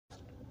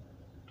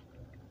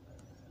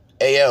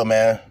Hey, yo,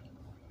 man.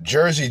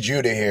 Jersey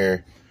Judah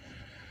here.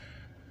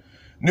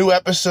 New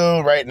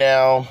episode right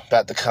now,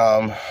 about to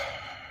come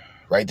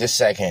right this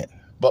second.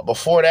 But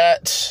before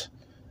that,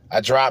 I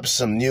dropped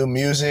some new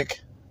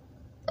music.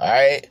 All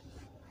right?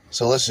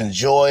 So let's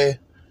enjoy.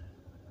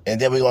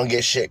 And then we're going to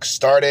get shit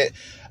started.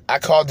 I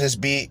called this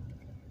beat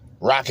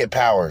Rocket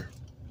Power.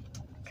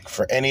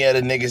 For any of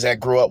the niggas that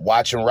grew up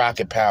watching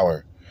Rocket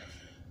Power.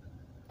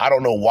 I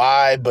don't know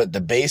why, but the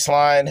bass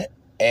line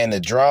and the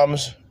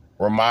drums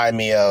remind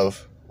me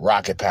of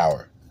Rocket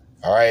Power.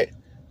 All right?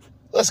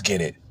 Let's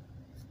get it.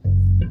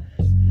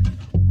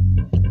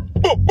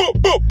 Boop, boop,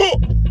 boop,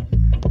 boop.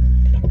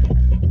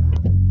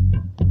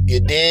 You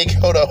dig?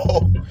 Hold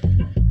on.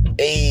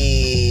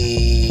 Hey.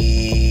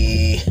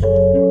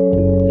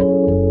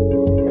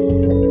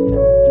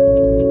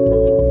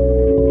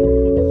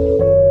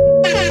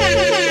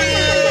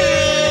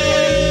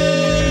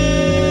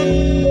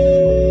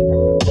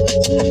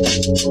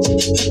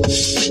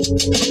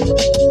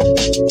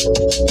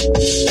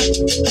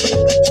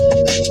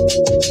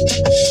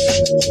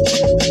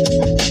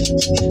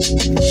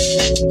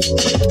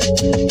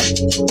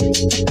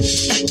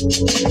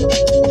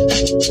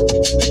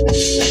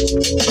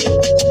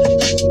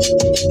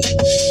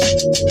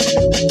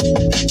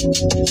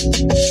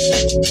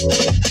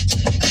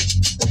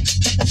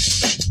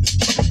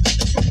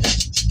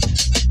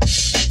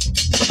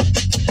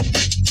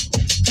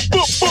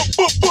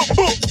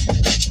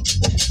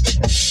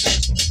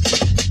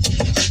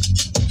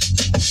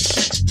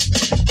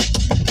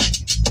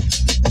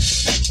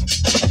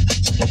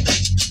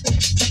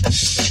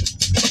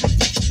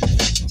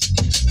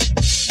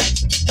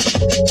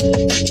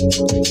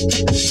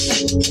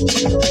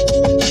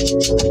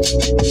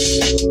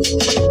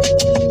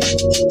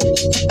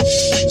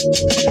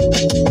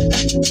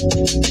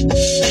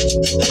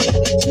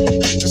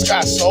 This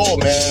got soul,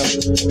 man.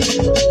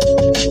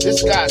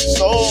 This got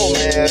soul,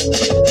 man.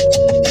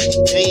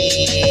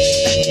 Hey.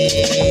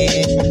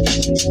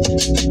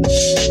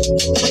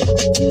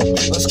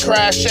 Let's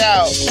crash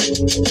out.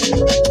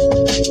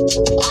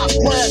 I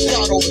crashed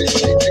out over this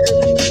shit, nigga.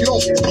 You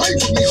don't play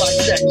with me like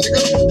that,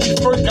 nigga. The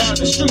first guy in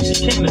the streets, he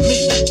came to me.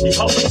 He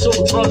hustled,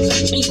 sold drugs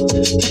and meat.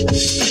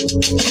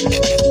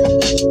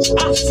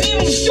 I've seen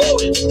him do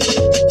it.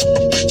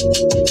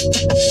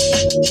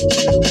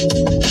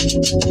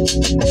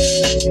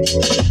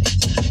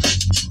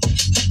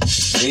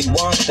 We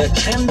want the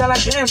creme de la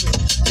creme,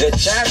 the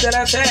chat de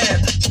la chat.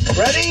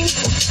 Ready?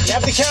 You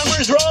have the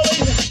cameras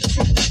rolling?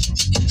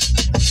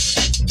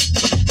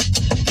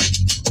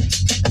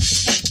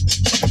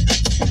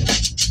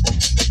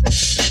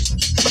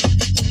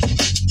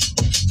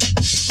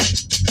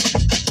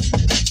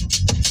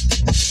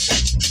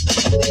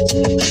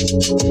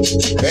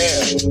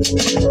 Damn.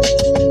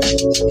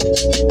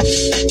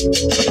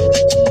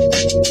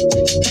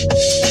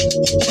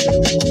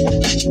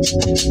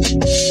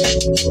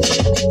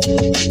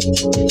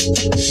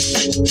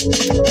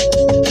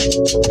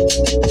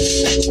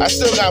 I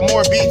still got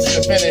more beats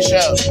to finish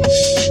up.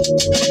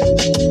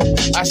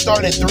 I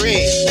started 3.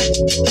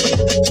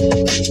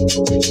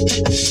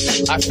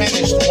 I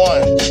finished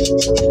 1.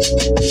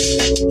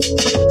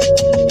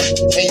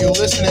 And you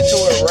listening to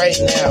it right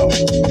now.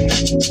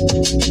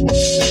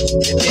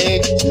 You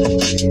dig?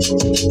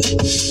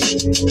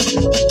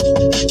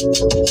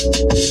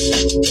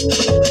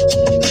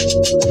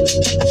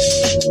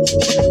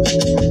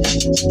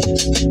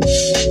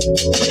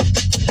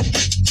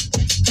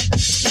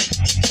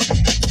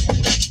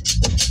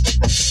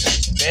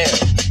 Damn.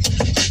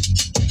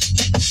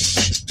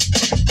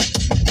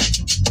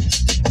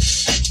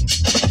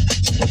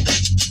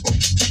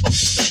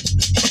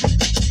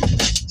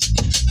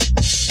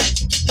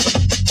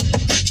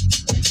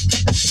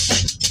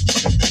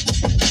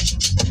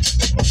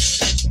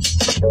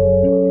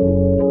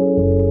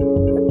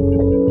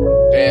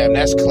 Damn,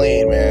 that's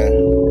clean, man.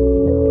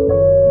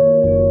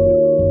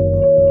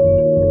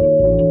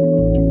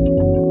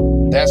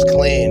 That's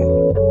clean.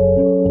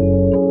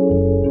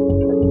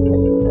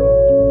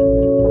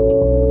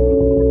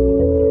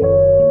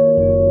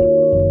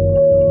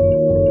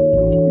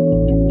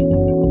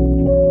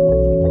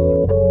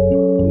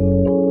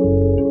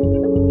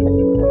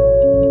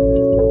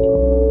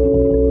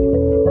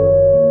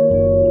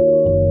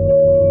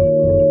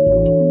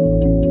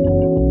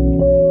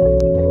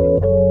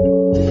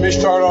 Let me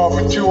start off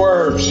with 2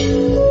 words.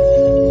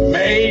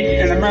 Made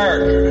in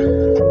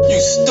America. You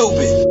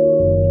stupid.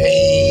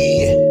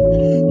 Hey.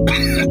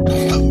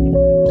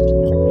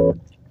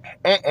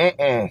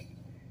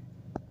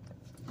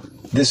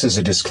 This is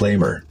a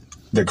disclaimer.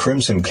 The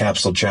Crimson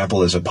Capsule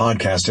Chapel is a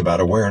podcast about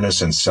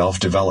awareness and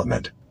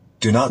self-development.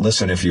 Do not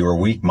listen if you are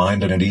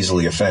weak-minded and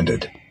easily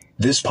offended.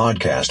 This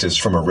podcast is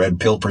from a red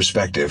pill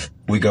perspective.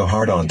 We go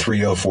hard on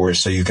 304s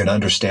so you can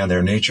understand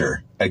their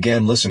nature.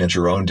 Again, listen at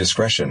your own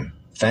discretion.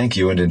 Thank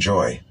you and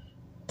enjoy.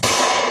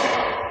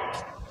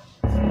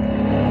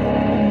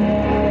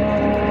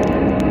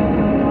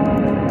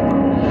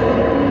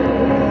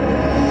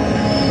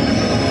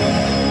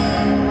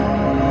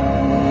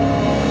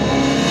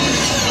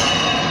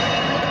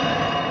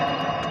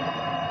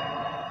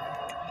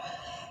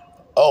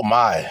 Oh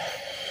my.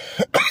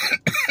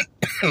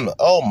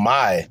 Oh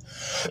my.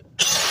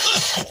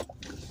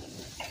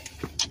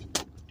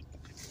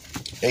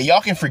 Hey,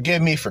 y'all can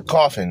forgive me for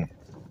coughing.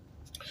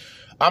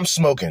 I'm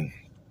smoking.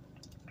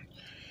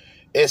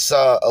 It's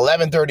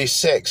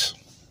 11:36.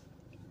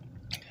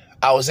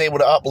 I was able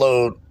to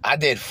upload. I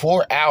did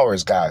 4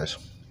 hours, guys.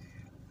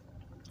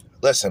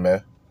 Listen,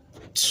 man.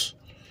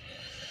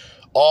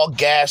 All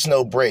gas,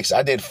 no brakes.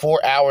 I did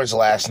 4 hours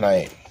last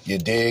night. You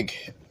dig?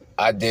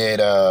 I did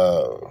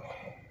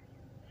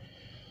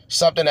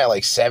something at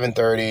like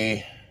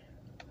 7:30.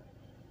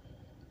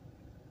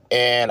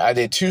 And I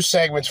did 2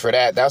 segments for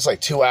that. That was like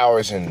 2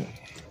 hours and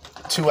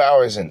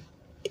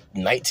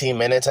 19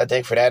 minutes, I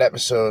think, for that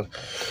episode.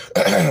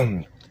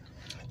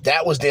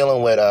 That was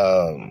dealing with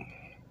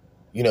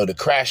the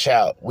crash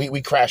out.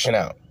 We crashing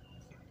out.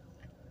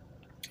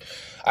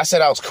 I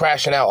said I was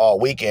crashing out all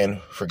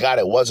weekend. Forgot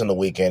it wasn't the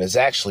weekend. It's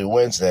actually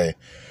Wednesday.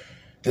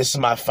 This is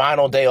my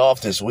final day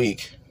off this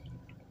week.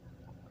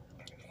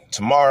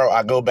 Tomorrow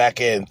I go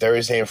back in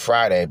Thursday and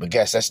Friday. But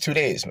guess that's 2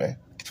 days, man.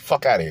 Get the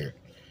fuck out of here.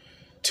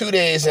 2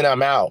 days and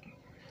I'm out.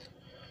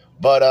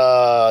 But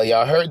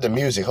y'all heard the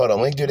music. Hold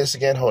on, let me do this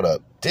again. Hold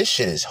up. This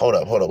shit is hold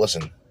up,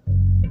 listen.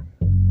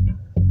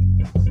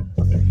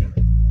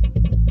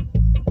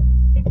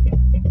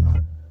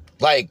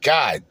 Like,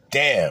 god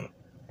damn.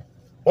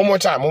 One more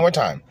time. You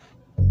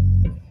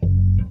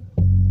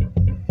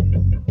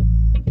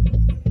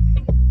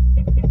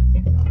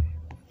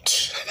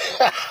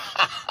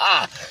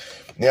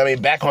know what I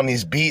mean? Back on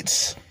these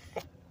beats.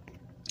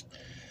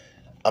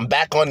 I'm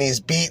back on these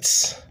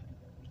beats.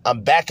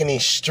 I'm back in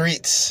these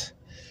streets.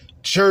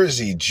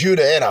 Jersey,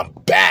 Judah, and I'm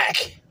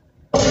back.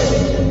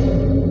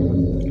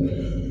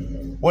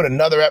 What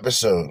another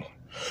episode.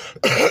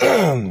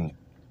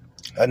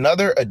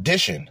 Another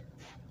edition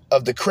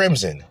of the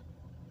Crimson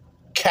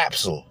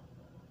Capsule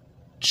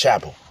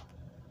Chapel.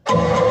 That's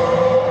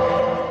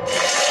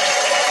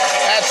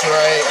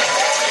right.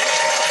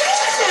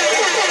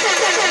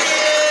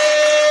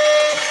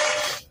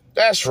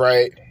 That's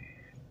right.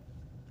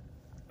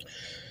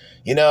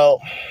 You know,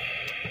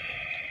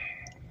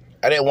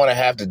 I didn't want to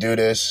have to do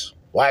this.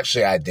 Well,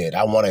 actually, I did.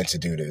 I wanted to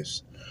do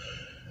this.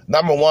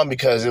 Number one,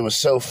 because it was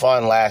so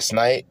fun last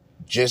night,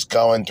 just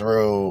going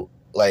through,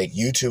 like,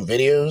 YouTube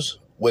videos,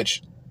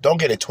 which, don't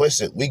get it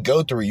twisted, we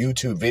go through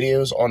YouTube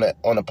videos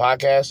on the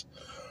podcast,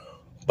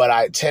 but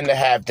I tend to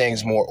have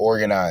things more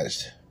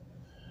organized.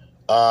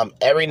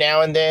 Every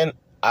now and then,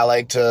 I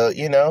like to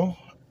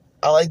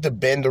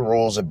bend the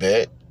rules a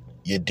bit.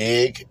 You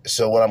dig?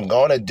 So what I'm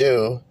going to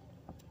do...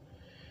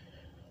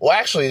 Well,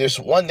 actually, there's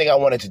one thing I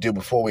wanted to do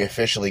before we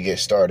officially get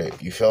started.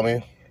 You feel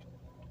me?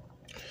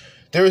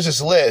 There is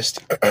this list,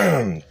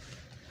 and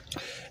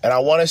I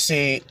want to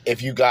see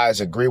if you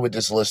guys agree with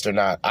this list or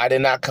not. I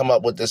did not come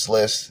up with this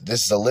list.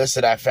 This is a list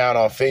that I found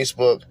on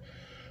Facebook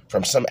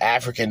from some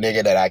African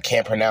nigga that I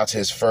can't pronounce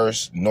his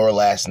first nor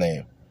last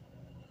name.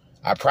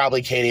 I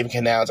probably can't even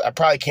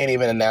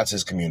announce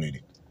his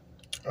community.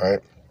 All right?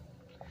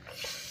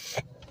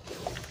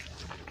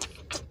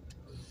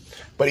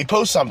 But he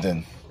posted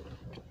something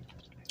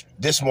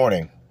this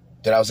morning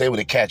that I was able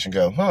to catch and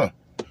go,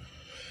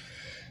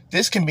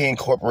 this can be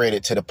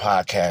incorporated to the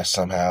podcast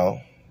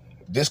somehow.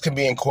 This can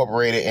be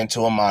incorporated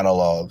into a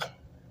monologue.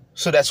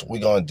 So that's what we're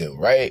going to do,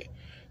 right?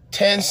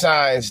 10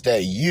 signs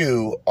that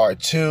you are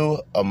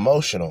too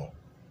emotional.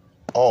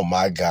 Oh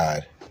my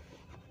God.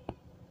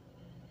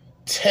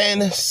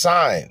 10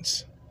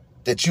 signs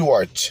that you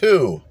are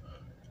too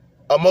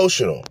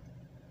emotional.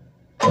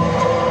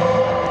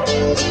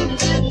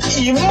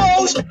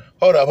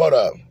 Hold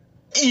up.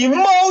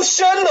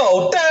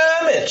 Emotional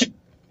damage.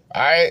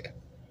 All right.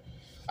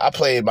 I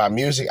played my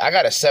music. I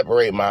got to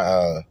separate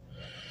my,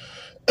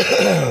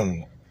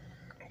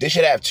 they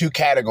should have 2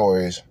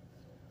 categories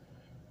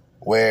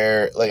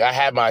where, like, I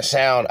have my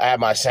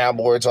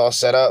soundboards all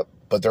set up,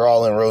 but they're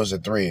all in rows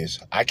of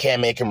 3s. I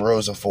can't make them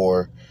rows of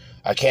 4.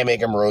 I can't make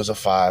them rows of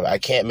 5. I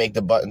can't make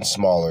the buttons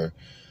smaller.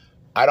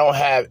 I don't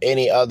have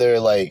any other,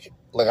 like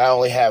I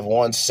only have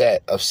one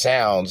set of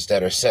sounds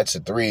that are sets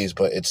of 3s,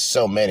 but it's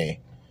so many.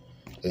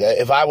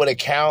 If I were to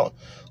count,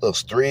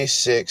 looks 3,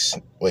 6,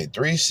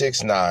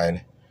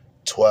 9,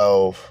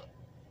 12,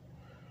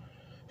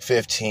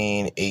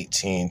 15,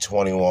 18,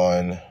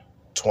 21,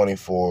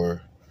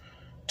 24,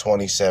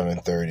 27,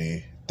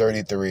 30,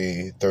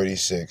 33,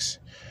 36,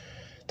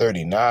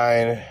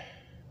 39,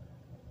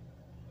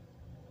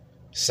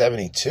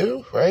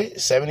 72, right?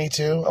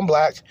 72, I'm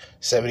black.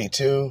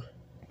 72,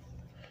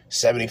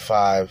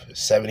 75,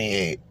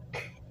 78,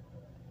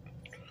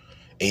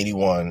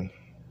 81,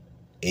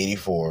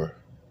 84,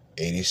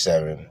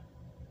 87,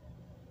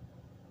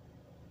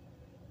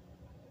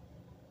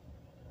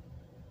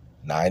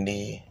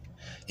 90.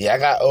 Yeah, I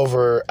got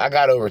over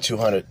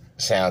 200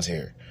 sounds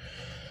here.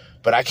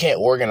 But I can't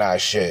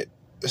organize shit.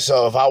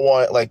 So if I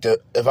want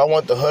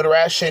the hood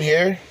rat shit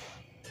here,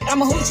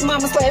 I'm a hoochie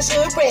mama /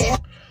 hood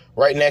rat.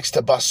 Right next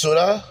to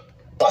basura.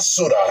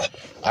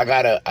 I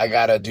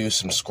gotta do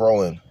some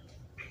scrolling.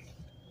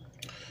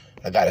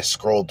 I gotta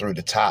scroll through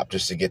the top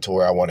just to get to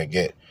where I want to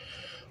get.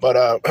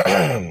 But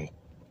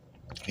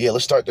yeah,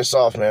 let's start this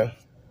off, man.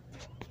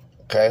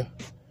 Okay.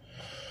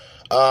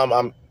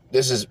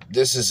 This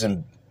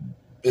isn't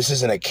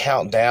a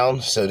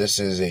countdown, so this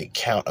is a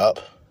count up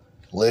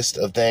list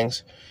of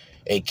things.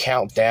 A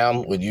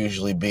countdown would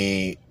usually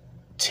be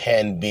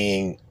 10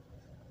 being,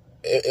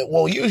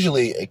 well,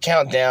 usually a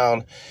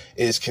countdown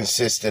is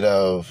consisted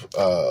of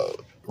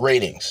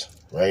ratings,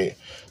 right?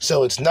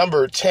 So it's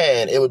number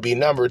 10, it would be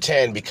number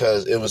 10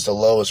 because it was the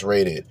lowest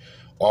rated,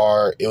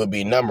 or it would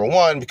be number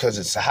 1 because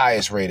it's the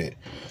highest rated.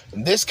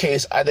 In this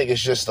case, I think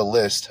it's just a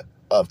list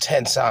of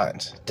 10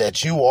 signs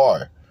that you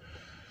are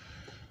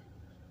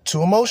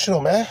too emotional,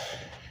 man.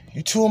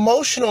 You too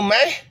emotional,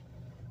 man.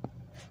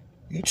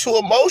 You too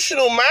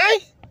emotional, man.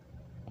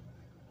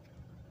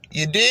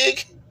 You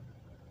dig?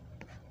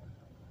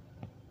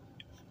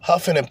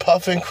 Huffing and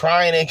puffing,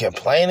 crying and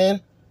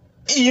complaining.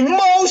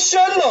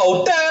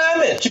 Emotional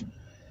damage.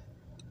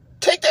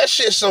 Take that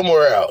shit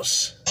somewhere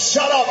else.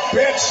 Shut up,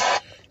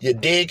 bitch. You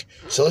dig?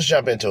 So let's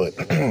jump into it.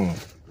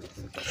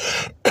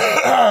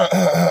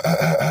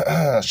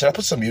 Should I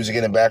put some music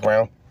in the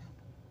background?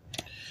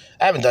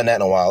 I haven't done that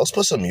in a while. Let's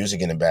put some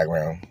music in the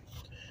background.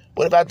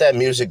 What about that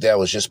music that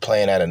was just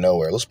playing out of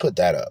nowhere? Let's put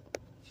that up.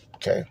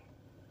 Okay.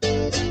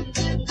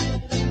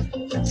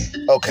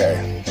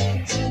 Okay.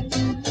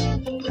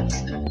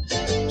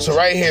 So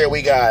right here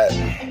we got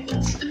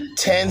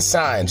 10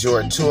 signs you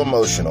are too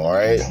emotional, all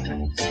right?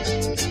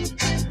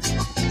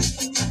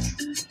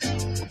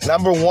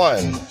 Number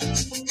 1,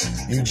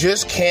 you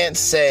just can't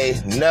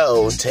say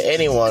no to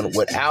anyone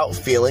without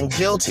feeling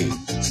guilty.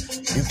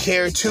 You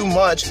care too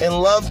much and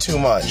love too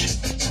much.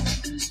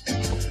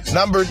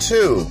 Number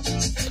 2,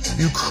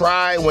 you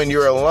cry when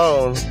you're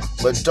alone,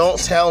 but don't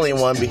tell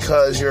anyone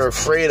because you're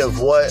afraid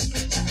of what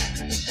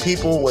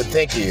people would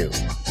think of you.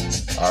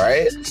 All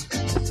right?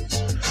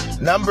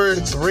 Number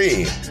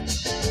 3,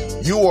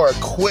 you are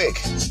quick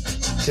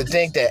to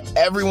think that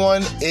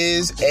everyone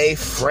is a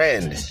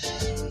friend.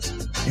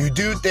 You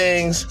do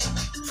things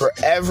for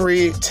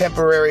every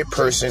temporary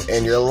person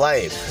in your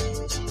life.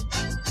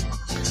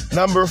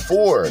 Number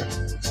 4,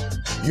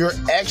 you're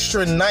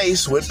extra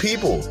nice with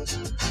people.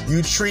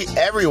 You treat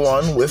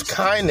everyone with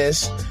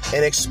kindness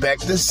and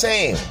expect the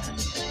same.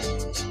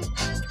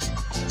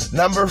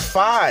 Number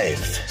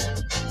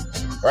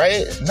 5,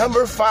 right?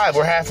 Number 5,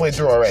 we're halfway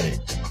through already.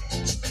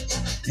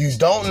 You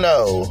don't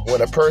know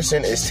when a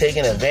person is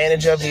taking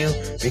advantage of you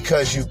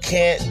because you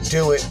can't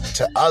do it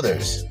to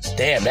others.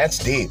 Damn, that's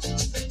deep.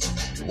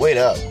 Wait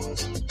up.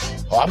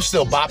 Oh, I'm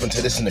still bopping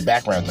to this in the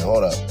background.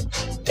 Hold up.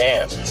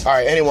 Damn. All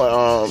right, anyway,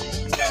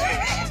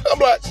 I'm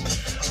like,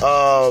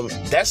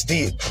 that's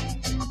deep.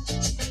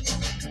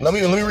 Let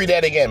me read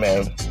that again,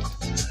 man.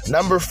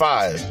 Number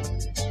 5,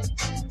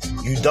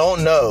 you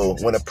don't know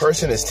when a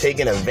person is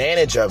taking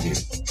advantage of you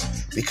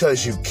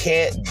because you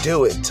can't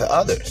do it to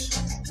others.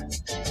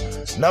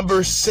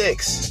 Number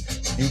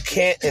 6, you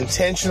can't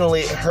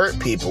intentionally hurt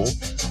people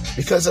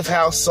because of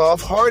how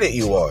soft-hearted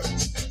you are.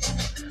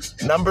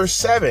 Number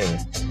 7,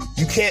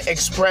 you can't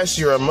express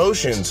your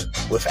emotions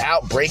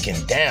without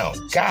breaking down.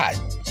 God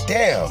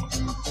damn.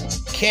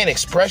 Can't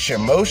express your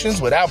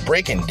emotions without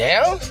breaking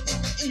down?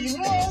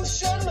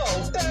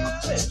 Emotional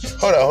damage.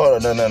 Hold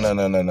on.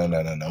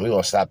 No. We're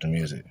going to stop the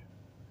music.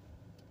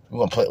 We're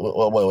going to play.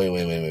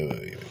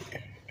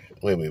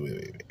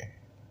 Wait.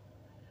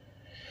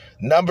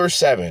 Number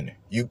 7,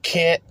 you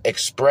can't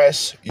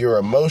express your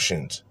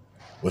emotions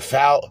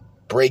without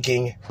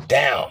breaking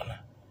down.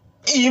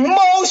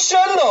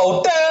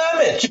 Emotional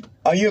damage.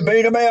 Are you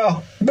beta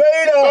male?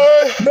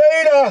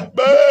 Beta.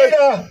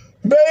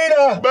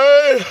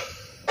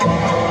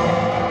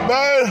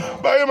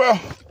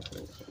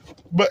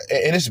 But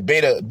and it's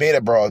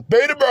beta bro.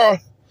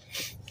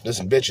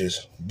 Listen,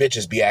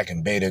 bitches be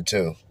acting beta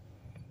too.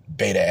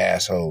 Beta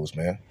assholes,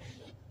 man.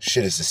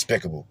 Shit is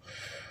despicable.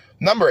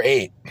 Number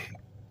 8,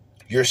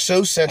 you're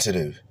so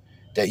sensitive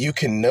that you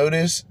can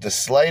notice the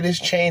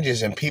slightest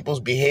changes in people's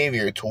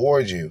behavior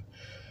towards you.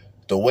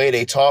 The way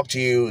they talk to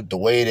you, the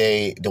way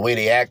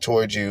they act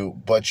towards you,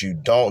 but you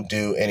don't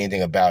do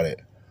anything about it.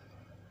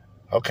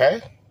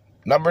 Okay?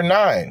 Number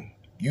 9,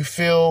 you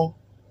feel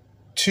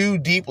too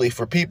deeply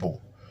for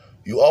people.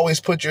 You always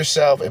put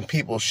yourself in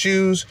people's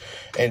shoes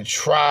and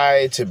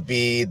try to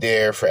be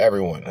there for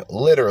everyone.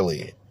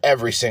 Literally,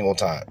 every single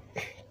time.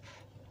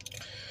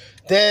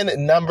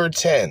 Then number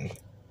 10,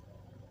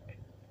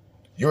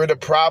 you're the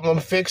problem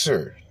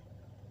fixer.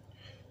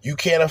 You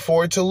can't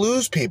afford to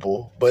lose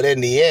people, but in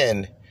the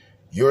end,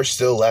 you're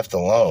still left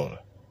alone.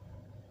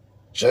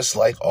 Just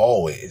like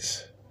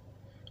always.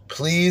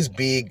 Please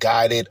be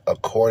guided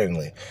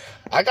accordingly.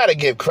 I got to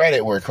give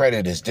credit where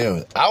credit is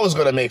due. I was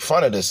going to make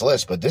fun of this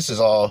list, but this is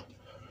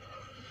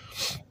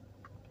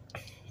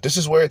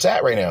where it's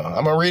at right now.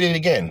 I'm going to read it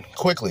again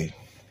quickly.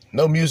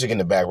 No music in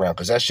the background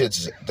because that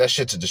shit's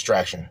a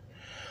distraction.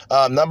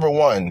 Number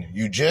 1,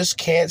 you just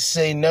can't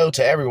say no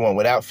to everyone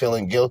without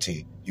feeling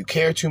guilty. You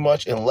care too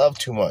much and love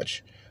too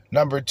much.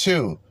 Number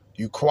 2,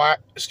 you cry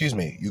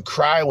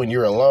when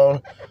you're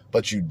alone,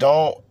 but you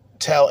don't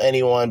tell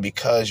anyone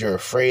because you're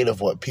afraid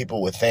of what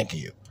people would think of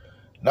you.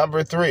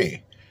 Number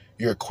 3,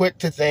 you're quick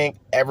to think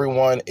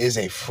everyone is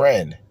a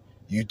friend.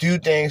 You do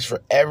things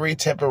for every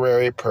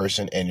temporary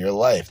person in your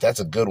life. That's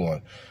a good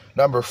one.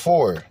 Number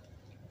 4,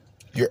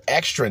 you're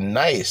extra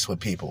nice with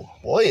people.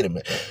 Wait a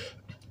minute.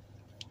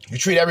 You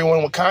treat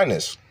everyone with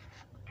kindness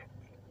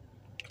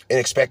and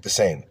expect the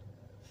same.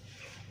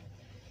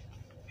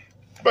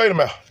 Wait a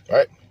minute,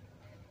 right?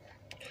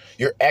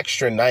 You're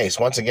extra nice.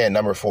 Once again,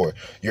 number 4,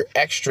 you're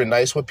extra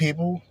nice with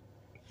people.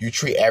 You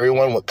treat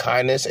everyone with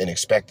kindness and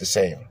expect the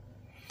same.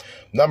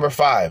 Number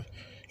 5,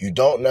 you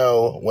don't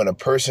know when a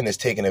person is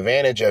taking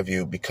advantage of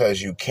you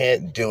because you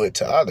can't do it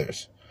to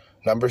others.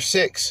 Number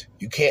 6,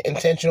 you can't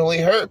intentionally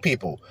hurt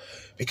people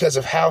because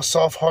of how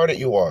soft-hearted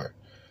you are.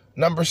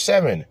 Number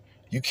 7,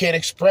 you can't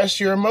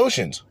express your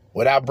emotions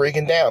without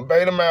breaking down.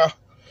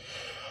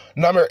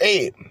 Number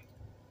 8,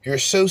 you're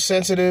so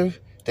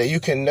sensitive that you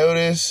can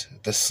notice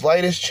the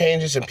slightest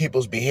changes in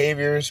people's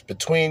behaviors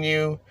between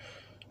you,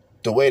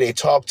 the way they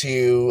talk to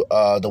you,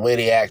 the way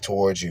they act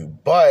towards you,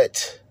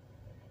 but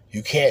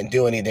you can't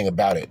do anything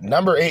about it.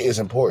 Number 8 is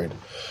important.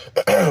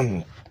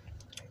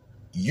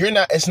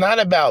 It's not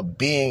about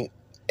being,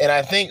 and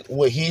I think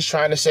what he's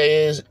trying to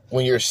say is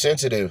when you're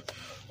sensitive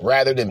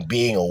rather than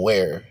being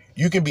aware.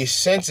 You can be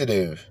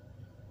sensitive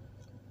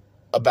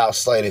about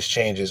slightest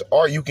changes,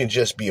 or you can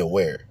just be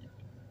aware.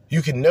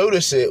 You can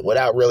notice it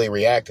without really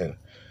reacting.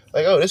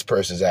 Like, oh, this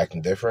person's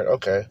acting different.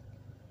 Okay.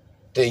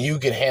 Then you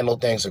can handle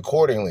things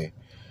accordingly.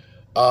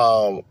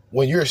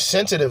 When you're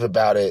sensitive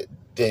about it,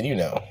 then,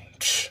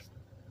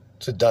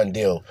 it's a done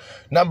deal.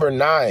 Number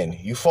 9,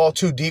 you fall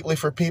too deeply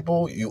for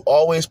people. You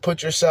always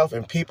put yourself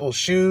in people's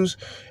shoes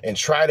and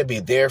try to be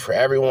there for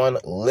everyone,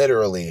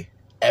 literally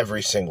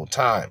every single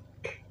time.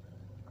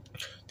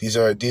 These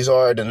are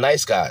the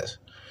nice guys.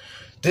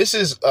 This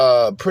is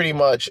pretty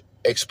much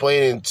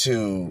explaining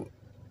to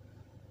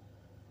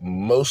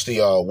most of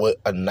y'all what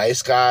a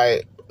nice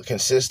guy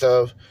consists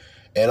of,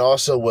 and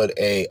also what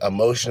a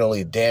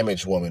emotionally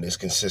damaged woman is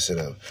consisted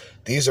of.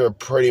 These are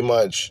pretty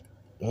much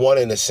one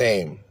and the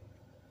same.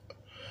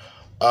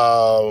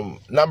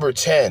 Number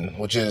 10,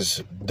 which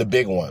is the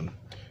big one.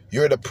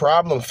 You're the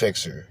problem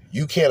fixer.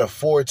 You can't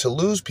afford to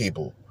lose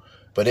people,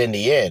 but in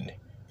the end,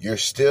 you're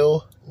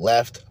still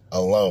left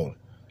alone.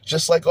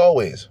 Just like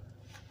always.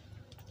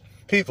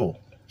 People,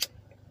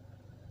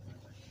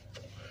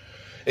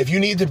 if you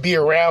need to be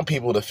around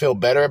people to feel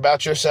better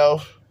about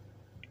yourself,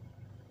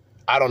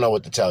 I don't know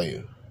what to tell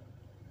you.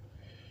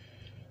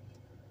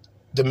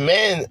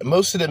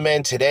 Most of the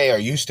men today are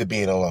used to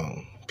being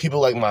alone.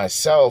 People like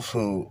myself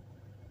who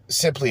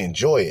simply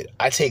enjoy it.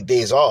 I take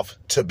days off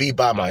to be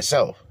by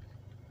myself.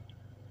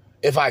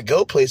 If I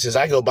go places,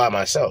 I go by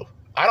myself.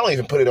 I don't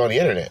even put it on the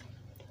internet.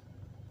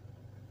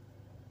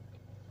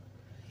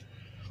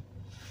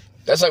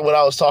 That's like what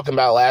I was talking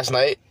about last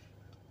night,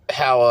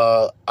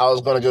 how I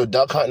was going to go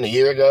duck hunting a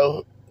year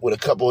ago with a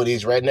couple of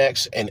these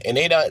rednecks, and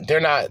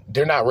they're not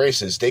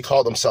racist. They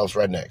call themselves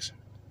rednecks.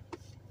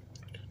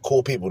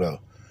 Cool people though.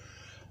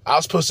 I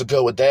was supposed to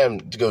go with them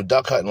to go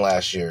duck hunting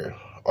last year,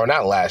 or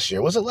not last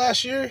year. Was it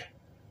last year?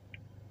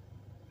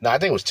 No, I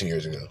think it was 2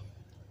 years ago.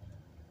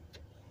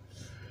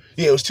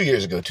 Yeah, it was 2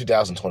 years ago,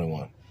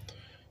 2021.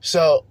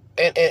 So,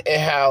 and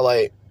how,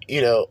 like,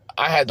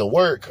 I had to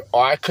work,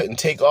 or I couldn't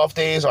take off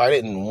days, or I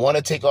didn't want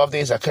to take off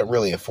days. I couldn't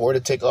really afford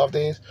to take off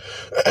days.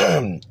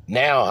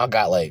 Now I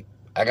got like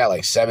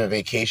 7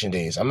 vacation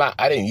days.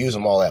 I didn't use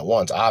them all at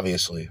once,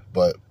 obviously,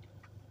 but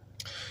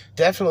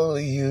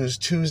definitely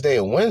used Tuesday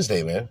and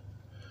Wednesday, man.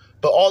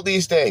 But all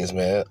these things,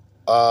 man,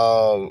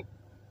 a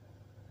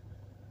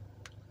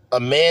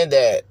man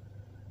that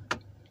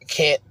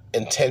can't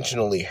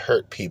intentionally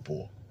hurt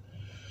people,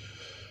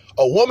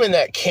 a woman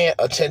that can't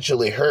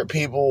intentionally hurt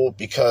people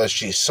because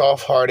she's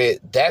soft-hearted,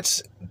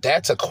 that's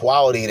a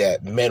quality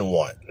that men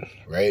want,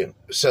 right?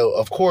 So,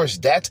 of course,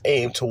 that's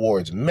aimed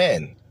towards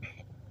men.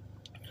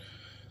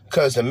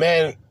 Because the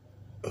men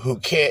who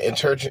can't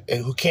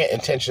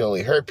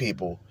intentionally hurt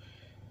people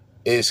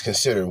is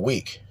considered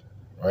weak,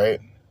 right?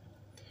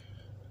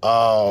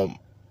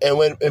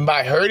 And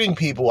by hurting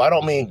people, I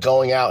don't mean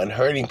going out and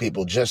hurting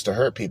people just to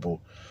hurt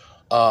people.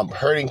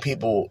 Hurting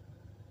people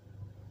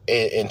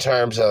in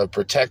terms of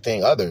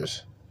protecting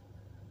others.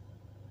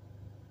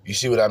 You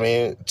see what I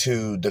mean?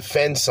 To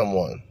defend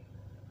someone,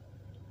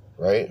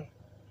 right?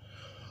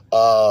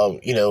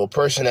 A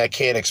person that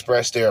can't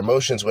express their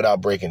emotions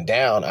without breaking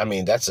down, I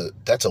mean, that's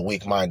a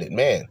weak-minded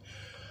man.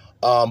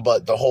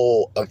 But the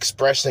whole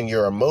expressing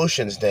your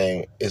emotions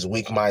thing is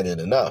weak-minded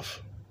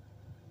enough.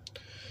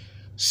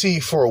 See,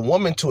 for a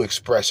woman to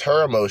express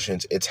her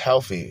emotions, it's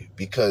healthy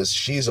because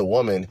she's a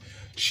woman.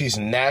 She's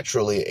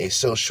naturally a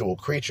social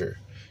creature.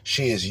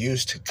 She is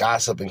used to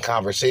gossip and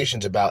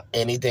conversations about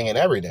anything and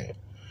everything.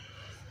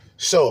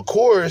 So, of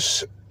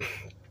course,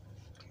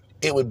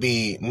 it would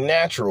be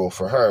natural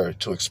for her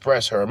to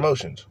express her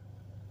emotions.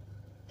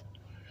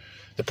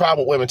 The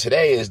problem with women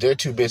today is they're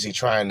too busy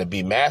trying to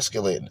be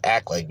masculine and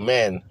act like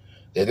men,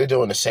 that they're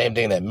doing the same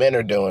thing that men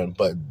are doing,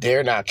 but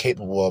they're not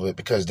capable of it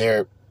because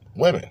they're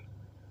women.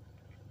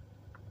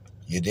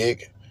 You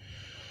dig?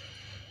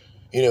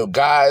 You know,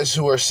 guys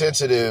who are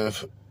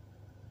sensitive,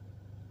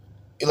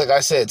 like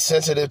I said,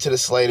 sensitive to the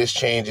slightest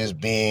changes,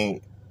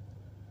 being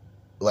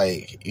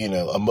like, you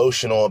know,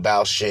 emotional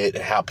about shit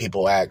and how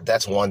people act,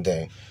 that's one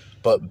thing.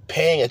 But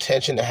paying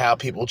attention to how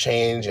people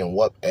change and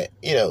what,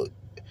 you know,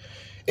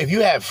 if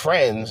you have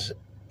friends,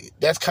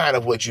 that's kind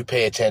of what you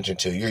pay attention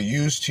to. You're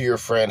used to your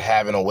friend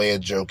having a way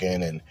of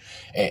joking and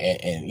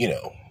you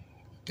know,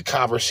 the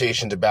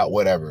conversations about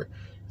whatever.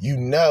 You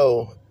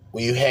know,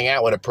 when you hang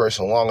out with a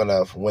person long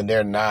enough, when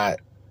they're not,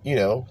 you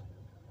know,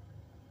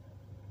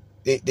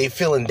 they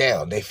feeling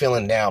down. They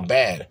feeling down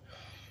bad.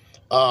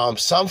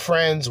 Some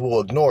friends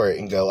will ignore it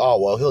and go, oh,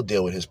 well, he'll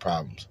deal with his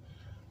problems.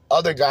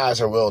 Other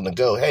guys are willing to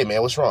go, hey,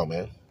 man, what's wrong,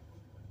 man?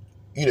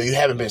 You know, you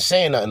haven't been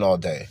saying nothing all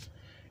day.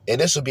 And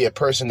this will be a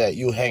person that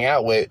you hang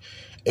out with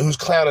and who's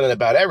clowning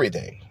about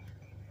everything.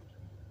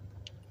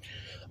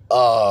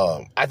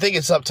 I think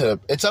it's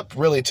up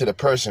really to the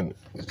person,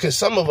 because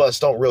some of us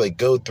don't really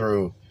go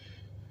through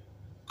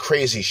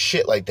crazy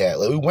shit like that.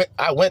 Like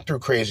I went through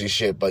crazy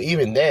shit, but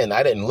even then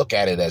I didn't look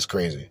at it as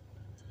crazy.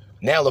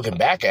 Now looking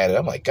back at it,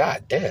 I'm like,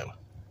 God damn.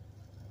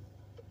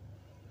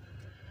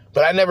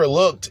 But I never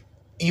looked,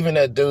 even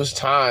at those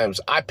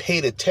times, I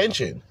paid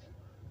attention.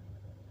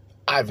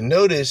 I've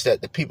noticed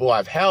that the people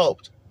I've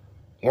helped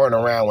weren't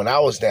around when I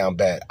was down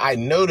bad. I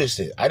noticed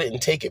it. I didn't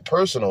take it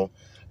personal.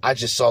 I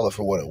just saw it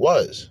for what it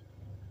was.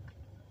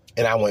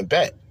 And I went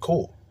back.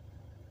 Cool.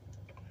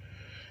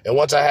 And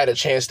once I had a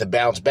chance to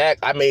bounce back,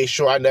 I made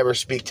sure I never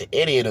speak to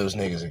any of those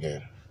niggas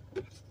again.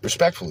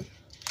 Respectfully.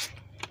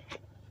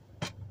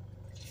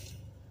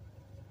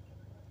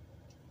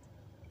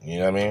 You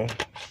know what I mean?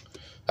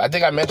 I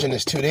think I mentioned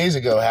this 2 days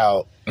ago,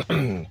 how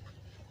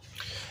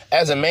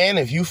as a man,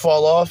 if you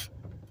fall off,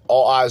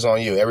 all eyes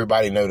on you.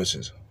 Everybody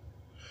notices.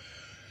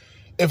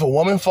 If a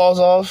woman falls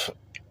off,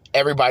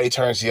 everybody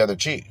turns the other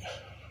cheek.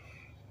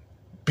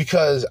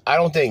 Because I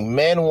don't think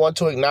men want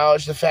to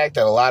acknowledge the fact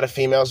that a lot of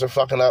females are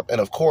fucking up. And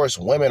of course,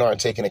 women aren't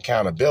taking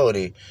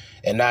accountability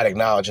and not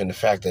acknowledging the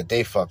fact that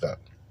they fuck up.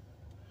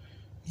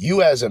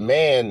 You as a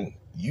man,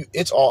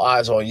 it's all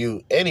eyes on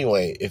you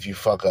anyway if you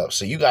fuck up.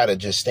 So you got to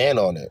just stand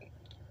on it.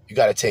 You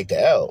got to take the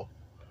L.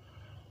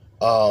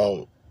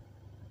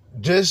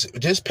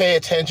 Just pay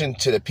attention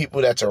to the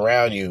people that's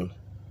around you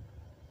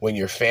when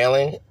you're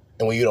failing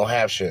and when you don't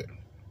have shit.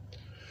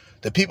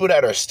 The people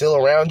that are still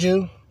around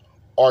you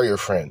are your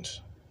friends.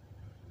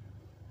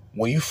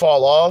 When you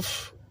fall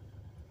off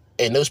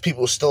and those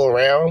people are still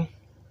around,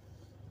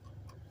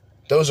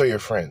 those are your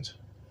friends.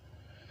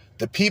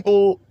 The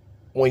people,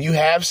 when you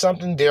have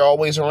something, they're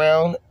always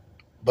around,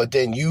 but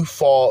then you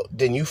fall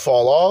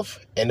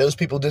off and those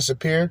people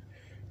disappear,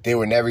 they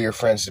were never your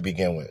friends to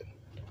begin with.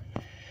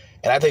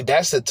 And I think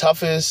that's the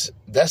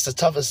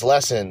toughest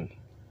lesson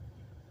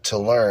to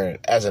learn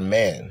as a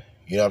man.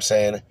 You know what I'm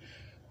saying?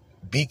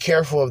 Be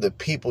careful of the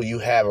people you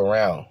have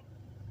around.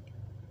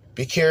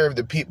 Be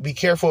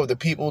careful of the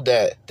people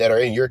that are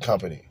in your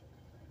company,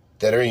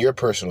 that are in your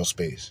personal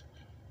space,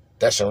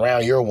 that's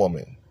around your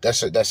woman,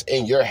 that's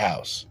in your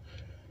house,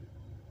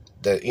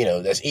 that, you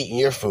know, that's eating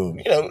your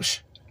food. You know,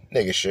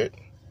 nigga shit.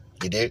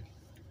 You dig?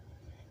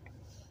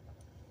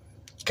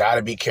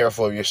 Gotta be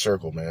careful of your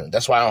circle, man.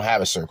 That's why I don't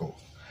have a circle.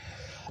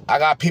 I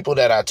got people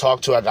that I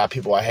talk to. I got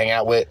people I hang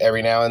out with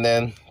every now and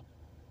then.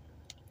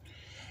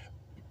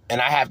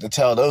 And I have to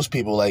tell those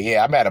people, like,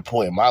 yeah, I'm at a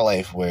point in my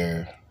life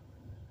where,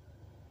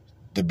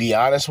 to be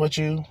honest with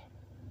you,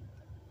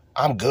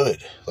 I'm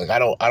good. Like, I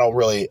don't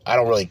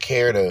really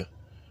care to,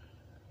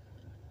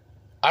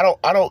 I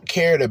don't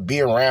care to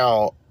be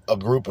around a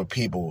group of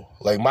people.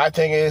 Like, my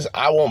thing is,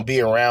 I won't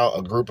be around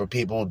a group of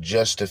people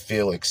just to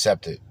feel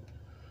accepted.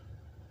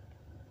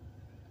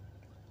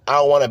 I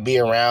don't want to be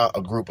around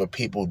a group of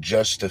people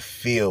just to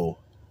feel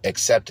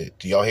accepted.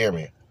 Do y'all hear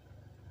me?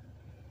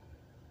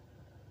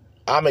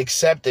 I'm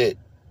accepted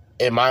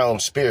in my own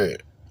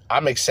spirit.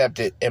 I'm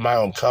accepted in my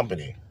own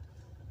company.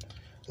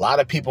 A lot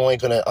of people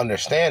ain't going to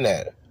understand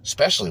that,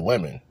 especially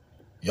women.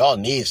 Y'all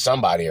need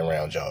somebody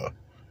around y'all.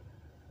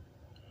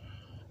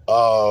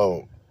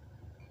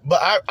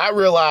 But I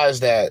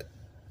realized that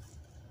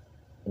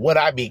what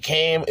I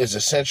became is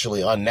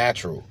essentially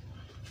unnatural.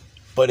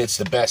 But it's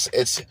the best.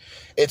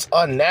 It's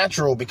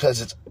unnatural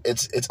because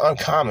it's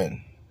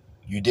uncommon.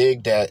 You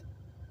dig that?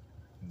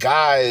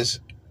 Guys,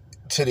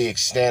 to the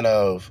extent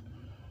of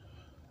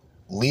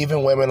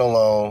leaving women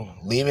alone,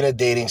 leaving the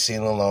dating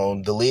scene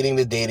alone, deleting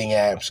the dating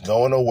apps,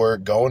 going to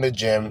work, going to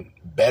gym,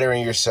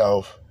 bettering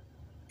yourself.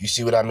 You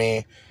see what I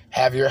mean?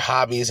 Have your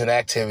hobbies and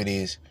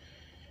activities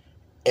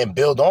and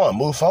build on,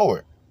 move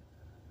forward.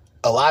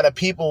 A lot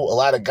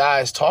of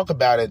guys talk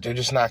about it. They're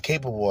just not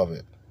capable of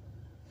it.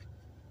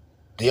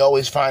 They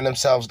always find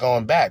themselves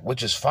going back,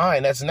 which is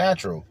fine. That's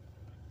natural.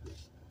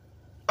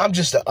 I'm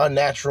just an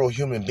unnatural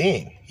human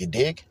being. You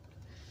dig?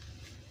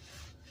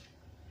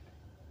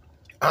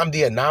 I'm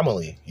the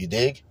anomaly. You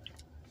dig?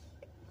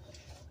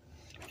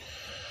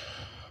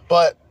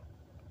 But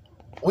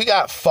we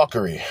got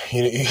fuckery,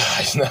 you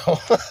guys know.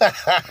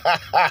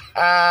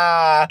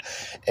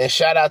 And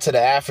shout out to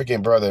the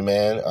African brother,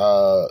 man.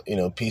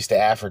 Peace to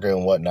Africa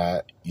and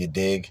whatnot. You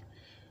dig?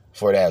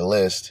 For that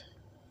list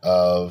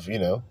of,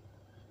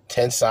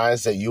 10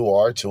 signs that you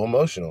are too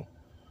emotional.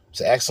 It's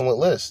an excellent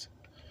list.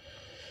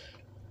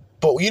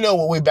 But you know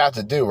what we're about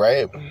to do,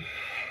 right?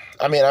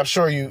 I mean, I'm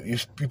sure you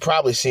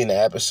probably seen the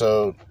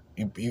episode.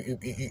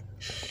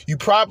 You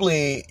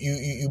probably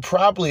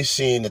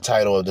seen the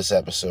title of this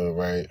episode,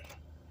 right?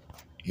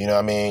 You know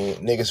what I mean?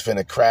 Niggas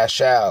finna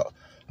crash out.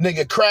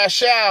 Nigga,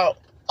 crash out.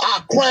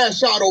 I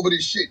crash out over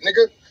this shit,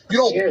 nigga. You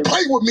don't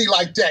play with me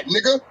like that,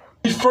 nigga.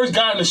 He first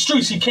got in the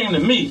streets, he came to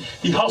me.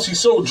 He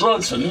sold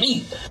drugs for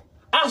me.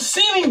 I've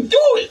seen him do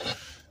it.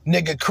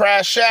 Nigga,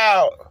 crash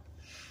out.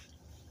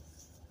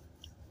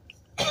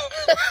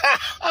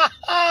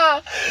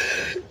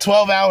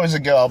 12 hours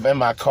ago, I'm in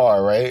my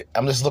car, right?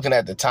 I'm just looking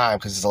at the time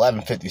because it's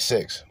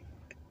 11:56.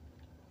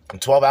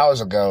 And 12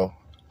 hours ago,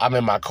 I'm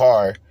in my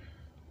car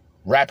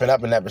wrapping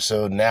up an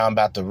episode. Now I'm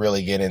about to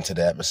really get into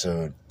the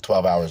episode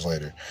 12 hours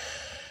later.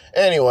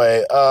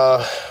 Anyway,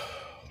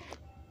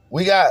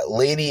 we got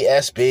Lady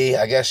SB.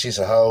 I guess she's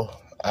a hoe.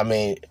 I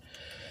mean,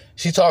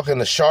 she talking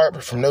to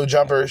Sharp from No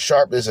Jumper.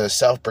 Sharp is a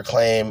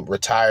self-proclaimed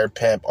retired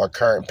pimp or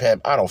current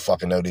pimp. I don't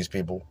fucking know these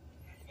people.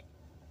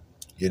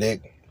 You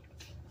dig?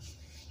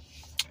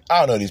 I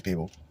don't know these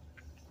people.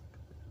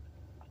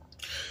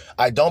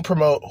 I don't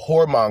promote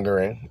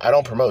whoremongering. I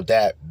don't promote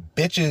that.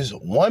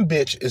 One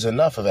bitch is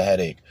enough of a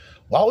headache.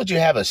 Why would you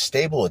have a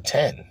stable of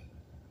 10?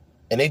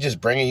 And they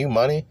just bringing you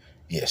money?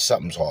 Yeah,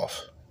 something's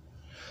off.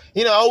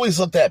 I always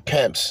looked at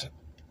pimps.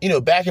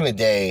 Back in the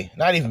day,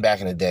 not even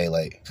back in the day,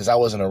 because I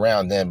wasn't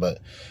around then, but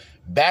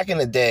back in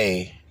the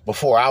day,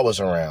 before I was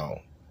around,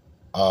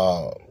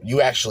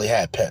 you actually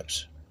had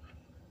pimps.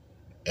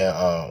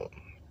 And,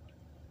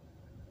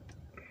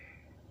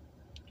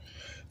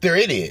 they're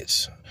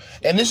idiots.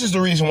 And this is the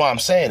reason why I'm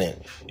saying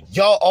it.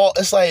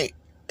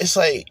 It's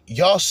like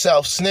y'all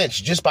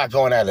self-snitch just by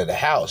going out of the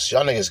house.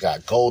 Y'all niggas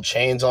got gold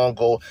chains on,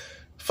 gold,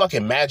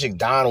 fucking Magic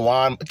Don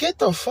Juan. Get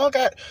the fuck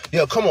out.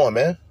 Yo, come on,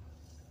 man.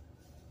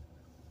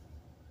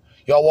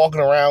 Y'all walking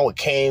around with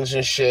canes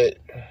and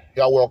shit.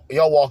 Y'all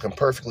walking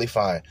perfectly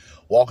fine.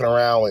 Walking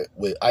around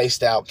with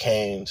iced out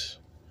canes,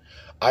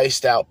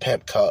 iced out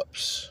pimp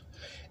cups.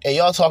 And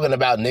y'all talking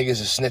about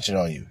niggas is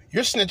snitching on you.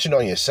 You're snitching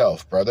on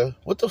yourself, brother.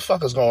 What the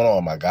fuck is going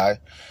on, my guy?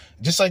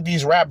 Just like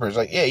these rappers,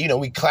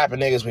 we clapping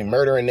niggas, we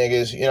murdering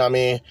niggas, you know what I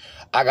mean?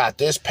 I got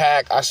this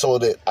pack, I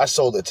sold it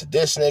to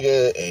this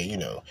nigga,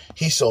 and,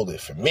 he sold it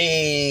for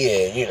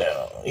me, and,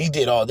 he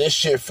did all this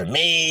shit for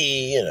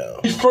me,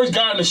 He first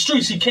got in the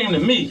streets, he came to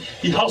me.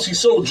 He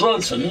sold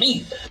drugs for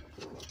me.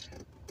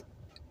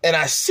 And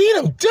I seen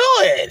him do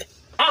it.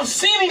 I've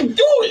seen him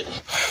do it.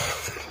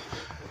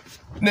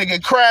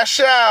 Nigga, crash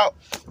out.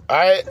 All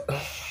right?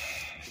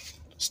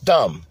 It's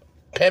dumb.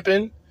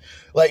 Pimping.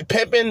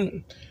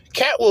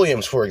 Cat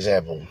Williams, for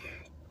example.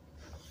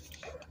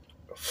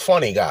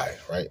 Funny guy,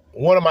 right?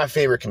 One of my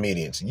favorite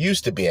comedians.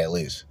 Used to be, at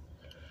least.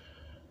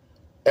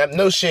 And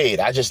no shade.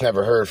 I just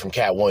never heard from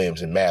Cat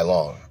Williams in mad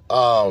long.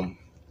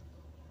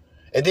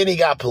 And then he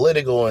got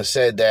political and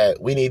said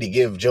that we need to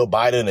give Joe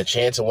Biden a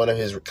chance in one of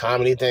his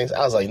comedy things. I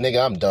was like,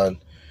 nigga, I'm done.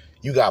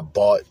 You got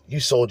bought. You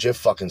sold your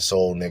fucking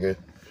soul, nigga.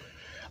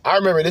 I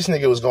remember this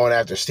nigga was going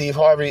after Steve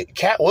Harvey.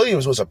 Cat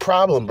Williams was a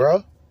problem,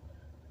 bro.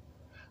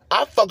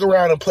 I fuck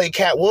around and play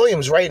Cat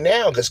Williams right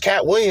now because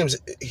Cat Williams,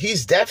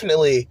 he's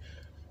definitely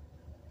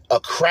a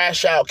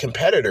crash out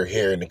competitor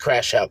here in the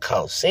Crash Out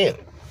Coliseum.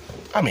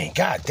 I mean,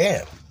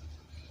 goddamn.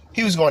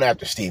 He was going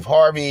after Steve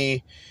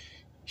Harvey.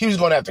 He was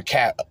going after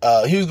Cat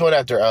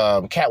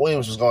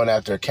Williams was going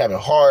after Kevin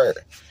Hart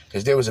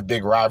because there was a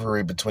big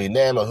rivalry between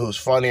them of who's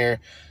funnier.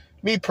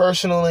 Me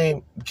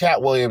personally,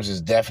 Cat Williams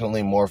is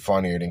definitely more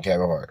funnier than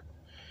Kevin Hart.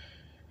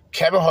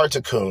 Kevin Hart's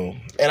a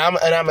coon. And I'm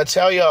gonna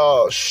tell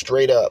y'all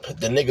straight up,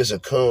 the nigga's a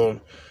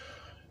coon.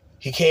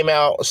 He came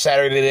out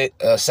Saturday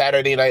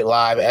Night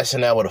Live,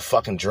 SNL with a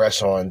fucking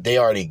dress on. They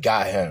already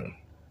got him.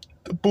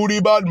 The booty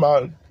bud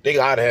man. They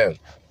got him.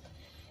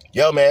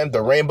 Yo, man,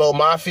 the Rainbow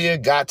Mafia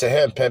got to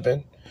him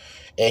pimping.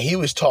 And he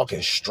was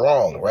talking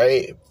strong,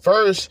 right?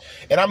 First,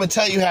 and I'm gonna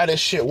tell you how this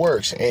shit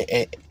works,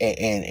 and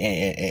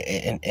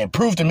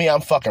prove to me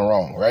I'm fucking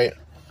wrong, right?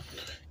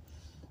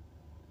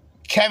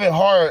 Kevin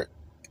Hart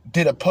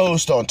did a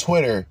post on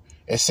Twitter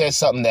and said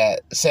something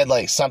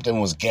like something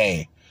was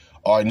gay,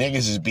 or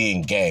niggas is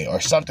being gay,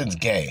 or something's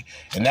gay,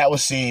 and that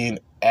was seen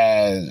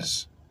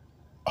as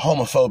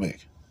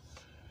homophobic.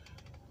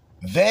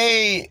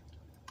 They,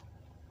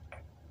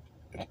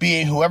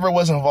 being whoever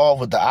was involved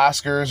with the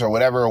Oscars or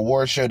whatever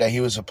award show that he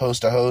was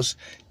supposed to host,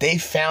 they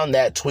found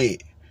that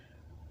tweet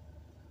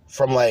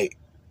from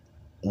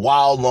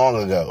wild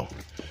long ago.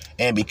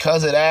 And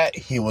because of that,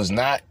 he was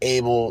not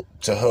able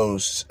to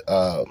host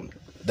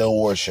the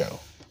award show,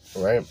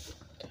 right?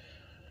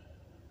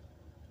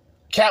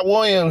 Cat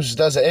Williams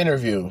does an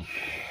interview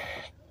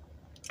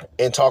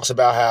and talks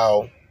about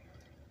how,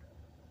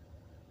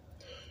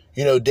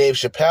 Dave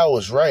Chappelle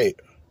was right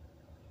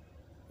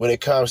when it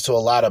comes to a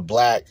lot of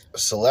black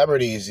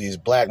celebrities, these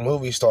black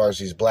movie stars,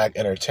 these black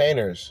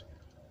entertainers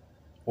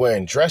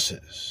wearing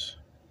dresses.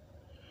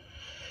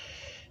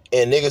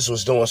 And niggas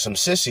was doing some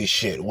sissy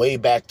shit way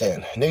back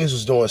then. Niggas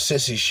was doing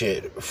sissy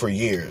shit for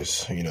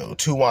years. You know,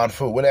 Tu Wan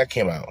Fu, when that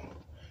came out.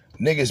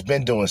 Niggas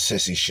been doing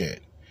sissy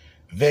shit.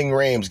 Ving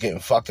Rhames getting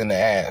fucked in the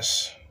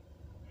ass.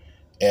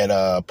 And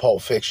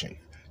Pulp Fiction.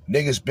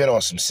 Niggas been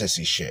on some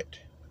sissy shit.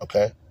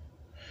 Okay?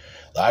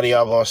 A lot of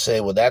y'all gonna say,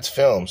 well, that's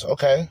films.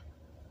 Okay.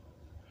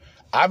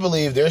 I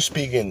believe they're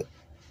speaking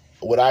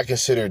what I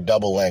consider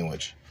double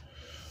language.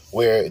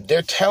 Where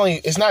they're telling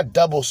you, it's not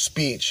double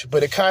speech,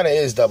 but it kind of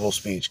is double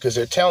speech. Because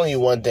they're telling you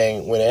one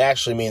thing when it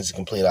actually means the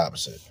complete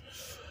opposite.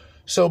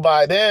 So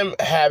by them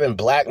having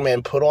black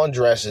men put on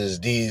dresses,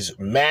 these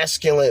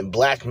masculine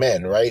black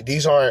men, right?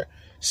 These aren't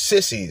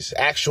sissies,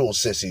 actual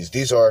sissies.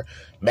 These are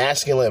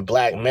masculine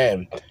black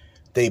men.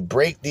 They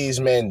break these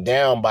men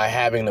down by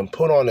having them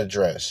put on a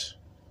dress.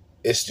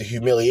 It's the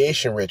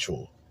humiliation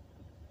ritual.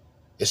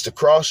 It's the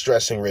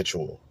cross-dressing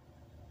ritual.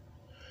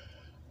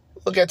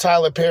 Look at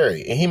Tyler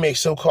Perry, and he makes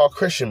so-called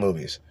Christian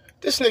movies.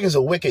 This nigga's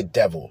a wicked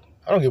devil.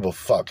 I don't give a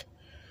fuck.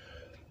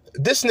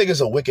 This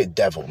nigga's a wicked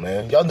devil,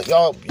 man.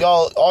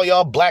 All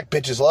y'all black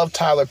bitches love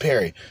Tyler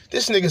Perry.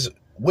 This nigga's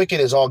wicked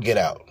as all get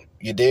out.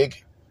 You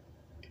dig?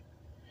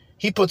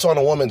 He puts on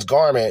a woman's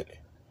garment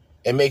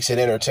and makes it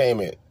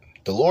entertainment.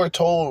 The Lord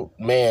told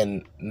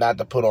man not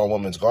to put on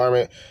woman's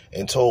garment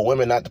and told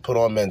women not to put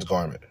on men's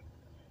garment.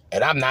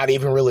 And I'm not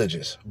even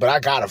religious, but I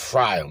gotta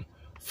fry them.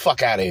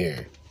 Fuck out of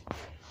here.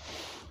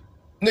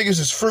 Niggas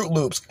is Fruit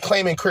Loops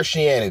claiming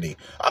Christianity.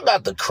 I'm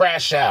about to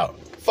crash out.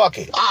 Fuck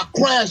it. I'll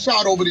crash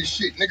out over this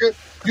shit, nigga.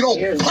 You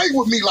don't play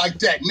with me like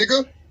that,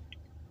 nigga.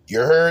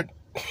 You heard?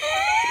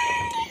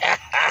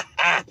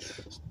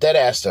 Dead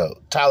ass though.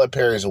 Tyler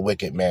Perry's a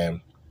wicked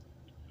man.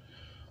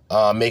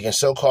 Making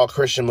so-called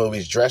Christian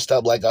movies, dressed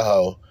up like a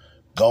hoe,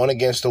 going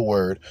against the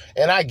word.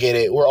 And I get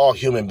it. We're all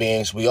human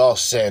beings. We all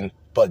sin.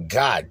 But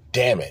god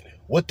damn it.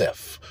 What the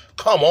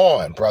come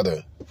on,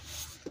 brother.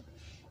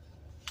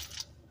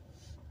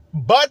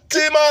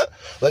 Batima.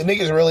 Like,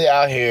 niggas really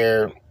out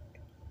here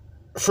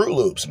Fruit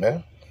Loops,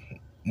 man.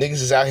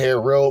 Niggas is out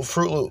here real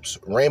Fruit Loops.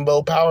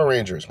 Rainbow Power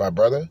Rangers, my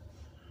brother.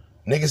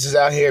 Niggas is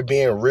out here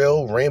being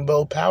real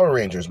Rainbow Power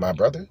Rangers, my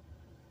brother.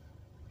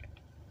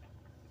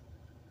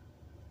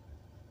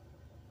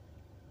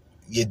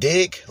 You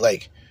dig?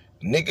 Like,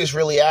 niggas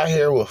really out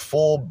here with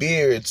full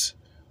beards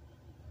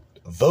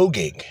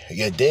voguing.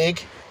 You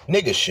dig?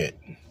 Nigga shit.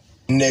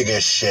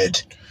 Nigga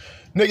shit.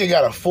 Nigga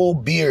got a full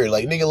beard.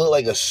 Like, nigga look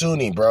like a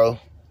Sunni, bro.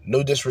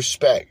 No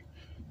disrespect.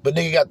 But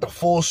nigga got the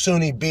full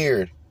Sunni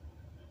beard.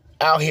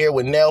 Out here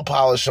with nail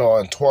polish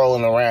on,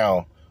 twirling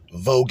around,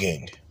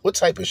 voguing. What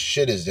type of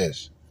shit is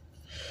this?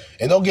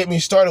 And don't get me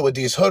started with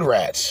these hood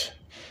rats.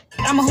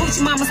 I'm a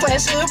hoochie mama /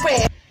 hood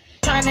rat.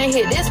 Trying to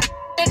hit this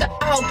nigga.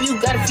 I hope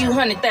you got a few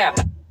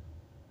 100,000.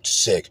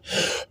 Sick.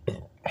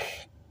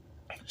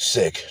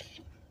 Sick.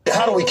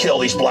 How do we kill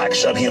these black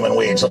subhuman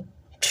weeds?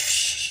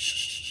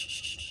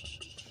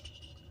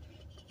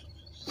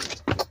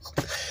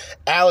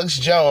 Alex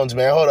Jones,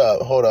 man. Hold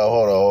up.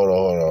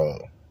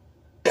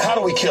 How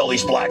do we kill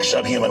these black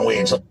subhuman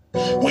weeds?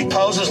 We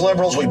pose as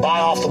liberals, we buy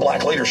off the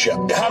black leadership.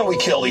 How do we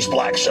kill these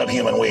black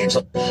subhuman weeds?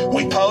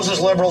 We pose as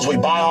liberals, we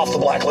buy off the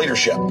black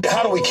leadership.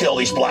 How do we kill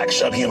these black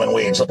subhuman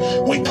weeds?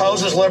 We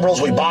pose as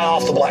liberals, we buy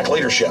off the black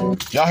leadership.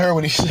 Y'all heard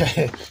what he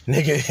said?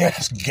 Nigga,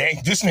 that's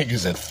gang. This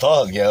nigga's a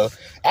thug, yo.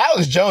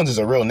 Alex Jones is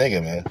a real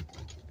nigga, man.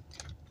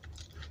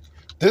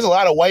 There's a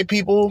lot of white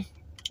people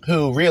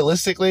who,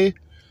 realistically,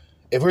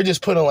 if we're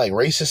just putting, like,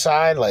 race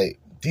aside, like,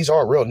 these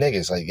are real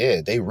niggas. Like,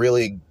 yeah, they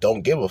really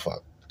don't give a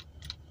fuck.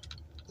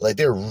 Like,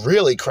 they're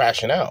really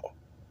crashing out.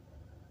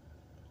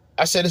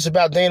 I said it's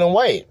about Dana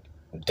White.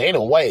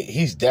 Dana White,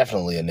 he's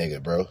definitely a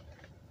nigga, bro.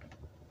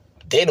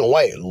 Dana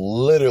White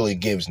literally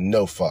gives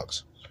no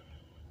fucks.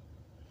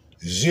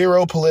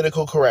 Zero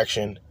political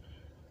correction.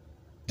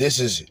 This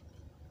is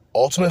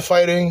Ultimate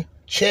Fighting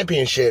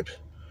Championship.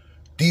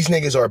 These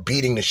niggas are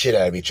beating the shit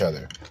out of each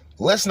other.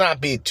 Let's not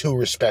be too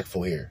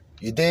respectful here.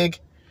 You dig?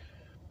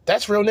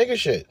 That's real nigga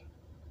shit.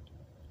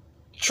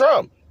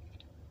 Trump.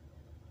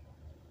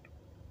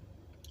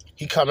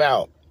 He come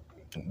out.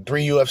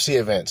 3 UFC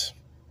events.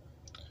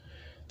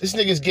 This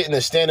nigga's getting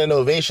a standing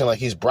ovation like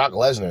he's Brock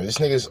Lesnar. This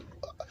nigga's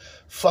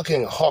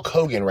fucking Hulk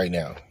Hogan right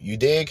now. You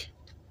dig?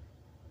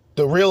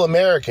 The real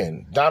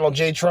American, Donald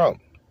J.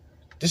 Trump.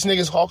 This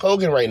nigga's Hulk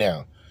Hogan right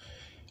now.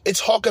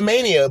 It's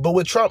Hulkamania, but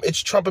with Trump,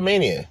 it's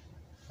Trumpamania.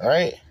 All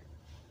right?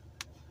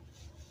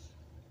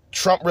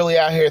 Trump really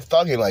out here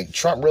thugging. Like,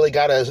 Trump really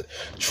got a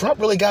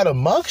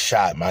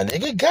mugshot, my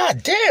nigga.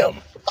 God damn.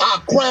 I'll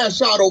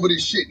crash out over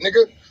this shit,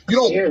 nigga. You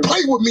don't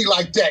play with me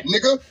like that,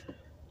 nigga.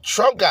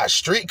 Trump got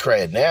street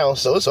cred now,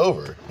 so it's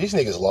over. These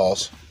niggas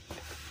lost.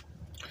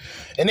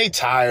 And they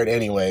tired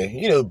anyway.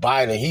 You know,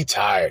 Biden, he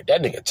tired.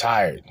 That nigga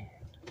tired.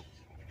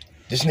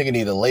 This nigga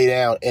need to lay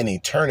down in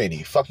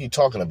eternity. Fuck you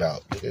talking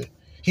about, nigga?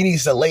 He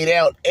needs to lay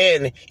down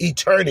in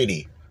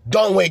eternity.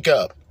 Don't wake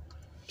up.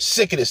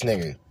 Sick of this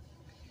nigga.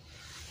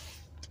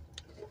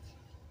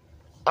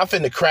 I'm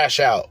finna crash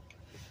out.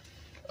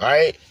 All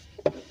right?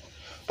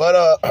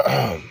 But,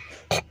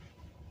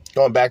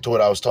 going back to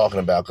what I was talking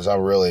about, because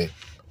I'm really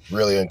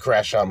in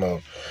crash out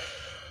mode.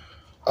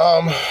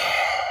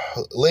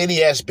 Lady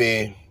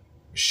SB,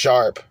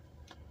 Sharp,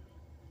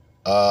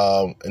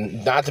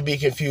 not to be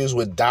confused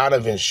with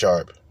Donovan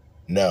Sharp.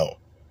 No.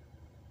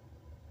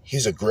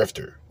 He's a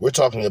grifter. We're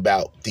talking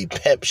about the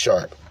pimp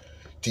Sharp,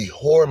 the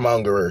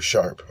whoremongerer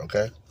Sharp,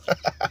 okay?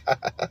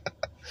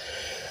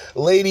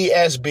 Lady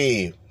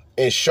SB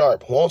and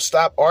Sharp won't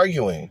stop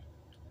arguing.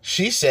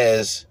 She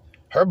says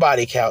her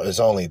body count is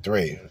only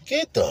 3.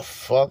 Get the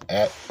fuck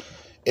out.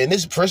 And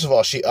this, first of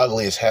all, she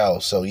ugly as hell.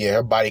 So yeah,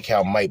 her body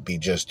count might be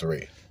just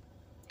 3.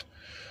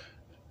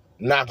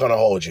 Not gonna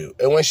hold you.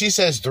 And when she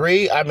says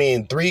 3, I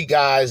mean 3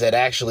 guys that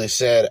actually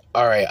said,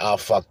 all right, I'll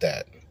fuck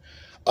that.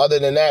 Other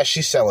than that,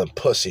 she's selling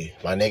pussy,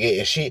 my nigga.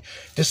 And she,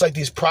 just like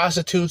these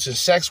prostitutes and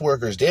sex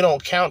workers, they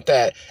don't count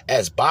that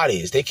as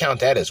bodies. They count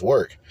that as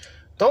work.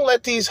 Don't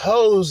let these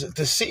hoes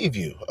deceive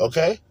you,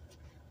 okay?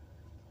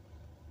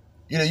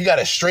 You know, you got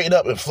to straighten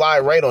up and fly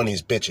right on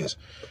these bitches.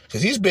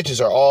 Because these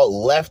bitches are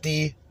all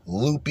lefty,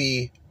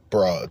 loopy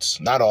broads.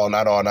 Not all. I'm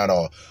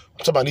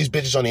talking about these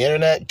bitches on the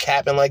internet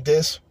capping like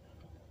this.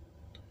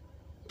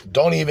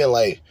 Don't even,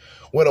 like,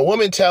 when a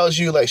woman tells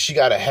you, like, she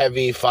got a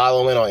heavy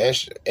following on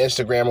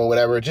Instagram or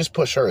whatever, just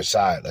push her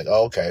aside. Like,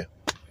 oh, okay.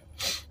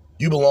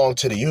 You belong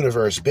to the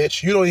universe,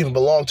 bitch. You don't even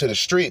belong to the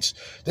streets.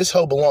 This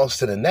hoe belongs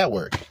to the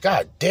network.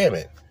 God damn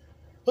it.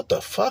 What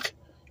the fuck?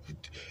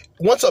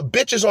 Once a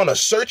bitch is on a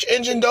search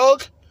engine,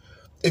 dog,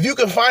 if you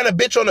can find a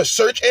bitch on a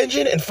search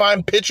engine and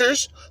find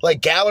pictures,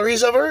 like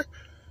galleries of her,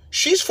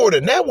 she's for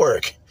the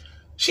network.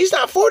 She's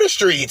not for the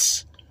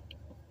streets.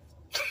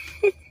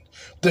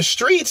 The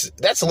streets,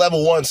 that's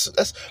level 1.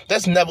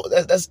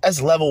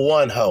 That's level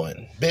 1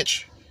 hoeing.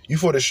 Bitch, you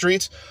for the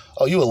streets?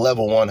 Oh, you a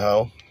level 1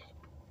 hoe.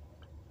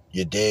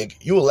 You dig?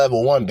 You a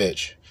level 1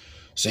 bitch.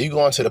 So you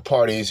go into the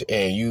parties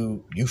and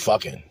you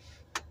fucking.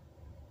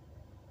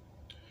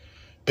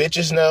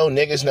 Bitches know,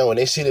 niggas know when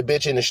they see the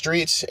bitch in the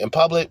streets in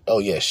public, oh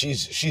yeah,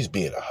 she's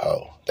being a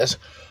hoe.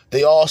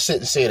 They all sit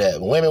and say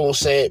that. Women will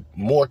say it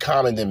more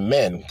common than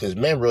men, because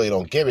men really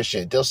don't give a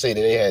shit. They'll say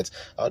to their heads,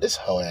 oh, this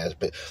hoe ass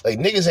bitch. Like,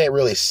 niggas ain't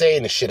really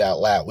saying the shit out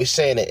loud. We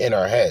saying it in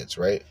our heads,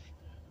 right?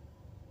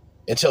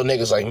 Until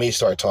niggas like me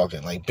start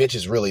talking. Like,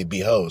 bitches really be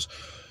hoes.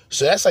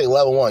 So that's like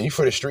level 1. You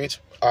for the streets?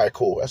 All right,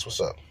 cool. That's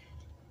what's up.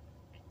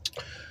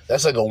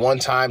 That's like a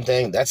one-time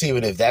thing. That's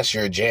even if that's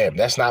your jam.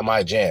 That's not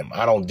my jam.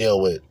 I don't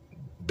deal with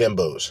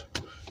bimbos.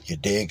 You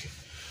dig?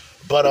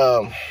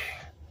 But,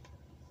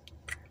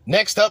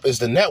 next up is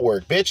the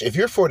network, bitch. If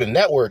you're for the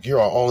network,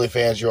 you're on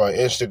OnlyFans, you're on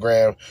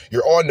Instagram,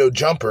 you're on No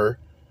Jumper.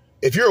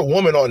 If you're a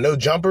woman on No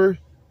Jumper,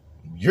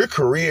 your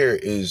career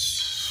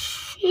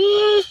is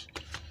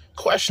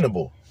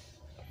questionable.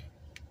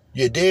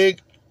 You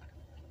dig?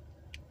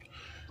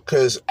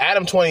 Because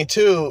Adam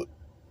 22,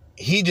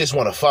 he just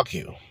want to fuck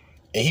you.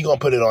 And he gonna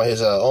put it on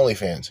his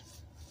OnlyFans.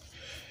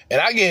 And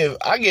I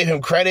give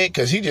him credit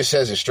because he just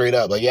says it straight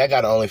up. Like, yeah, I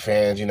got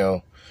OnlyFans, you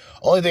know.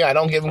 Only thing I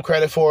don't give him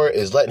credit for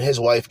is letting his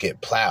wife get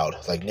plowed.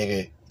 Like,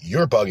 nigga,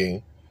 you're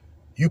bugging.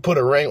 You put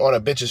a ring on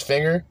a bitch's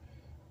finger,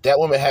 that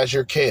woman has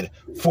your kid.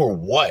 For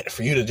what?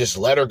 For you to just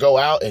let her go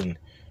out and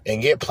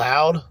get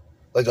plowed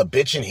like a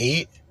bitch in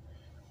heat?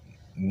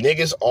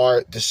 Niggas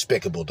are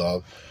despicable,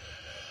 dog.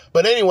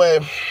 But anyway,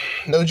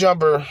 No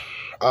Jumper,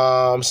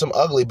 some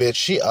ugly bitch.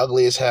 She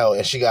ugly as hell,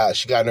 and she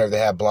got nerve to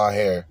have blonde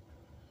hair.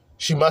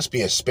 She must be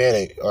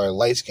Hispanic or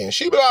light skinned.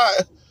 She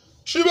blonde.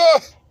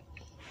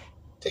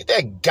 Take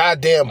that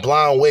goddamn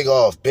blonde wig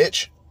off,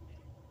 bitch.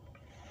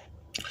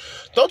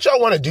 Don't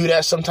y'all want to do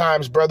that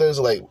sometimes, brothers?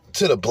 Like,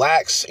 to the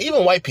blacks,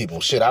 even white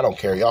people. Shit, I don't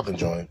care. Y'all can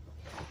join.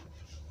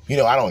 You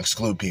know, I don't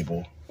exclude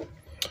people.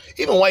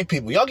 Even white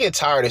people, y'all get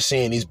tired of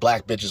seeing these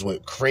black bitches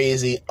with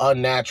crazy,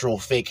 unnatural,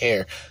 fake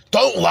hair.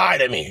 Don't lie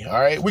to me,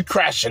 all right? We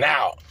crashing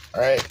out,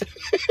 all right?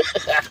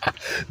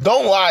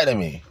 Don't lie to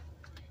me.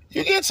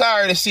 You get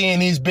tired of seeing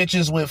these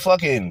bitches with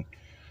fucking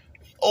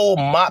old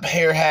mop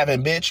hair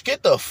having bitch.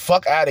 Get the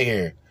fuck out of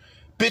here.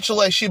 Bitch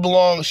like she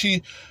belongs.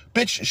 A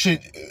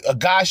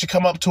guy should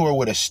come up to her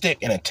with a stick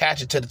and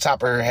attach it to the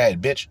top of her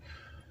head, bitch.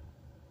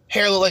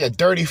 Hair look like a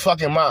dirty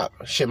fucking mop.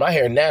 Shit, my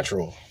hair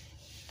natural.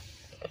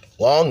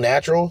 Long,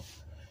 natural.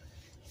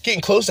 Getting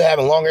close to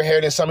having longer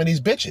hair than some of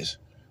these bitches.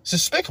 It's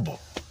despicable.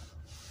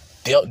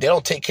 They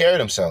don't take care of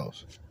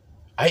themselves.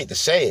 I hate to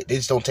say it, they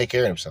just don't take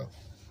care of themselves.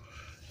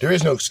 There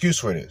is no excuse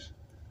for this.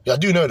 Y'all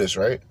do know this,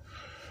 right?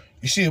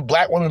 You see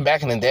black women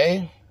back in the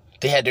day,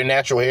 they had their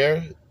natural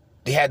hair.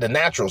 They had the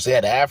naturals. They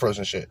had the afros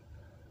and shit.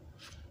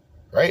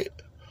 Right?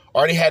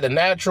 Or they had the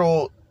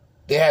natural,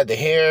 they had the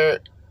hair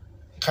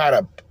kind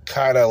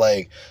of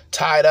like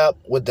tied up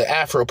with the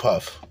afro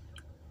puff.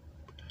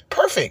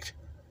 Perfect.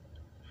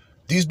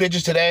 These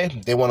bitches today,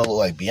 they want to look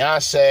like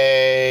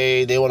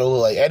Beyonce. They want to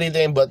look like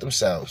anything but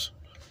themselves.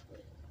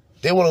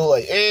 They want to look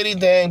like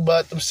anything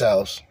but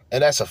themselves.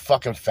 And that's a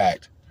fucking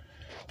fact.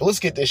 But let's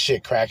get this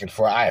shit cracking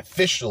before I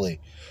officially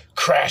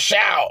crash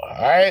out,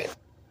 all right?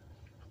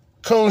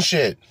 Coon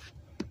shit.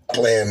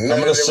 playing. I'm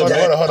gonna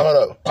submit. Hold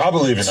up. I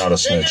believe you're not a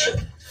snitch.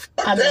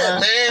 I'm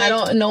not. I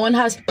don't. No one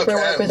has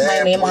paperwork with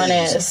my name on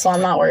it, so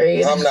I'm not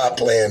worried. I'm not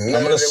playing.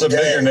 I'm gonna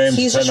submit your name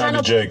He's to just trying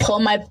to Jake. pull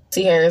my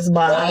pussy hairs,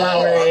 but I'm not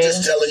worried. I'm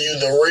just telling you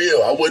the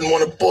real. I wouldn't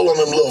want to pull on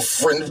them little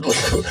friends.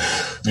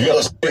 You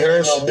got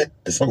hairs?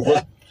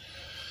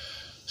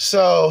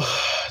 So,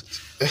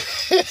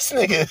 this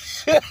nigga,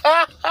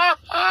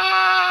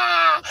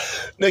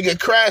 nigga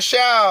crash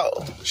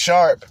out.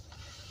 Sharp,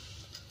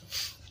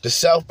 the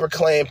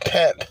self-proclaimed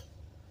pimp.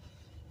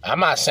 I'm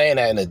not saying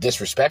that in a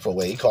disrespectful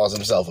way. He calls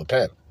himself a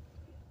pimp.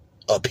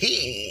 A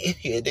P,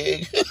 you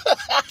dig?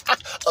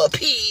 A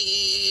P.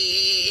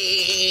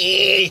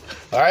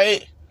 All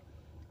right?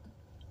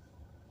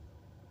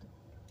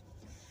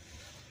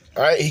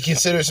 All right, he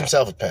considers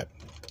himself a pimp.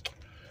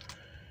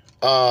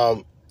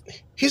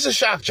 He's a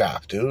shock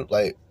jock, dude.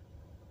 Like,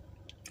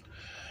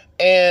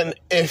 and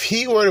if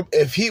he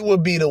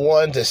would be the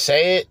one to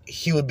say it,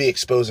 he would be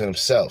exposing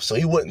himself. So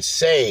he wouldn't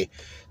say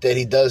that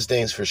he does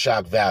things for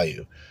shock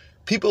value.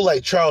 People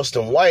like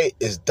Charleston White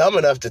is dumb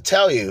enough to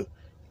tell you,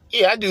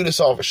 yeah, I do this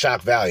all for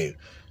shock value.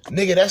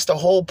 Nigga, that's the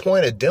whole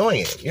point of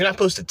doing it. You're not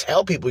supposed to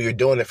tell people you're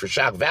doing it for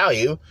shock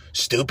value,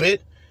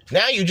 stupid.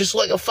 Now you just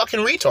like a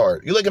fucking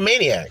retard. You're like a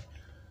maniac.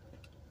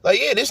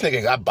 Like, yeah, this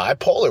nigga got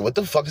bipolar. What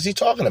the fuck is he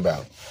talking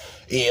about?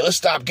 Yeah, let's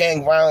stop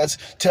gang violence.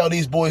 Tell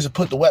these boys to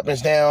put the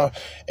weapons down.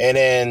 And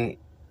then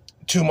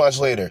 2 months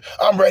later,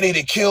 I'm ready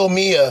to kill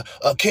me a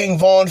King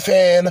Von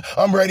fan.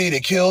 I'm ready to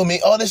kill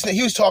me. Oh, this nigga,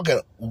 he was talking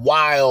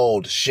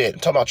wild shit. I'm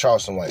talking about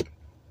Charleston White.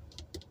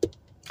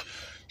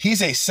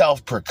 He's a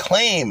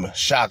self-proclaimed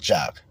shock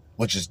jock,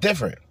 which is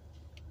different.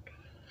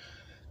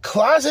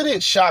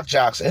 Closeted shock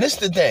jocks, and this is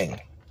the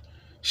thing.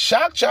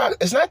 Shock jock,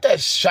 it's not that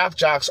shock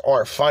jocks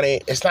aren't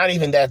funny. It's not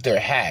even that they're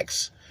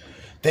hacks.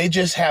 They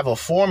just have a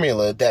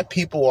formula that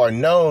people are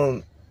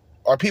known,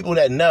 or people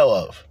that know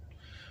of.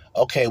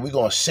 Okay, we're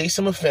going to say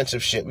some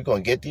offensive shit. We're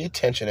going to get the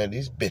attention of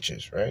these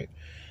bitches, right?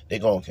 They're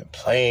going to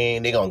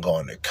complain. They're going to go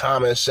in the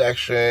comment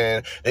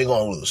section. They're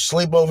going to lose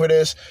sleep over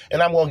this.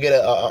 And I'm going to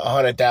get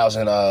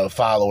 100,000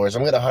 followers.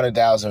 I'm going to get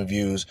 100,000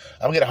 views.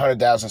 I'm going to get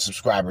 100,000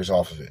 subscribers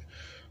off of it.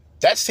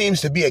 That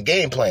seems to be a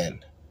game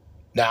plan.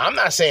 Now, I'm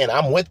not saying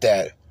I'm with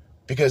that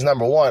because,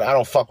 number one, I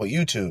don't fuck with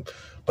YouTube.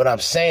 But I'm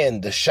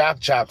saying the shock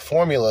jock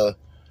formula,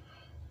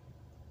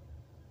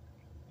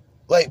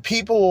 like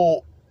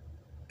people,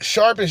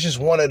 Sharp is just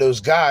one of those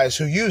guys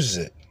who uses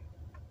it.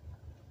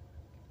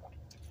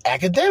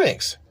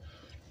 Academics.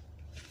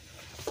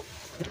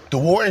 The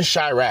War in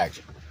Chirac.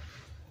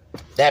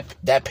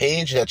 That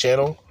page, that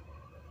channel,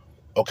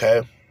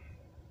 okay.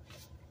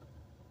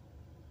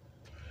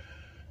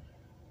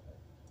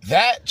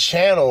 That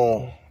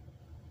channel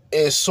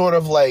is sort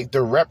of like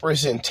the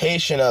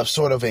representation of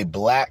sort of a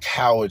black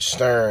Howard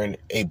Stern,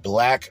 a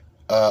black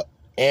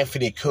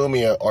Anthony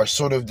Cumia, or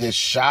sort of this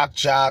shock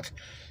jock,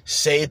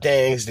 say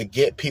things to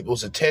get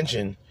people's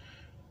attention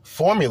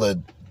formula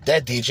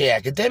that DJ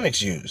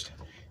Academics used.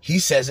 He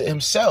says it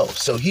himself.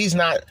 So he's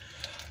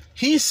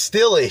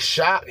still a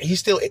shock.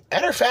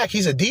 Matter of fact,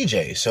 he's a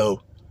DJ.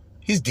 So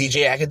he's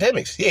DJ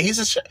Academics. Yeah, he's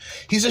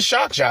a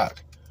shock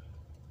jock.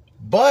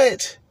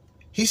 But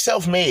he's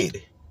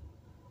self-made.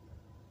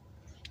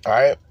 All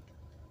right.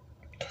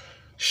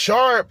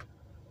 Sharp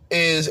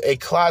is a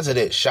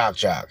closeted shock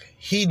jock.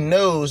 He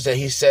knows that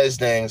he says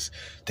things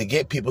to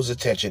get people's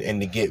attention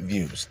and to get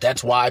views.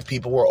 That's why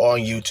people were on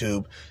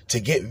YouTube, to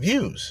get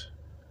views.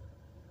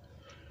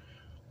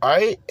 All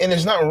right? And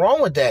there's nothing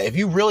wrong with that. If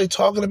you're really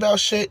talking about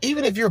shit,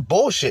 even if you're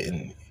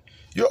bullshitting,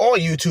 you're on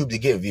YouTube to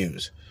get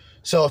views.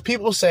 So if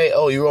people say,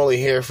 oh, you're only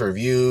here for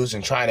views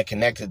and trying to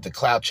connect it to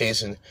clout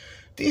chasing,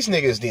 these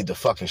niggas need to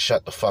fucking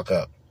shut the fuck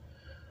up.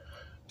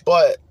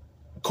 But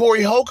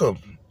Corey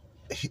Holcomb,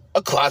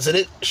 a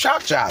closeted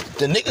shock jock.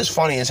 The nigga's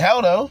funny as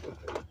hell, though.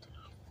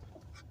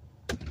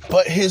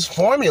 But his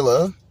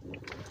formula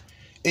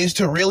is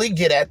to really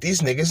get at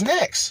these niggas'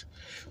 necks.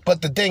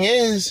 But the thing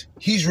is,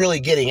 he's really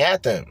getting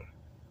at them.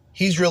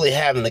 He's really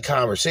having the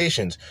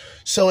conversations.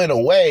 So in a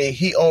way,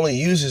 he only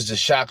uses the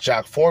shock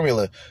jock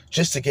formula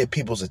just to get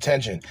people's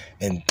attention.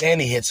 And then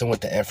he hits them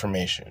with the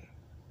information.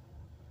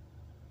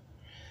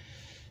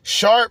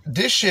 Sharp,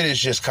 this shit is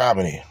just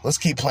comedy. Let's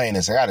keep playing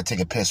this. I gotta take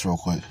a piss real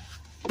quick.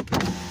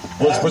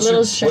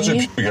 What's your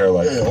pubic hair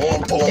like?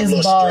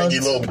 It's bald.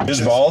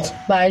 It's bald?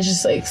 But I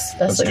just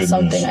that's like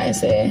something news. I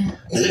say.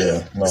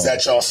 Yeah. No. Is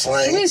that y'all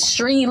slang? These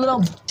stringy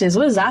little bitches.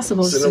 What is that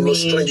supposed to mean?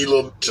 Stringy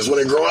little bitches.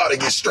 When they grow out, they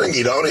get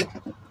stringy, don't it?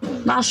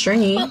 Not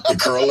stringy. They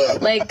curl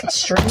up. Like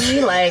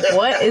stringy? Like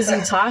what is he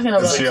talking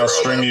about? See how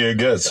stringy it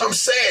gets. I'm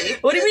saying.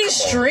 What do you mean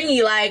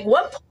stringy? Like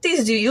what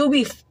pussies do you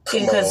be fucking?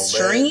 Because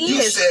stringy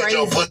is crazy. You said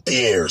your pussy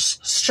hairs.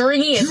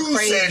 Stringy is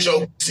crazy. You said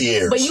your pussy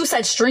hairs. But you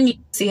said stringy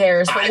pussy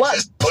hairs. But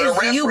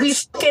what do you be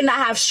fucking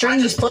that have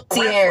stringy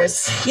pussy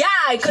hairs? Yeah,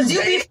 because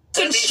you be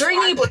fucking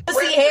stringy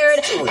pussy haired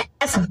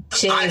ass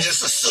bitches. I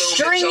just assumed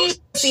stringy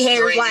pussy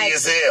hairs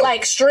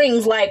like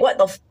strings. Like what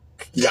the fuck?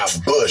 You got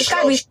bush. You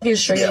gotta be fucking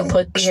stringy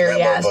pussy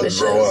hairy ass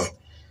bitches.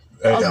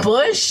 A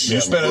bush? You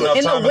spend enough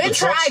in time the at the winter,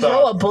 truck I stop.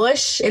 grow a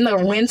bush. In the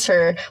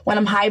winter, when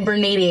I'm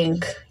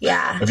hibernating,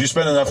 yeah. If you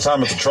spend enough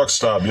time at the truck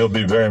stop, you'll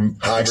be very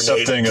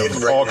accepting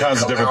of all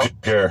kinds of different people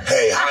here.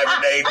 Hey,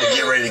 hibernate and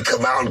get ready to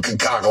come out and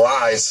concoct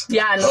lies.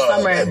 Yeah, in the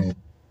summer. And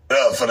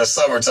for the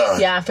summertime.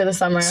 Yeah, for the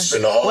summer.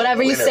 Spend the whole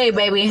Whatever you winter say,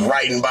 baby.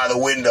 Writing by the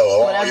window.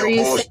 All Whatever your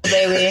you bullshit.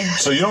 say, baby.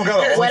 So you don't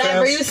got a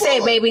Whatever you say,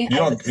 baby.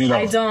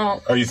 I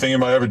don't. Are you thinking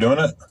about ever doing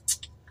it?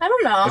 I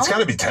don't know. It's got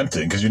to be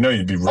tempting because you know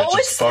you'd be rich Oh, as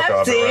it's fuck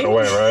off it right tempting.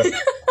 away, right?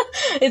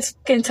 It's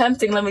fucking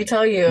tempting, let me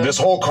tell you. This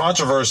whole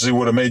controversy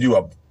would have made you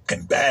a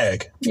fucking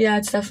bag. Yeah,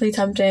 it's definitely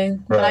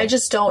tempting. But Right. I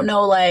just don't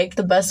know, like,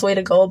 the best way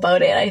to go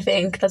about it. I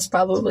think that's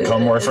probably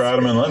Come what work it for is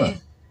Adam and me. Lena.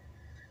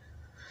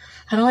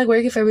 I don't like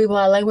working for people.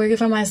 I like working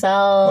for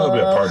myself. That'll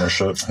be a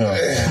partnership.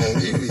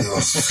 Yeah.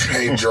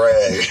 Straight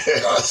drag.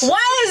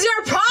 What is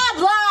your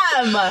problem?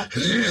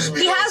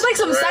 He has like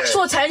some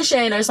sexual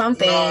tension or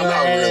something. No, not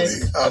like, really.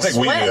 I think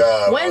we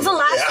do. When's the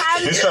last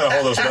time? He's trying to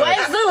hold us back.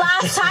 When's the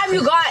last time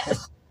you got?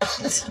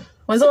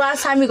 When's the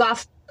last time you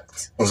got?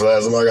 When's the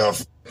last time I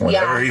got?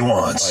 Whenever he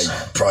wants.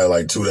 Probably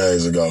like 2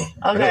 days ago.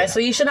 Okay, so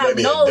you should have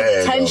Maybe a no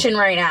day ago. tension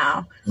right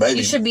now. Maybe.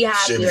 You should be happy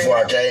Shit, right before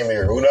I now. came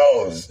here. Who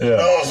knows? Yeah. Who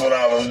knows what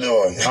I was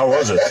doing? How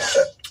was it?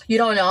 You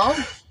don't know?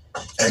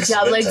 Do you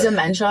have like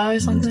dementia or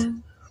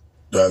something?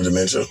 Do I have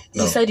dementia?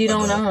 No. You said you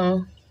don't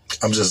know.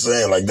 I'm just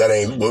saying, like, that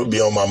ain't what would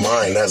be on my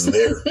mind. That's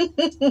there.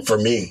 For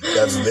me,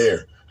 that's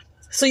there.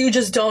 So you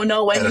just don't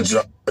know when At a you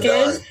drop of a begin?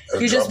 dime. At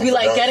a You just drop be of a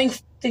like dime. getting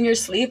in your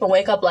sleep and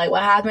wake up like,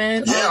 what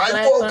happened? Yeah, Oh, I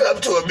did woke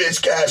up to a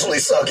bitch casually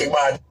sucking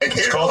my dick.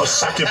 It's called a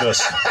succubus.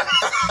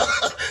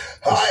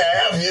 I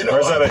have, you know.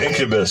 Where's that an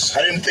incubus?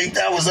 I didn't think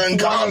that was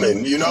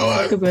uncommon, you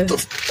know.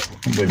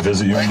 They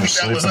visit you when you're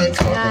that was sleeping.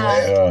 uncommon,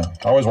 man. Yeah.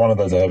 I always wanted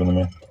that to happen to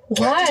me.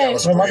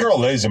 What? Well, my girl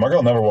lazy. My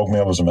girl never woke me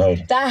up with some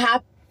head. That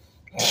happened.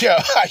 Yo,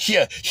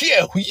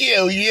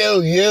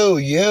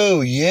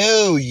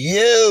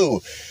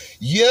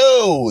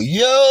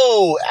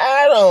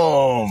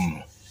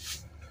 Adam.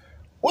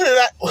 What did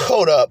I,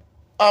 hold up.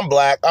 I'm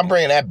black. I'm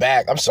bringing that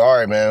back. I'm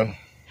sorry, man.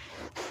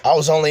 I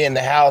was only in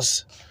the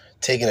house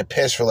taking a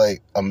piss for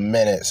like a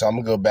minute, so I'm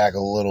gonna go back a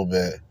little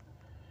bit.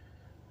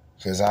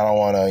 Because I don't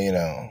want to, you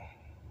know,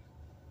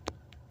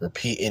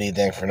 repeat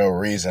anything for no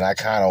reason. I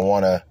kind of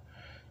want to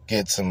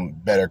get some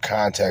better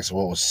context of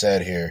what was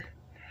said here.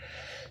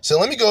 So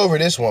let me go over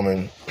this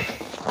woman.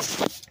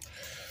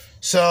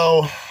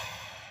 So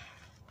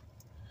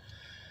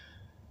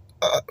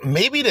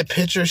maybe the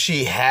picture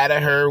she had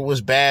of her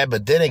was bad,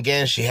 but then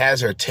again, she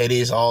has her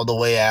titties all the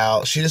way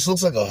out. She just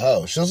looks like a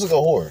hoe. She looks like a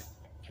whore.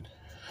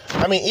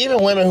 I mean,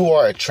 even women who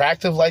are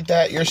attractive like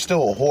that, you're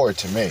still a whore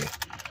to me.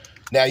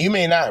 Now, you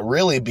may not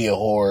really be a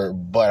whore,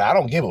 but I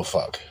don't give a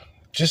fuck.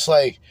 Just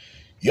like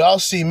y'all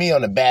see me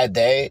on a bad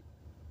day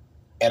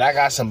and I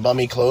got some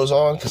bummy clothes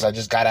on because I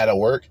just got out of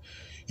work.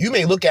 You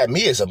may look at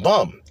me as a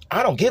bum.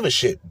 I don't give a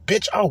shit.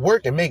 Bitch, I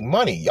work and make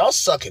money. Y'all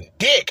sucking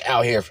dick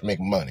out here for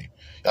making money.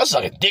 Y'all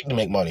sucking dick to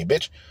make money,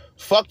 bitch.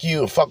 Fuck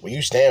you and fuck what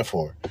you stand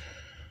for.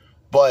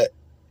 But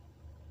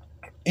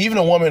even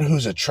a woman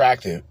who's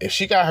attractive, if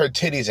she got her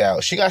titties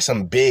out, she got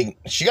some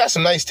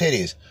nice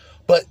titties,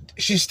 but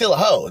she's still a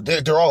hoe.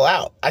 They're all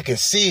out. I can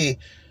see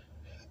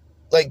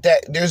like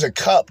that. There's a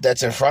cup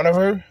that's in front of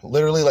her,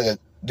 literally like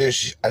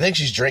I think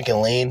she's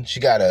drinking lean.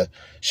 She got a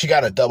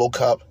double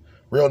cup.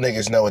 Real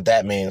niggas know what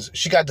that means.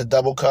 She got the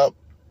double cup.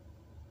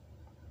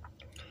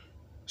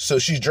 So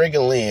she's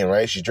drinking lean,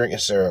 right? She's drinking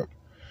syrup.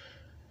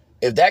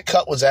 If that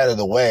cup was out of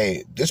the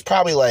way, there's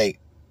probably like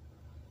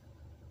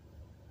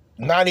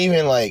not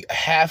even like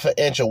half an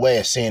inch away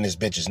of seeing this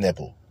bitch's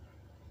nipple.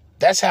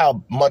 That's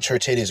how much her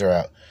titties are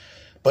out.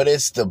 But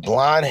it's the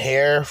blonde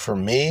hair for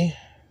me.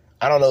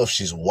 I don't know if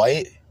she's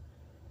white.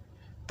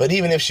 But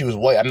even if she was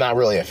white, I'm not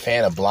really a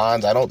fan of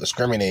blondes. I don't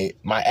discriminate.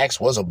 My ex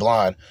was a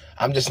blonde.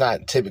 I'm just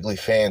not typically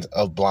fans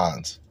of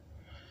blondes.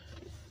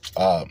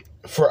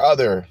 For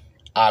other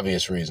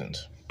obvious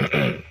reasons.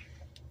 I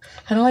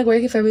don't like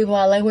working for people.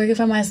 I like working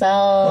for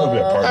myself. That'll be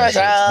a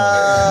partnership.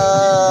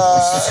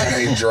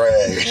 Straight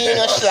drag. What is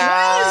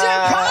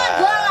your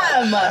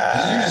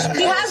problem?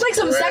 He has like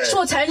some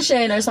sexual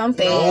tension or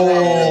something.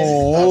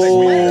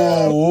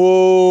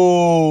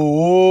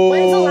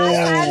 When's the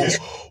last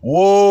time?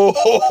 Whoa.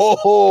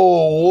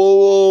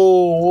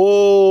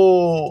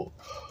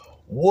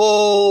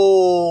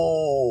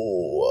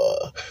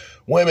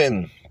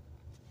 Women,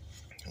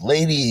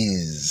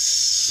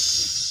 ladies,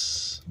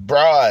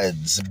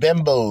 broads,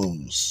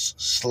 bimbos,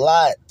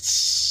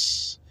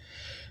 sluts,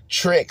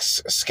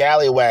 tricks,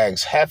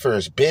 scallywags,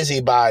 heifers,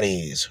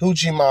 busybodies,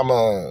 hoochie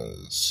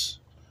mamas,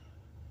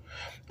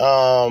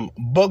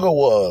 booger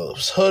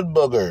wolves, hood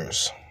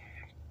boogers.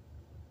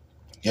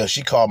 Yo,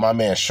 she called my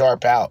man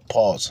Sharp out.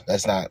 Pause.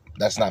 That's not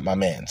my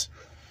man's.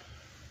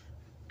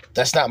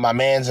 That's not my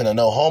man's in a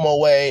no homo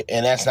way,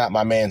 and that's not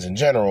my man's in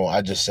general.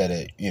 I just said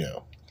it, you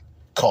know,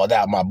 called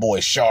out my boy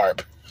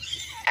Sharp.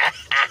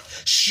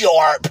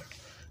 Sharp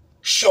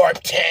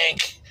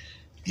tank.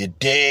 You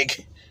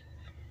dig?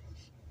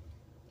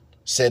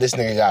 Said this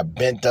nigga got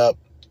bent up.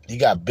 He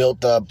got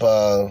built up.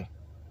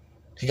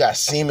 He got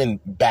semen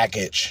back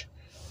itch.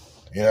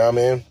 You know what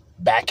I mean?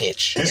 Back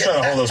itch. He's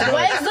trying to hold us back.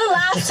 When's the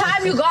last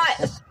time you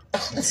got?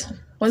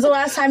 When's the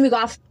last time you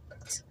got?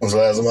 When's the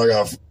last time I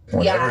got?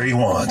 Whatever he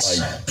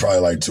wants. Probably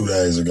like 2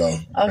 days ago.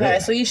 Okay,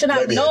 so you should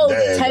have Maybe no a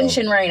day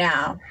tension ago. right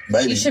now.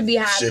 Maybe. You should be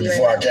happy Shit, right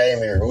before now. I came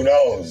here. Who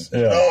knows? Yeah.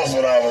 Who knows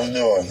what I was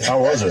doing? How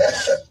was it?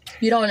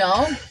 You don't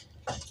know?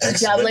 Do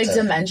you have like Excellent.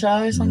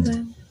 dementia or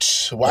something?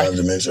 Why? I have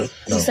dementia?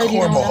 No. You said you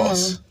don't know.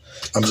 Cornballs.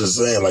 I'm just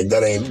saying, like,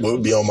 that ain't what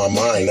would be on my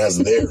mind. That's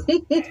there.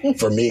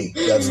 For me,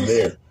 that's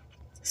there.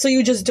 So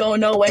you just don't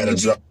know when At a you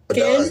drop of a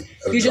begin? dime.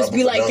 At a You just drop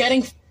be of a like dime.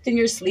 getting in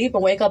your sleep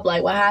and wake up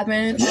like, what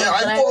happened? Yeah, What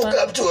did I woke fuck?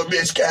 up to a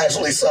bitch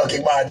casually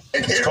sucking my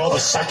dick. It's called a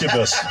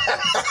succubus.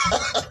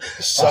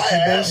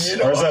 Succubus?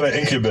 Or is that an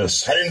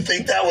incubus? I didn't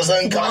think that was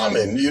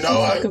uncommon, you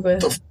know?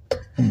 Succubus.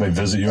 They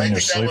visit you in your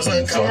think that sleep was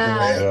and fuck you.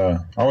 uncommon, Yeah.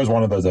 I always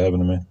wanted that to happen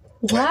to me.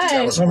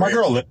 Why? was Man, my weird.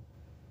 girl lit.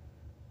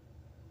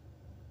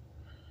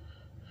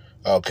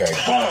 Okay.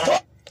 I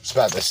was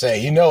about to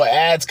say, you know, an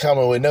ad's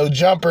coming with no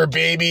jumper,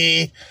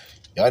 baby.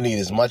 Y'all need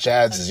as much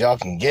ads as y'all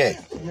can get.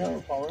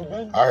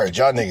 I heard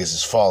y'all niggas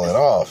is falling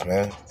off,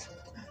 man.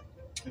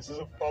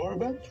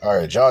 I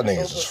heard y'all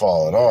niggas is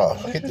falling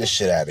off. Get this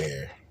shit out of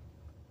here.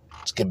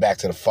 Let's get back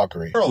to the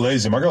fuckery. My girl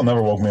lazy. My girl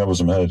never woke me up with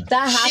some head.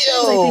 That happens, I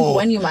Chill. think,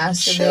 when you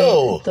masturbate.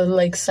 Chill. The,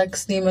 like,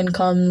 sex demon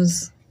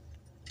comes.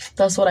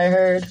 That's what I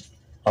heard.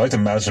 I like to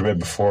masturbate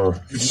before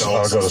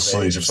I go to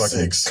sleep, so I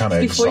can kind of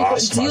Before you,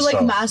 exhaust do you,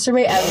 like, myself.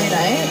 masturbate every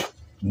night?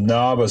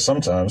 Nah, but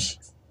sometimes.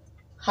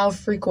 How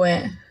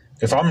frequent?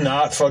 If I'm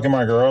not fucking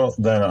my girl,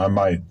 then I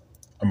might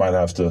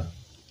have to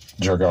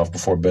jerk off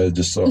before bed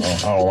just so I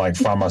don't like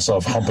find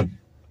myself humping.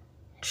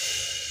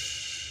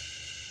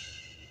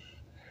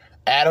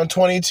 Adam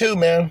 22,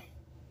 man.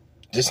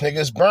 This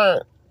nigga's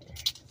burnt.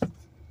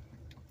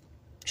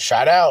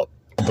 Shout out.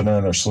 Humping her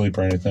in her sleep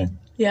or anything.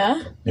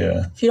 Yeah?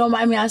 Yeah. If you don't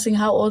mind me asking,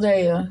 how old are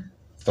you?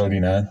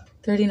 39.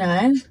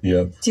 39?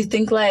 Yep. Do you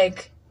think,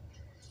 like,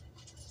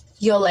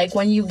 like,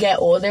 when you get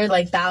older,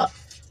 like, that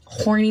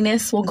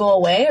horniness will go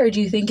away? Or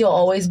do you think you'll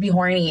always be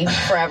horny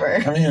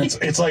forever? I mean,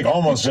 it's like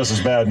almost just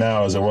as bad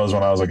now as it was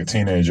when I was like a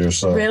teenager.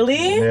 So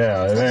Really?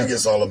 Yeah. I think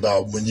it's all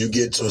about when you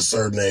get to a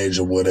certain age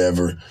or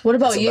whatever. What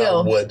about it's you?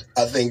 About what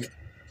I think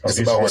it's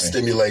he's about what horny.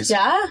 stimulates.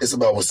 Yeah? It's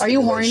about what Are you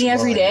stimulates horny your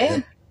every mind, day?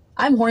 man.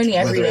 I'm horny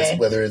every day.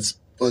 Whether it's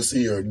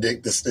pussy or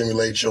dick that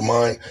stimulates your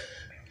mind,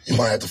 you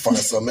might have to find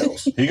something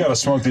else. You got to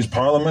smoke these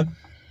Parliament.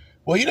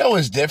 Well, you know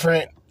what's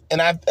different?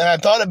 And I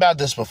thought about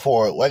this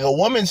before. Like, a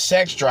woman's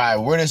sex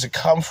drive, where does it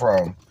come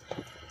from?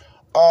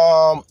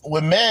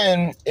 With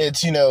men,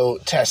 it's, you know,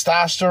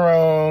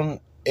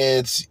 testosterone.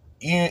 It's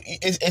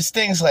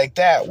things like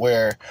that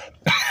where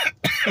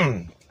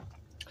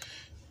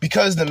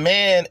because the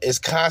man is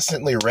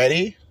constantly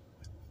ready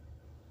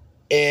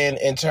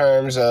in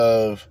terms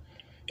of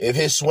if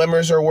his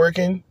swimmers are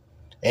working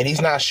and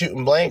he's not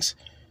shooting blanks,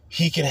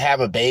 he can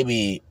have a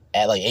baby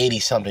at like 80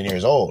 something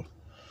years old.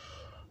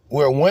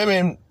 Where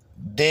women,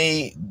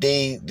 they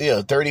you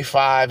know,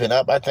 35 and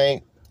up, I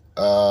think,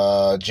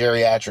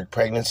 geriatric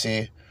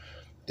pregnancy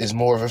is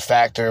more of a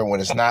factor when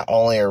it's not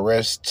only a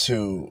risk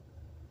to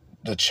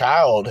the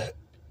child,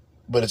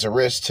 but it's a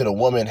risk to the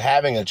woman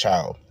having a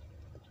child.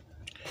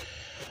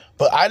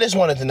 But I just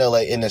wanted to know,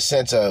 like, in the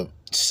sense of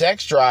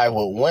sex drive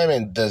with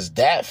women, does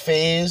that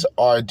phase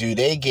or do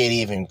they get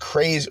even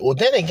crazy? Well,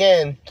 then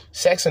again,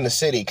 Sex in the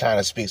City kind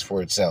of speaks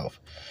for itself.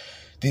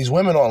 These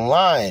women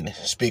online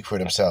speak for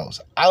themselves.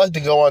 I like to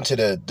go onto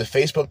the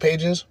Facebook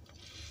pages.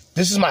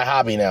 This is my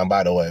hobby now,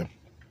 by the way.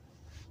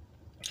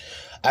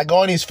 I go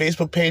on these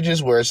Facebook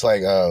pages where it's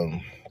like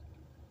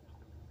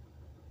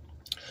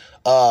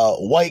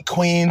white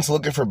queens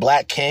looking for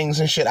black kings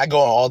and shit. I go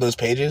on all those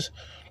pages.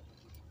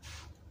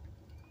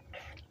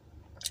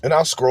 And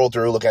I'll scroll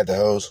through, look at the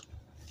hoes.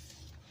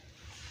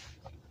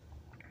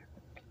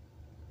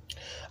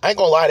 I ain't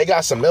gonna lie, they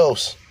got some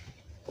MILFs.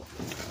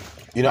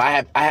 You know,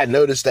 I had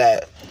noticed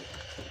that.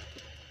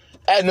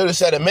 I had noticed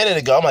that a minute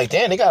ago. I'm like,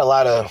 damn, they got a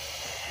lot of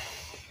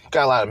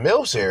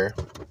MILFs here.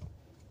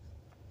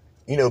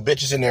 You know,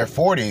 bitches in their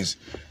 40s.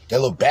 They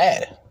look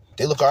bad.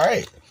 They look all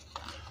right.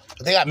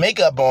 They got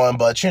makeup on,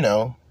 but you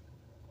know,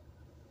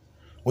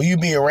 will you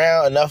be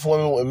around enough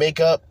women with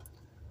makeup?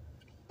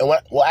 And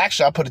well,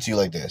 actually, I'll put it to you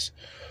like this: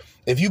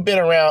 if you've been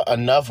around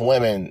enough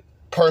women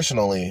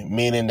personally,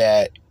 meaning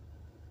that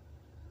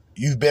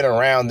you've been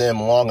around them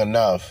long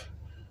enough,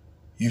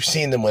 you've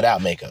seen them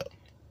without makeup.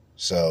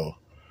 So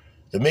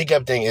the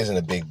makeup thing isn't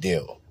a big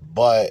deal.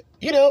 But,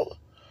 you know,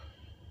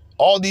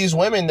 all these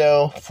women,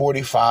 though,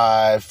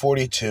 45,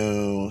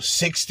 42,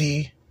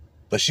 60,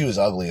 but she was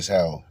ugly as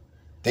hell.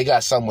 They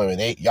got some women,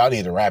 y'all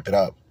need to wrap it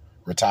up,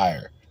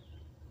 retire.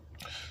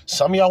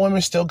 Some of y'all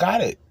women still got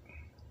it.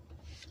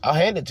 I'll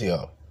hand it to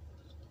y'all.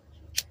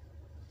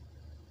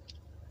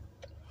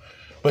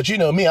 But you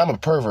know me, I'm a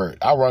pervert.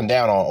 I'll run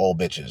down on old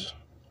bitches.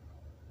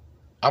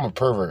 I'm a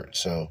pervert,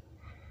 so.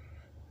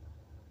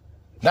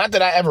 Not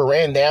that I ever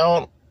ran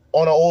down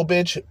on an old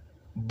bitch,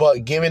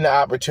 but given the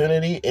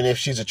opportunity, and if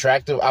she's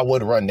attractive, I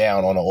would run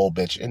down on an old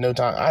bitch in no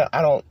time.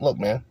 I don't, look,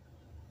 man.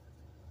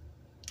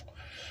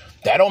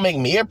 That don't make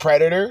me a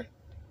predator.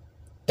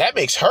 That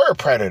makes her a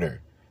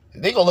predator.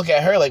 They gonna look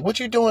at her like, what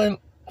you doing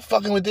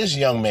fucking with this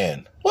young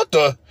man? What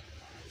the?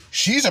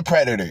 She's a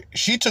predator.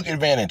 She took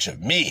advantage of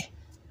me.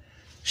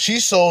 She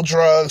sold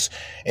drugs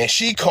and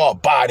she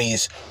caught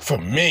bodies for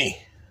me.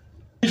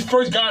 He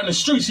first got in the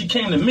streets, he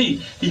came to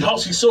me. He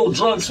sold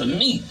drugs for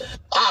me.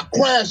 I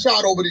crash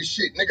out over this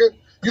shit, nigga.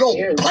 You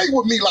don't play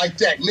with me like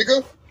that,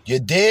 nigga. You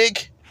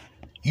dig?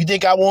 You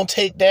think I won't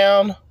take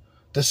down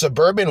the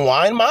suburban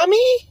wine mommy?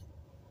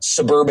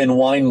 Suburban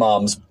wine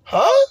moms.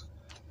 Huh?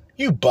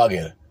 You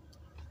bugging.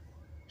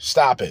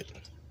 Stop it.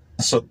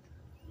 So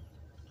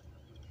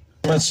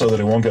that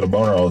he won't get a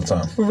boner all the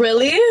time.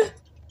 Really?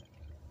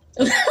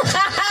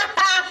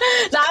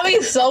 That'd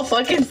be so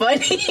fucking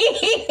funny.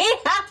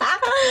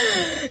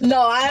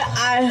 No,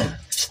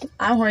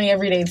 I'm horny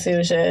every day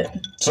too, shit.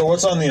 So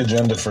what's on the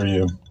agenda for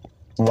you?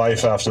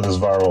 Life after this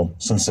viral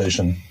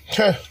sensation?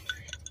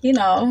 You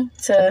know,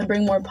 to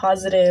bring more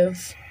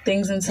positive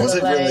things into Was the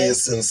it life. really a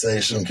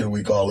sensation? Can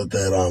we call it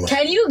that?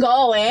 Can you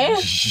go, eh?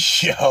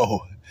 Yo.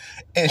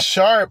 And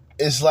Sharp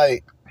is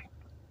like...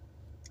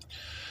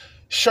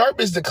 Sharp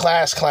is the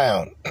class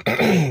clown.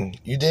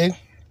 You dig?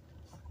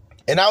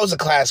 And I was a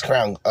class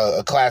clown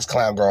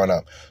growing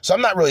up. So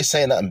I'm not really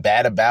saying nothing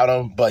bad about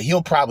him, but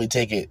he'll probably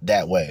take it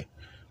that way.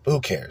 But who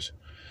cares?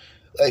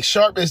 Like,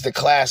 Sharp is the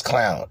class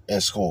clown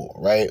in school,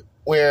 right?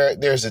 Where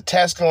there's a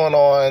test going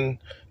on,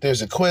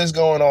 there's a quiz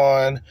going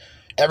on,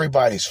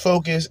 everybody's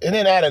focused, and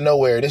then out of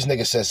nowhere, this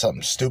nigga says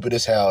something stupid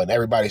as hell, and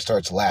everybody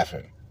starts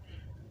laughing.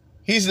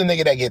 He's the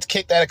nigga that gets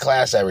kicked out of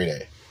class every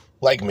day.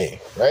 Like me,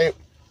 right?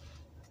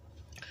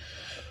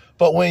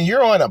 But when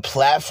you're on a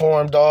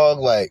platform, dog,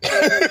 like...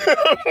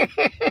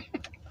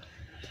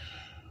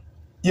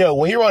 Yo,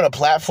 when you're on a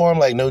platform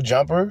like No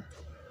Jumper,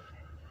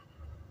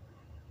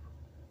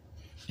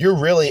 you're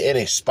really in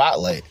a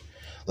spotlight.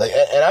 Like,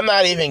 and I'm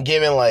not even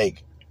giving,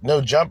 like,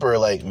 No Jumper,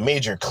 like,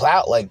 major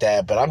clout like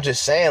that, but I'm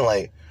just saying,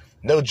 like,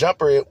 No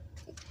Jumper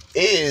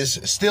is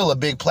still a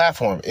big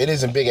platform. It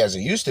isn't big as it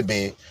used to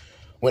be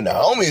when the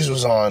homies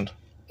was on,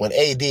 when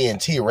AD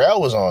and T-Rail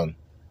was on.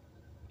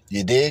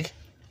 You dig?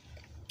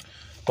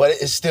 But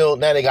it's still,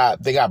 now they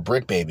got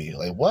Brick Baby.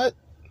 Like, what?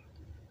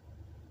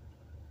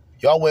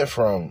 Y'all went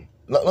from,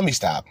 let me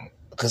stop,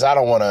 because I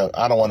don't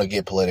want to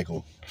get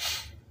political.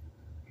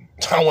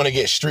 I don't want to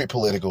get street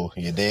political,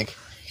 you dig?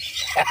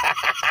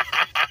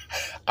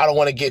 I don't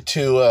want to get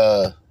too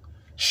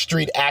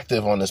street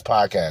active on this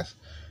podcast.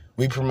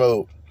 We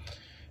promote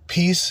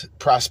peace,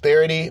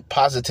 prosperity,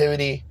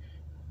 positivity,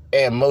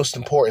 and most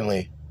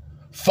importantly,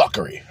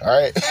 fuckery, all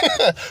right?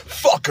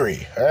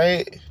 Fuckery, all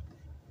right?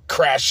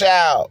 Crash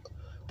out.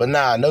 But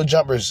nah, No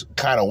Jumper's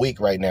kind of weak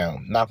right now,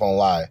 not gonna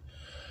lie.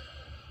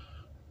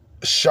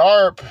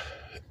 Sharp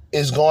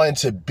is going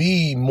to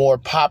be more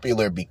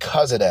popular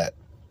because of that.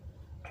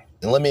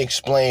 And let me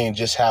explain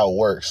just how it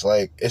works.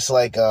 Like, it's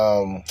like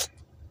the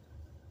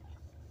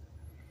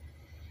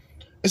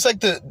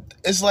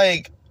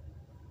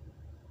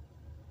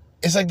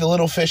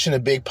little fish in a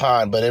big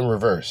pond, but in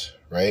reverse,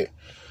 right?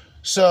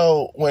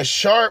 So when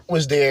Sharp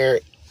was there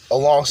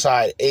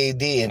alongside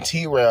AD and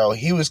T-Rail,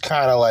 he was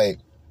kind of like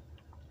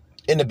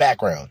in the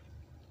background.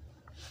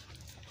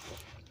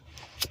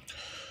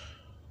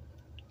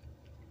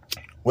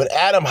 When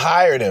Adam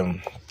hired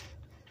him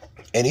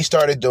and he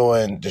started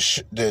doing the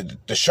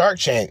Shark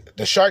Tank,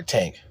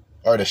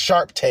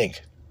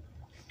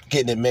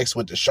 getting it mixed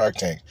with the Shark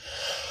Tank.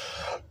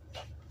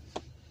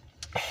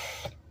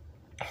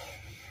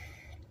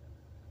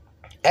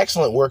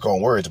 Excellent work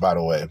on words, by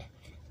the way.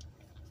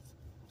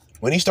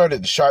 When he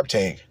started the Shark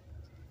Tank,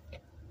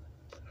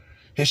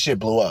 his shit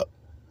blew up.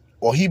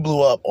 Well, he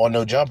blew up on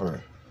No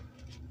Jumper.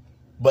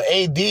 But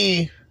AD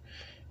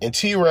and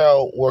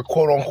T-Rail were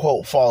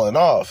quote-unquote falling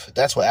off.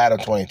 That's what Adam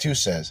 22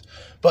 says.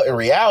 But in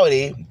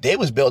reality, they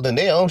was building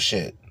their own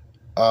shit.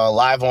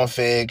 Live on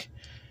Fig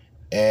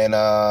and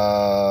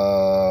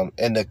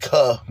in the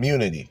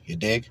community. You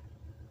dig?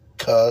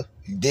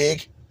 You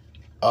dig?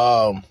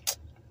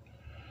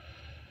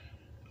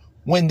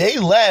 When they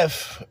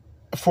left,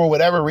 for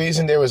whatever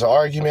reason, there was an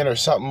argument or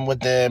something with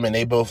them, and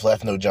they both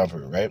left No Jumper,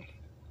 right?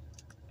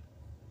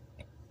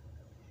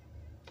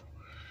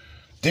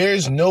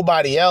 There's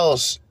nobody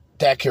else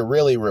that could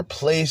really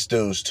replace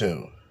those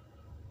two.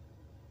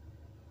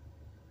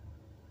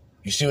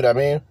 You see what I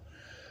mean?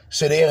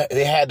 So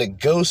they had to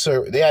go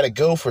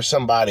for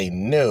somebody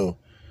new.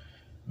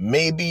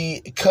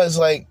 Maybe because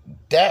like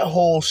that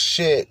whole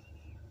shit,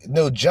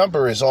 No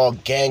Jumper is all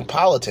gang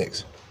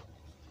politics.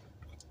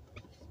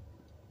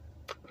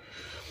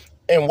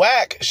 And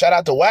Wack, shout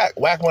out to Wack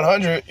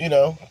 100, you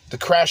know, the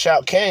Crash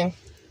Out King.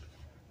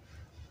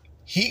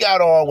 He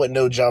got on with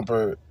No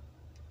Jumper.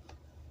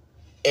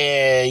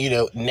 And, you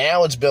know,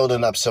 now it's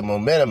building up some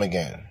momentum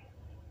again.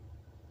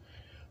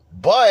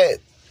 But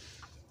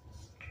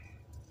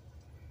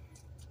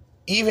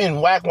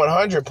even Wack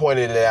 100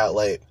 pointed it out.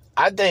 Like,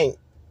 I think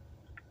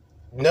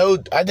No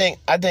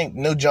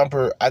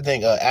Jumper,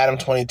 Adam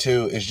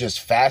 22 is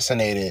just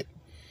fascinated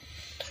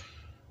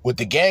with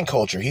the gang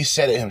culture. He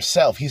said it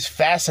himself. He's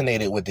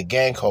fascinated with the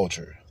gang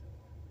culture.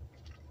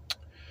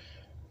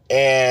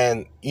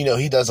 And, you know,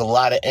 he does a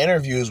lot of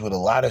interviews with a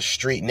lot of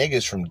street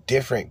niggas from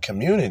different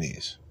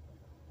communities.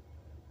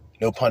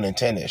 No pun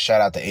intended.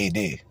 Shout out to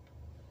AD.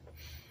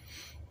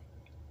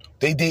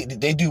 They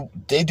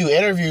do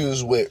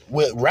interviews with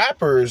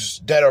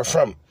rappers that are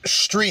from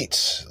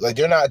streets. Like,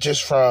 they're not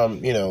just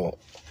from, you know,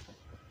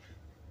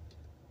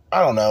 I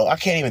don't know. I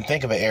can't even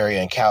think of an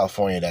area in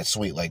California that's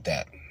sweet like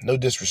that. No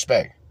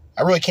disrespect.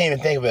 I really can't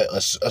even think of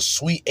a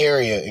sweet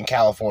area in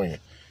California,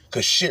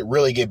 because shit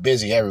really get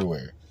busy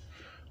everywhere.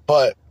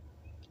 But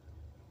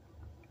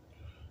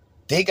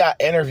they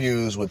got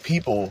interviews with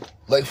people,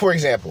 like, for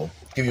example,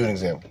 give you an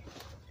example.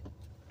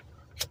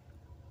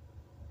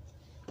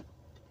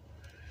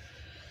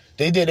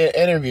 They did an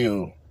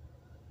interview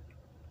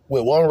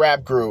with one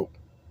rap group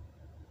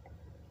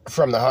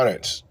from the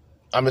hundreds.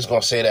 I'm just going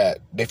to say that.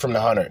 They from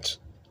the hundreds.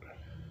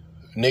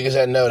 Niggas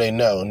that know, they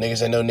know. Niggas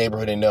that know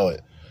neighborhood, they know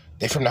it.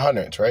 They from the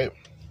hundreds, right?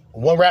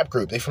 One rap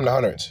group, they from the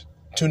hundreds.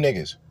 2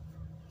 niggas.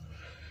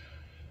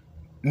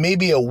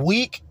 Maybe a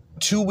week,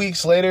 2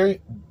 weeks later,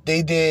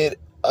 they did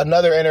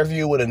another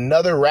interview with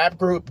another rap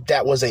group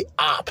that was a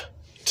op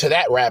to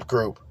that rap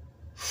group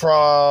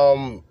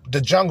from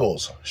the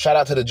Jungles. Shout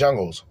out to the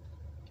Jungles.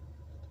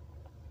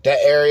 That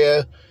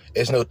area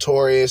is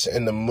notorious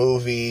in the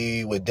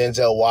movie with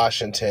Denzel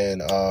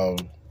Washington.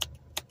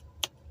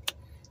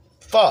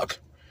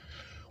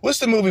 What's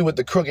the movie with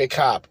the crooked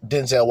cop,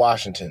 Denzel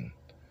Washington?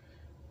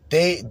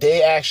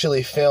 They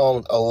actually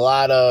filmed a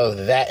lot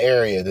of that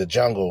area, the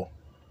jungle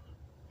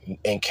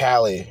in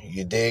Cali.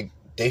 You dig?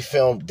 They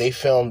filmed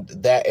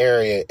that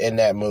area in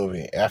that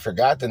movie. And I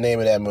forgot the name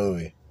of that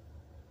movie.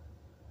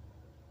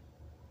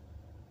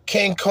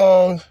 King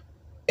Kong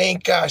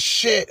ain't got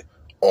shit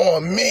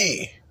on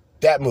me.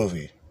 That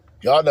movie.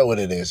 Y'all know what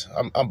it is.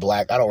 I'm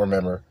black. I don't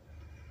remember.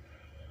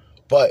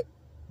 But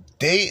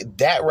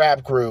that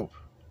rap group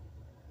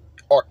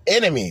are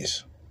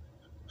enemies.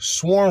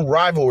 Sworn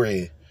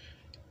rivalry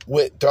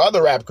with the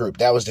other rap group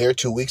that was there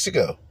 2 weeks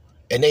ago.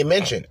 And they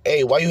mentioned,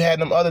 hey, why you had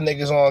them other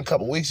niggas on a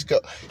couple weeks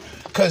ago?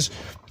 Because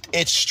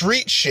it's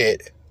street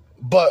shit.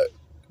 But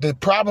the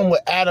problem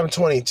with Adam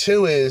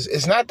 22 is,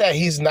 it's not that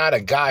he's not a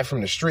guy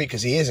from the street,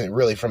 because he isn't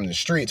really from the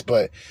streets,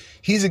 but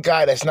he's a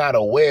guy that's not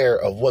aware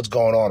of what's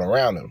going on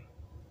around him.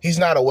 He's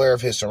not aware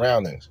of his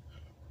surroundings.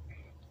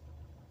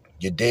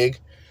 You dig?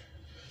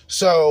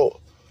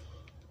 So,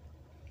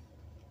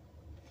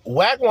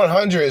 Whack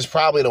 100 is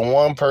probably the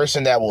one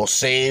person that will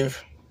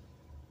save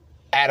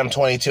Adam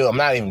 22. I'm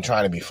not even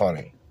trying to be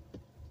funny.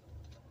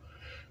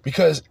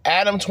 Because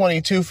Adam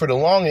 22, for the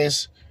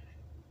longest,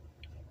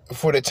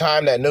 for the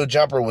time that No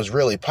Jumper was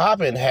really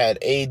popping, had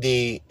AD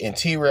and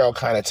T-Rail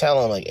kind of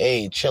telling, like,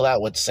 hey, chill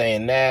out with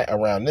saying that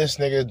around this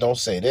nigga. Don't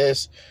say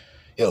this.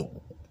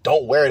 Yo,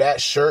 don't wear that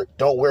shirt.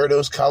 Don't wear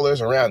those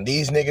colors around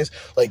these niggas.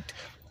 Like,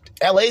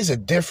 LA's a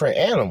different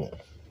animal.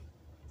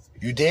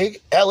 You dig?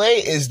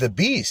 LA is the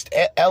beast.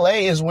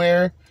 LA is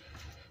where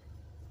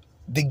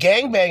the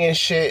gangbanging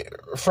shit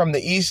from the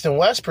East and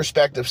West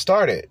perspective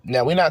started.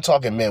 Now, we're not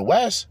talking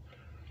Midwest,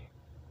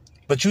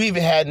 but you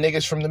even had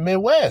niggas from the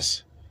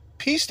Midwest.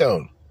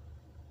 P-Stone,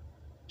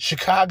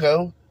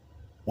 Chicago,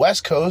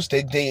 West Coast.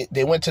 They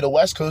went to the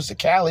West Coast to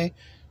Cali,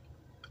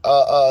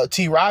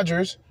 T.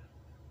 Rogers,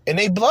 and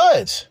they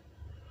bloods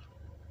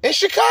in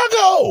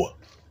Chicago.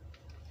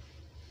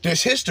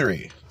 There's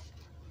history.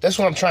 That's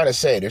what I'm trying to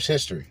say. There's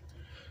history.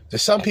 To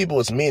some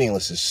people, it's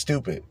meaningless. It's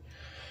stupid.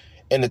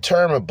 In the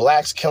term of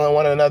blacks killing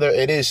one another,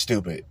 it is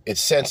stupid. It's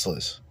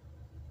senseless.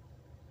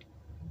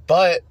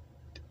 But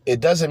it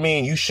doesn't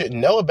mean you shouldn't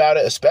know about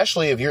it,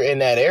 especially if you're in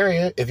that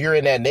area, if you're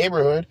in that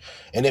neighborhood,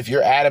 and if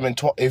you're Adam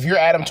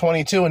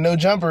 22 and No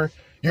Jumper,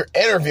 you're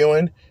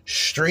interviewing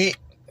street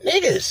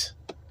niggas.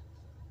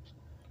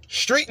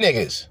 Street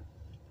niggas.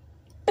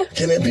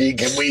 Can it be?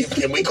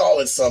 Can we call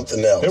it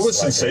something else? It was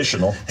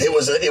sensational. It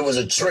was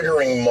a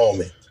triggering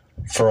moment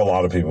for a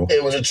lot of people.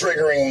 It was a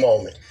triggering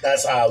moment.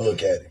 That's how I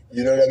look at it.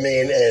 You know what I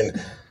mean?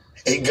 And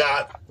it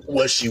got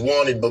what she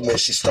wanted, but when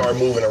she started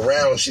moving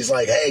around, she's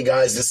like, hey,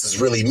 guys, this is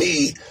really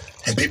me.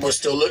 And people are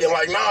still looking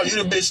like, nah,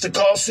 you the bitch to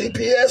call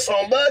CPS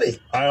on, buddy.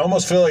 I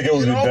almost feel like it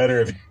would be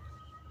better if...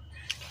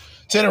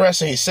 It's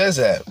interesting he says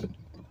that.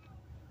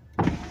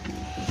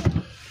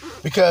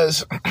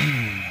 Because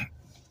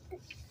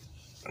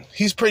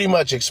he's pretty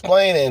much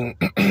explaining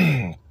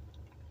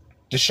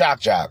the shock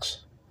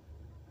jocks,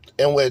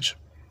 in which,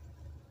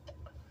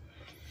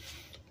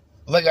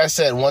 like I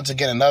said, once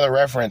again, another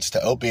reference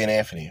to Opie and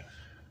Anthony.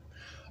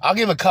 I'll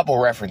give a couple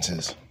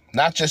references.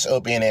 Not just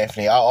Opie and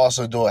Anthony. I'll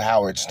also do a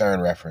Howard Stern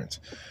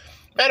reference.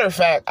 Matter of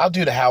fact, I'll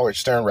do the Howard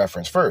Stern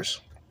reference first.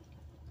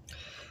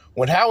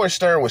 When Howard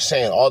Stern was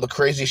saying all the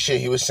crazy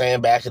shit he was saying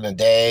back in the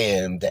day,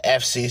 and the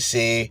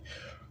FCC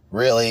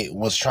really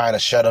was trying to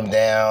shut him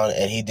down,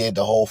 and he did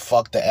the whole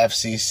fuck the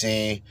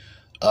FCC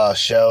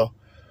show,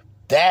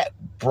 that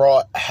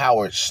brought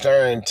Howard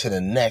Stern to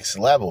the next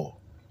level.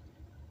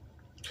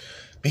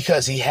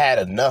 because he had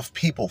enough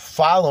people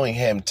following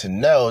him to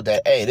know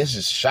that, hey, this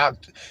is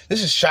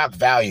shock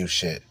value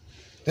shit.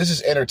 This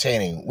is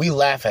entertaining. We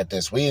laugh at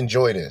this. We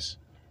enjoy this,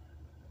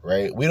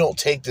 right? We don't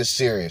take this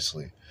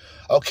seriously.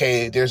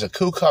 Okay, there's a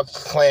Ku Klux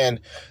Klan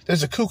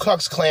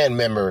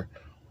member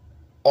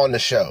on the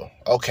show.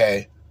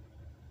 Okay,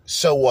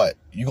 so what?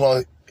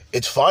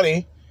 It's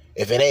funny.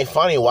 If it ain't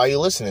funny, why are you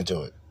listening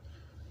to it?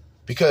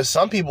 Because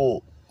some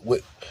people,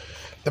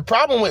 the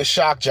problem with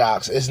shock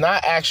jocks is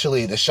not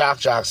actually the shock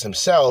jocks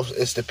themselves.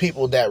 It's the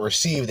people that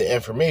receive the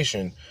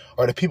information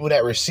or the people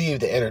that receive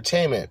the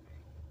entertainment.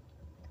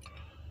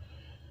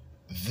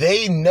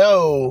 They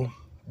know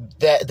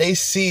that they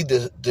see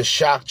the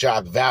shock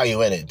jock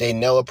value in it. They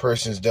know a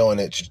person's doing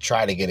it to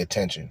try to get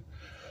attention.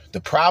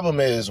 The problem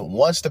is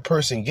once the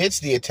person gets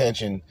the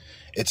attention,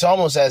 it's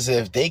almost as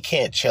if they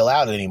can't chill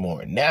out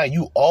anymore. Now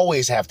you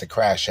always have to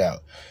crash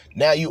out.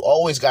 Now you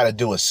always got to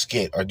do a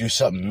skit or do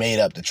something made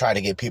up to try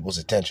to get people's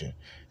attention.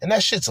 And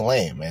that shit's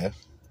lame, man.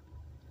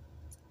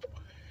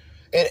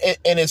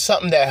 And it's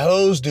something that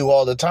hoes do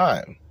all the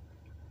time.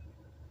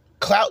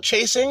 Clout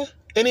chasing?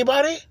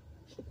 Anybody?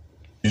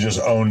 You just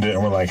owned it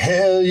and were like,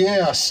 hell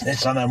yeah, I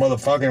snitched on that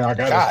motherfucker. I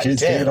got his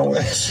kids taken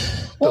away.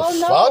 Well,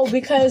 no,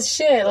 because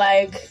shit,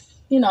 like,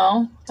 you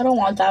know, I don't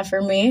want that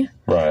for me.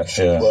 Right,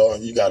 yeah. Well,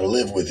 you gotta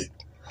live with it.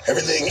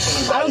 Everything.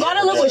 I don't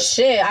gotta live with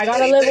shit. I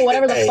gotta live with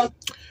whatever the fuck.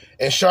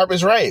 And Sharp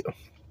is right.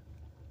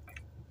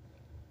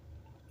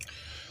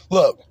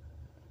 Look,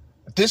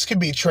 this could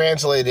be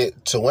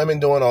translated to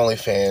women doing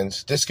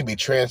OnlyFans. This could be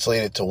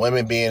translated to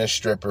women being a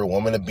stripper,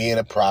 women being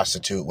a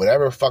prostitute,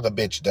 whatever the fuck a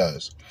bitch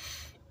does.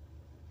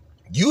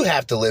 You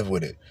have to live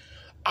with it.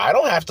 I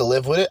don't have to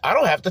live with it. I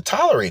don't have to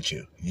tolerate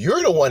you.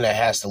 You're the one that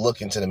has to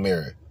look into the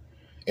mirror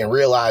and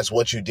realize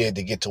what you did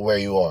to get to where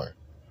you are.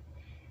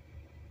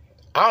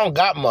 I don't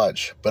got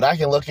much, but I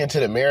can look into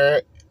the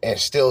mirror and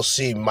still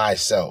see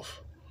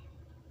myself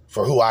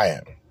for who I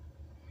am.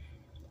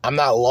 I'm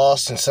not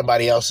lost in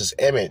somebody else's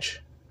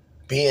image,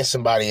 being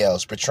somebody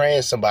else,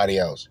 portraying somebody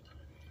else.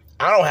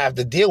 I don't have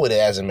to deal with it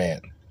as a man.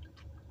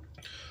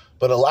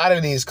 But a lot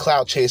of these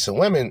clout chasing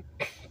women,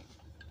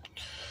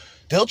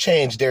 they'll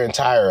change their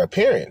entire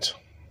appearance.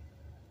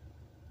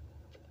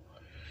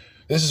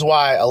 This is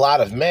why a lot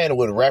of men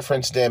would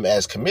reference them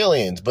as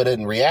chameleons, but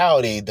in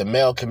reality, the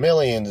male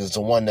chameleon is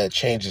the one that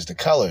changes the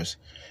colors.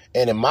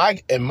 And in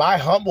my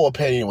humble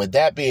opinion, with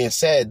that being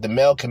said, the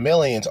male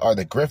chameleons are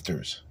the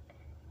grifters.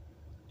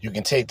 You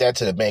can take that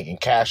to the bank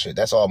and cash it.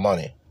 That's all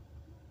money.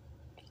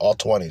 All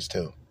 20s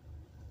too.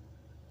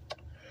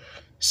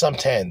 Some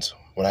 10s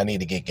when I need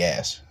to get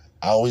gas.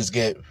 When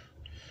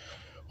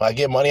I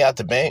get money out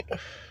the bank,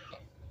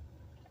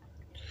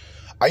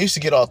 I used to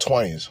get all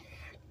 20s.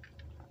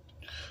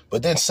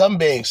 But then some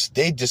banks,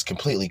 they just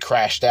completely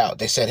crashed out.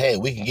 They said, hey,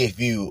 we can give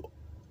you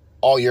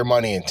all your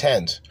money in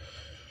 10s.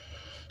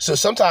 So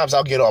sometimes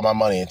I'll get all my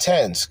money in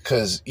 10s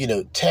because,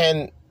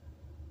 10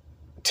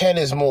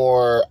 is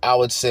more, I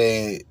would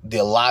say,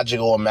 the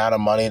logical amount of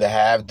money to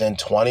have than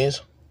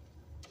 20s.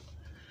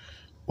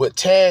 With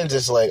 10s,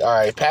 it's like, all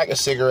right, pack of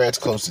cigarettes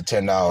close to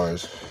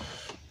 $10.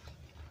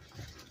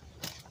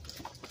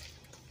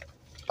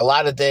 A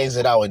lot of things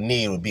that I would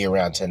need would be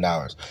around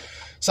 $10.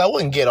 So I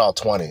wouldn't get all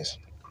 20s.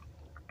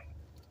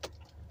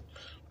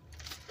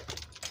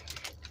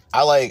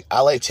 I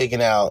like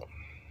taking out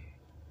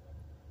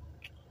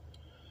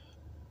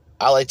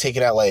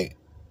like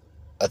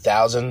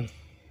 1,000.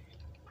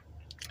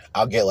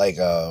 I'll get like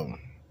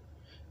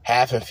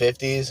half in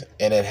 50s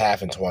and then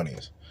half in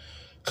 20s.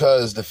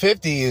 Cause the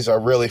 50s are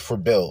really for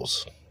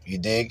bills. You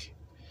dig?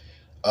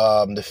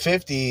 The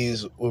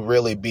 50s would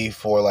really be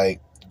for like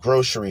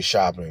grocery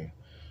shopping.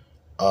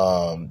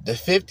 The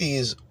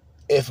 50s,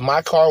 if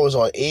my car was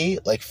on E,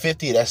 like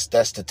 50, that's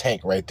the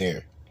tank right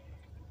there.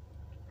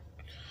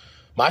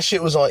 My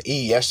shit was on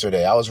E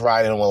yesterday. I was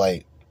riding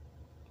with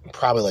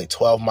probably like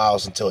 12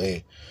 miles until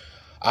E.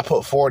 I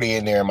put 40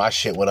 in there and my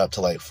shit went up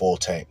to like full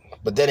tank.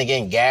 But then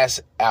again, gas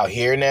out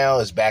here now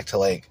is back to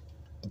like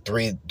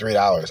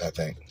 $3, I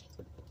think.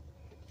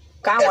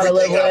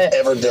 Everything I've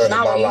ever done in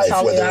my life,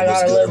 whether it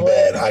was good or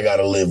bad, I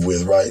gotta live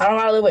with, right? I don't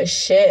gotta live with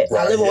shit.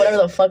 Right, I live with whatever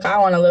the fuck I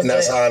want to live with. And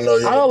that's how I know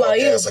you're about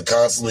you. To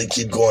constantly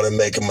keep going and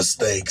making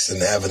mistakes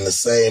and having the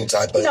same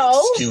type of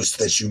excuse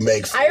that you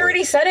make for I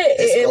already said it.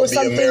 It was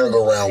something. It's gonna be a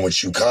merry-go-round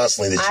with you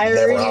constantly that you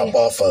never hop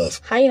off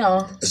of. How you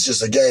know? It's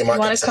just a game. You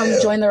want to come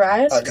join the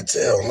ride? I could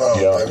tell. No,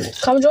 baby.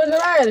 Come join the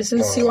ride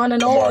since you want to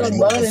know all about it.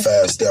 Moving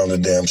fast down the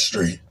damn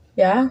street.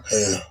 Yeah?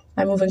 Yeah.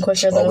 I'm moving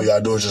quicker though. All we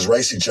gotta do is just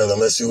race each other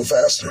and let's see who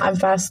faster. I'm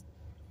fast.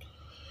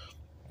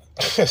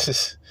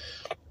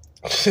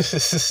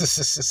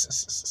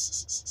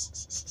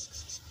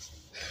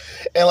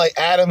 And like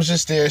Adam's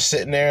just there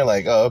sitting there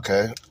like, oh,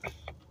 okay.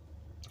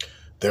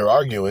 They're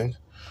arguing.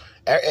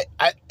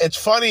 It's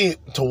funny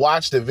to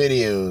watch the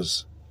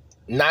videos,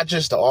 not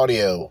just the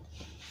audio,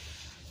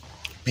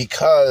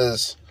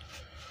 because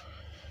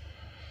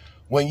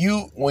when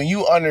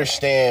you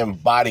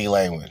understand body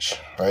language,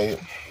 right?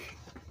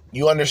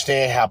 You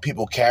understand how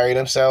people carry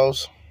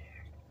themselves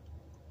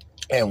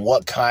and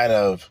what kind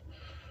of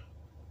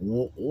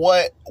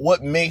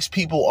what makes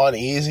people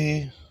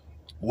uneasy,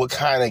 what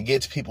kind of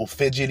gets people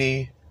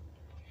fidgety.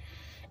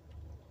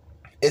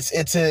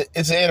 It's an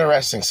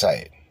interesting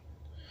sight.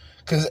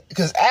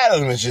 Cause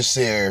Adam is just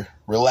there,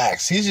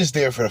 relaxed. He's just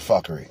there for the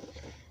fuckery.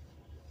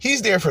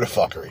 He's there for the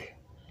fuckery.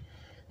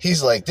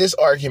 He's like, this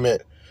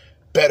argument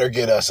better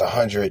get us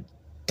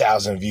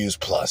 100,000 views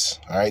plus.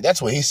 All right,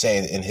 that's what he's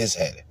saying in his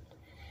head.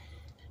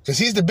 Cause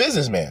he's the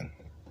businessman,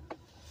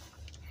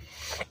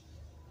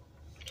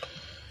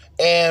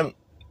 and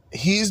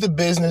he's the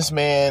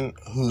businessman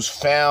who's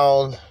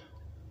found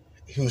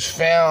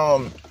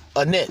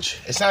a niche.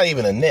 It's not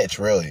even a niche,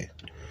 really.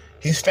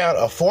 He's found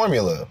a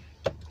formula.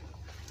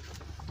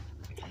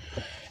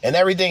 And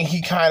everything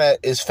he kind of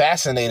is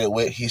fascinated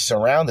with, he's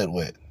surrounded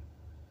with.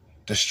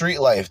 The street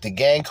life, the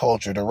gang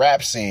culture, the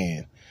rap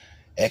scene,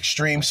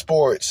 extreme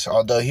sports.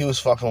 Although he was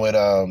fucking with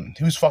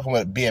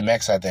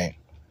BMX, I think.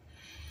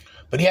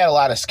 But he had a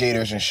lot of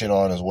skaters and shit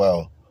on as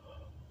well.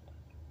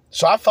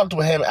 So I fucked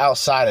with him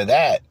outside of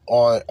that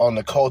on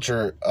the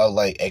culture of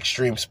like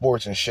extreme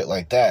sports and shit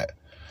like that.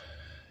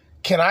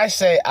 Can I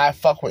say I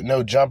fuck with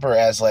No Jumper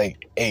as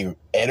like a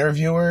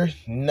interviewer?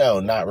 No,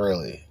 not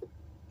really.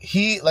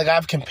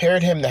 I've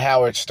compared him to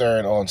Howard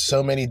Stern on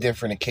so many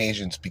different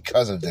occasions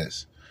because of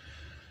this.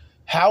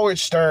 Howard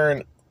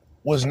Stern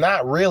was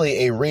not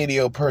really a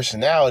radio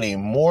personality,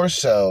 more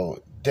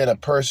so than a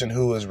person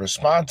who was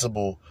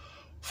responsible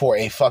for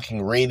a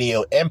fucking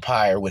radio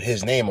empire with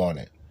his name on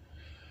it.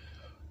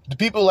 The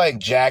people like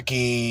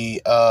Jackie,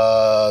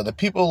 the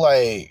people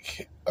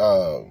like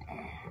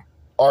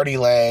Artie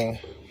Lang,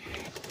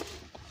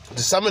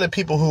 some of the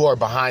people who are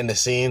behind the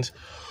scenes,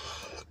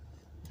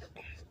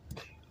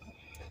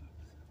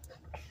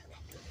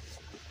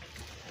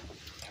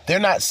 they're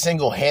not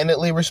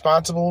single-handedly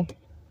responsible,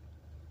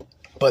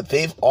 but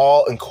they've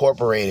all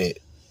incorporated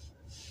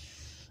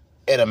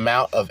an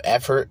amount of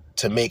effort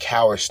to make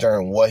Howard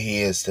Stern what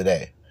he is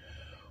today.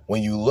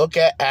 When you look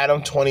at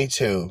Adam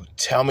 22,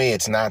 tell me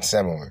it's not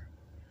similar.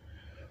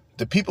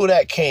 The people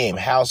that came,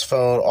 House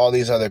Phone, all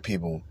these other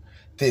people,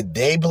 did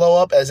they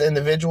blow up as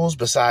individuals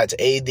besides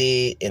AD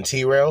and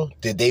T-Rail?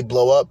 Did they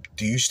blow up?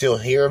 Do you still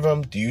hear of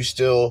them?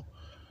 Does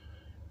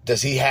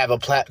he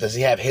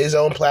have his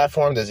own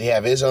platform? Does he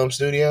have his own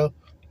studio?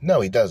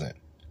 No, he doesn't.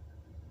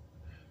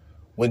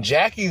 When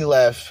Jackie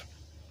left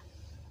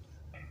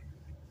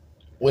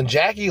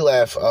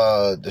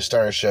the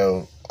Stern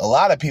Show, a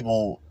lot of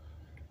people,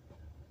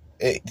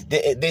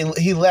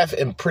 he left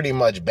in pretty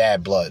much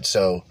bad blood.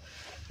 So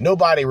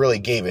nobody really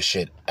gave a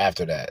shit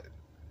after that.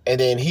 And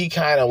then he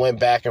kind of went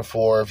back and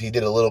forth. He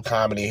did a little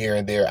comedy here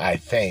and there, I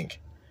think.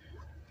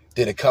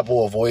 Did a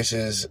couple of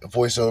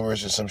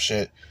voiceovers or some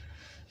shit.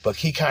 But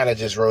he kind of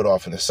just rode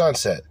off in the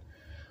sunset.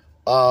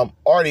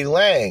 Artie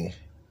Lang,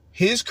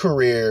 his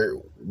career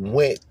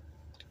went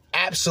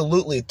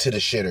absolutely to the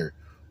shitter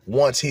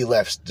once he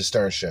left the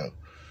Stern Show.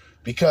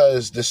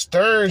 Because the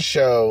Stern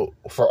Show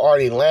for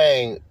Artie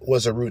Lang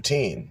was a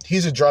routine.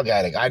 He's a drug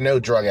addict. I know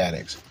drug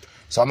addicts.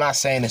 So I'm not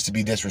saying this to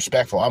be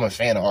disrespectful. I'm a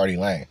fan of Artie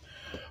Lang.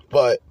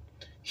 But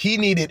he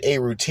needed a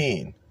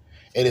routine.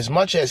 And as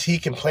much as he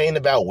complained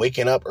about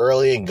waking up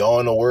early and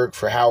going to work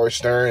for Howard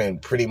Stern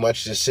and pretty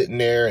much just sitting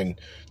there and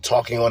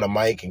talking on a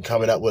mic and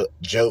coming up with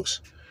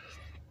jokes,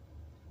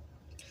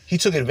 he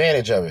took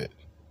advantage of it.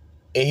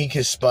 And he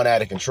just spun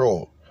out of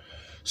control.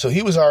 So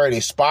he was already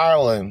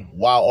spiraling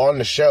while on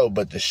the show,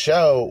 but the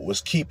show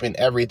was keeping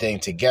everything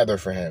together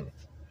for him.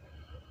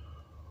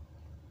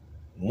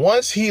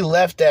 Once he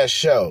left that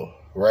show,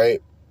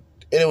 right,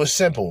 and it was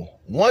simple.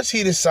 Once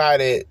he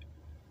decided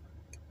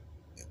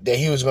that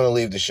he was going to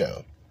leave the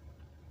show,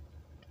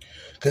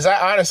 because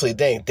I honestly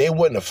think they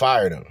wouldn't have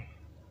fired him.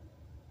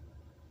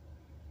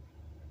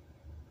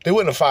 They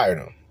wouldn't have fired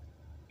him.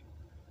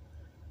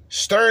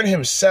 Stern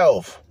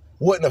himself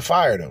wouldn't have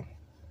fired him.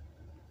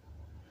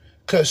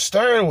 Because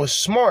Stern was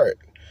smart.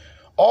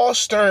 All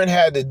Stern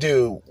had to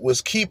do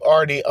was keep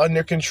Artie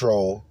under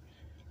control,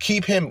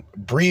 keep him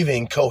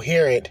breathing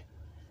coherent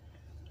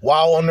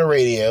while on the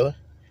radio,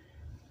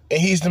 and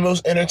he's the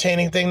most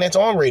entertaining thing that's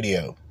on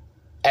radio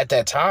at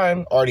that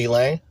time, Artie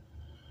Lang.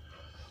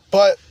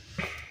 But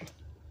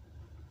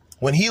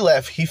when he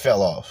left, he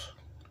fell off.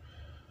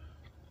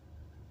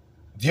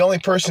 The only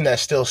person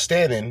that's still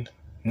standing,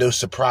 no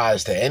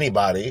surprise to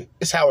anybody,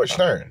 is Howard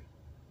Stern.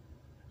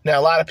 Now,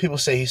 a lot of people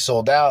say he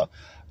sold out.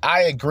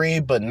 I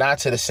agree, but not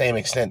to the same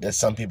extent that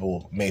some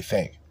people may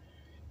think.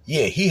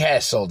 Yeah, he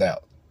has sold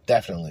out,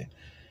 definitely.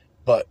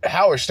 But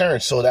Howard Stern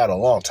sold out a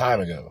long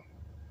time ago.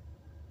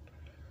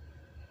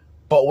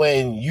 But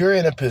when you're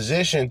in a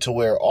position to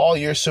where all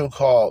your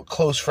so-called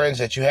close friends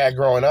that you had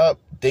growing up,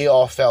 they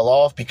all fell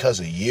off because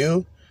of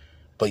you,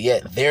 but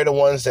yet they're the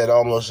ones that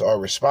almost are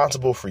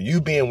responsible for you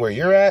being where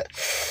you're at,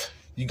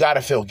 you got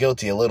to feel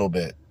guilty a little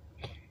bit.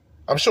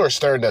 I'm sure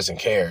Stern doesn't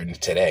care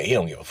today. He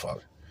don't give a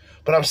fuck.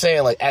 But I'm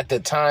saying, like, at the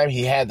time,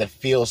 he had to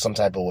feel some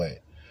type of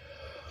way.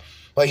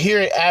 Like,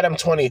 hearing Adam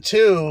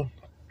 22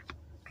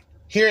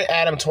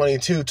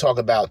 talk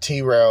about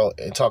T-Rail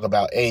and talk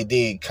about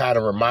AD kind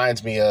of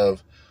reminds me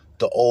of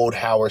the old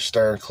Howard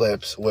Stern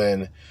clips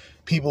when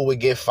people would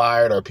get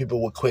fired or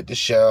people would quit the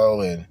show,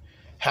 and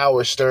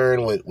Howard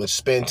Stern would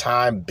spend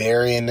time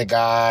burying the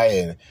guy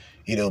and,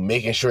 you know,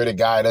 making sure the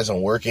guy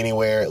doesn't work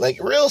anywhere.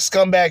 Like, real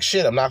scumbag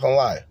shit, I'm not gonna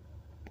lie.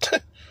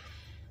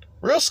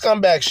 Real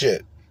scumbag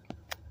shit.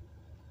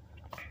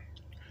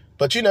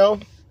 But, you know,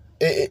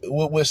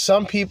 with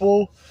some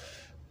people,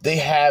 they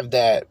have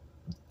that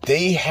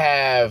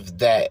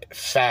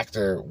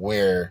factor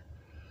where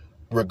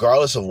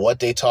regardless of what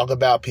they talk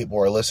about, people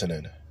are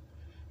listening.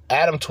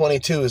 Adam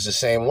 22 is the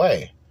same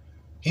way.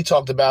 He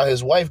talked about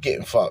his wife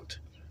getting fucked.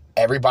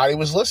 Everybody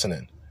was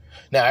listening.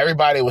 Now,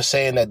 everybody was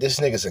saying that this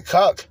nigga's a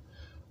cuck,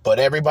 but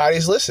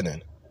everybody's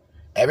listening.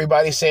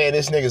 Everybody's saying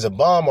this nigga's a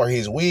bum, or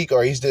he's weak,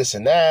 or he's this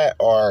and that,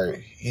 or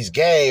he's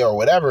gay, or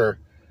whatever.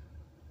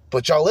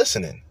 But y'all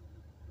listening.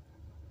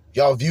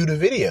 Y'all view the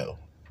video.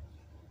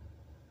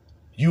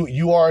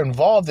 You are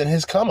involved in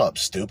his come up,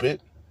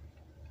 stupid.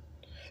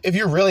 If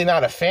you're really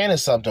not a fan of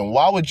something,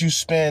 why would you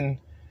spend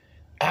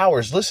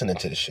hours listening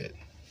to the shit?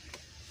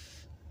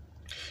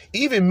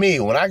 Even me,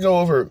 when I go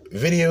over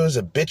videos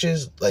of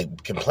bitches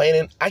like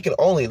complaining, I can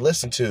only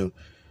listen to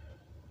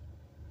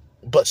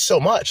but so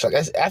much. Like,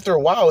 after a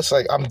while, it's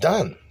like, I'm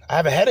done. I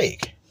have a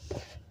headache.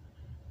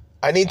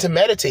 I need to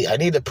meditate. I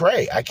need to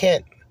pray. I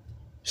can't.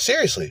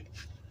 Seriously.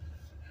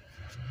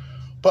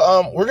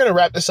 But we're gonna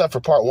wrap this up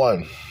for part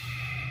 1.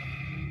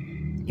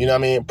 You know what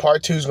I mean?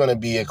 Part 2 is gonna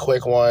be a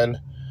quick one.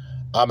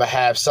 I'm gonna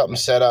have something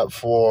set up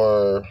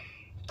for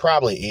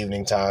probably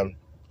evening time.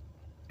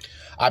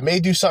 I may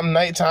do something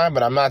nighttime,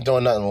 but I'm not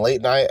doing nothing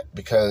late night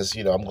because,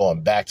 you know, I'm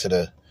going back to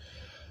the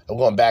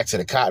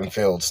cotton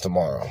fields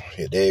tomorrow.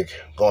 You dig?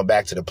 Going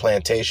back to the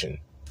plantation.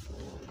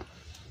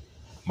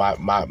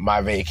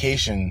 My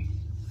vacation,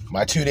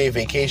 my 2-day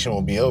vacation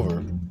will be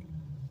over.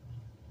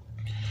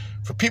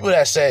 For people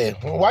that say,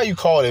 well, why you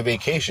call it a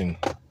vacation?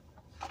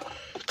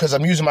 Because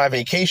I'm using my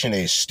vacation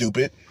days,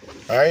 stupid.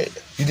 All right?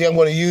 You think I'm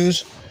going to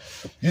use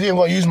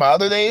my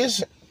other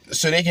days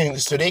so they can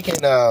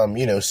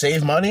you know,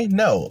 save money?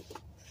 No.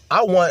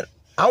 I want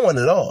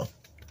it all.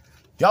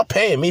 Y'all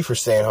paying me for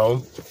staying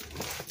home.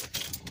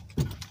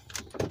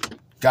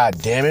 God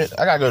damn it.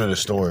 I gotta go to the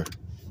store.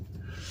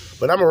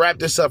 But I'm gonna wrap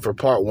this up for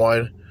part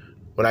 1.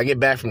 When I get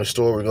back from the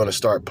store, we're gonna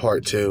start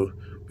part 2.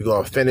 We're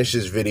gonna finish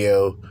this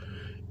video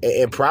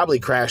and probably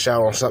crash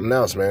out on something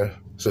else, man.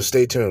 So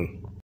stay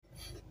tuned.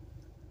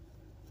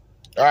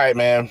 All right,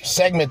 man.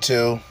 Segment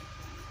 2.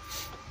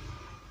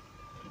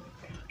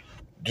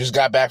 Just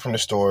got back from the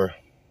store.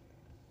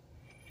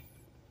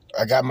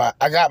 I got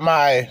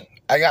my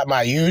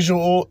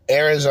usual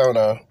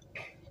Arizona.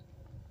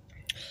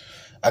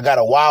 I got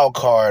a wild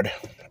card.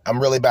 I'm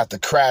really about to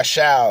crash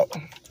out.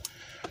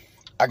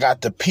 I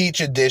got the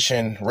Peach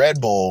Edition Red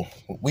Bull.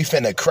 We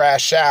finna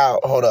crash out.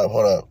 Hold up.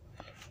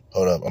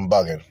 I'm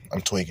bugging.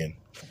 I'm tweaking.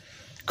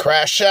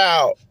 Crash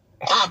out.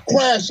 I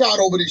crash out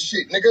over this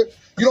shit, nigga.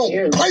 You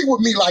don't play with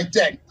me like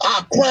that.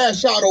 I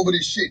crash out over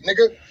this shit,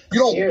 nigga. You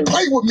don't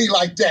play with me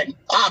like that.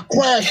 I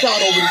crash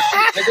out over this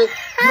shit, nigga.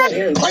 You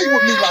don't play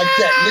with me like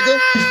that, nigga.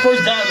 He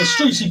first got in the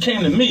streets, he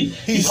came to me.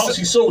 He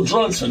sold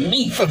drugs for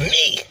me. For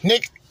me.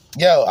 Nick.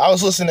 Yo, I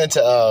was listening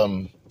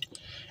to,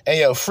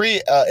 hey, yo,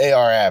 free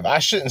ARF. I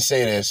shouldn't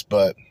say this,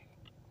 but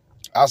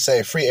I'll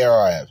say free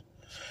ARF.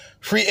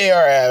 Free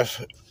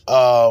ARF,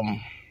 I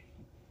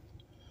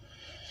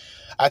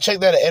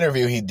checked out an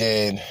interview he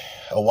did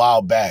a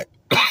while back.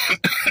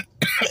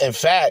 In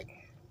fact,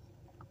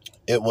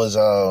 it was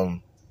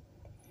him.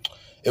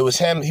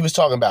 He was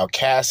talking about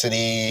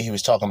Cassidy. He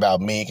was talking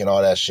about Meek and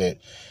all that shit.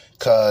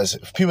 Because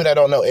people that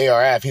don't know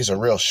ARF, he's a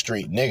real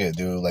street nigga,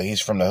 dude. Like, he's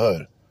from the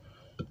hood.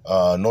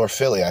 North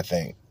Philly, I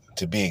think,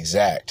 to be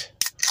exact.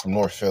 From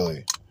North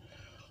Philly.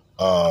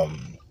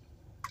 And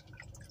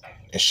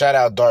shout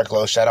out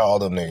Darklo. Shout out all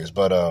them niggas.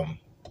 But,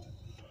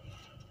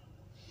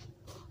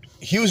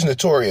 he was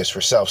notorious for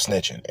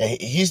self-snitching.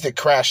 And he's the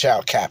crash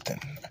out captain.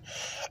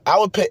 I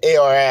would put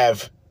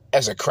ARF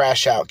as a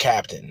crash out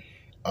captain.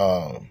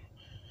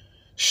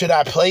 Should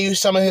I play you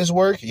some of his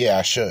work? Yeah,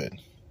 I should.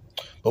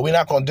 But we're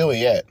not going to do it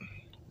yet.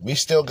 We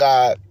still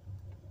got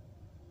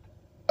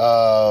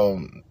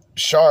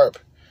Sharp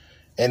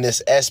and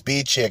this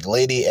SB chick,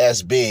 Lady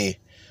SB,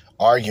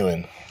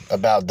 arguing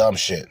about dumb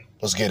shit.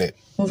 Let's get it.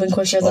 Moving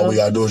quicker, though. All we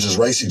gotta do is just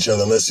race each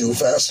other and let's see who's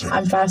faster.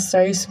 I'm faster.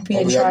 I used to be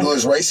All a we gotta do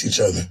is race each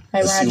other.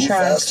 Let's see who's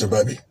faster,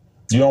 baby.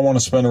 You don't want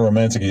to spend a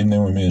romantic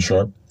evening with me and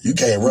Sharp? You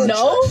can't run. No.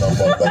 What the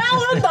fuck?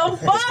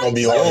 It's gonna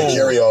be hard to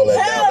carry all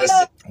that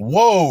down.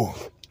 Whoa.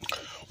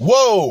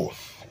 Whoa.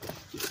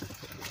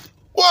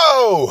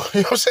 Whoa.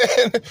 You know what I'm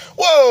saying?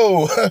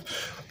 Whoa.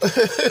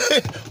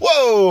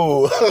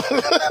 Whoa.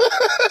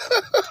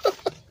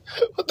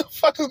 What the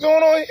fuck is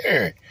going on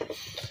here?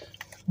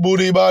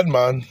 Booty bad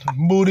man.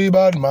 Booty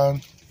bad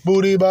man.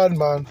 Booty bad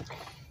man.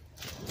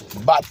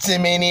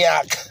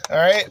 Batimaniac. All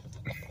right?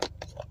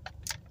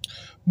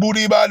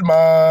 Booty bad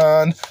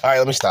man. All right,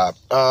 let me stop.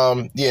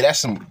 Yeah, that's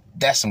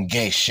some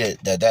gay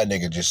shit that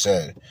nigga just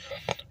said.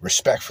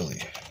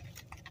 Respectfully.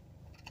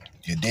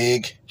 You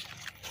dig?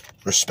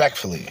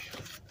 Respectfully.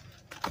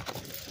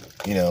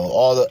 You know,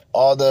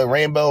 all the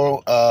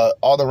rainbow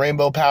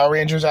Power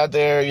Rangers out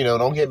there, you know,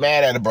 don't get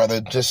mad at it, brother.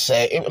 I'm just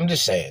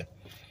saying.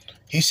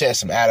 He said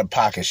some out of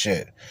pocket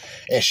shit.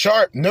 And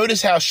Sharp,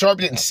 notice how Sharp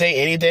didn't say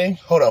anything?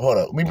 Hold up.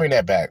 Let me bring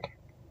that back.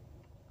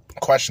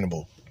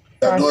 Questionable.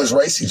 All do is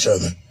race each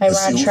other. Let's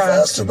see who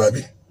faster,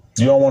 baby.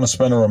 You don't want to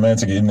spend a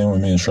romantic evening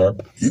with me and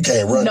Sharp? You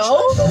can't run. No.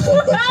 What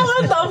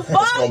the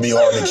fuck? It's gonna be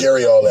hard to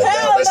carry all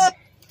that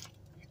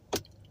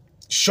down.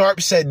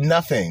 Sharp said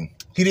nothing.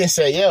 He didn't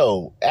say,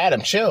 yo,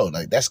 Adam, chill.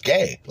 Like, that's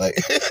gay. Like,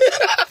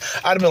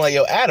 I'd have been like,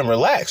 yo, Adam,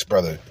 relax,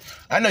 brother.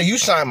 I know you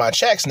signed my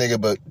checks, nigga,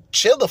 but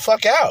chill the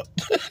fuck out.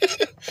 You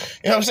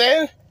know what I'm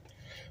saying?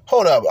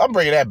 Hold up. I'm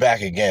bringing that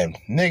back again.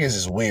 Niggas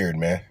is weird,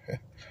 man.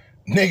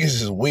 Niggas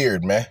is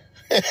weird, man.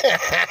 And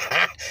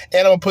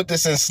I'm gonna put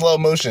this in slow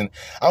motion.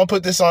 I'm gonna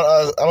put this on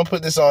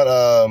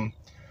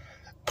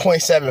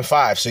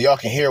 0.75 so y'all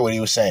can hear what he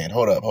was saying.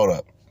 Hold up.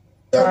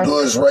 Y'all do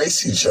is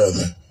race each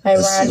other.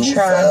 Let's see who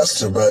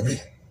faster, baby.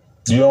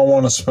 You don't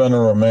want to spend a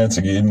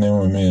romantic evening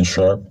with me and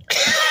Sharp?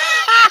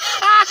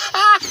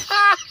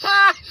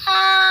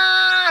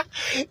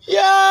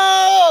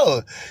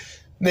 Yo!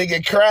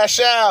 Nigga, crash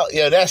out.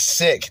 Yo, that's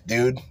sick,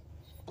 dude.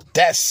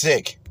 That's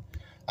sick.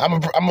 I'm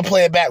gonna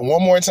play it back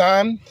one more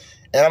time,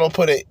 and I'm gonna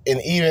put it in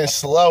even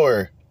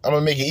slower. I'm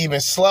gonna make it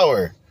even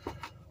slower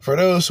for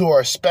those who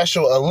are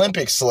Special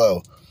Olympics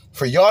slow,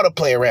 for y'all to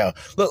play around.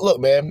 Look,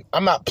 man,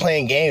 I'm not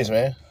playing games,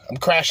 man. I'm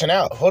crashing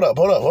out. Hold up.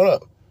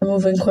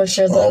 Moving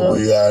quicker than all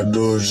we gotta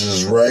do is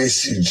just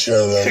race each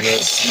other.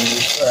 Let's see who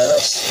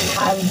faster.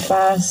 I'm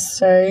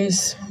faster.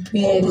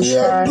 All we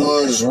gotta do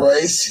is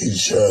race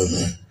each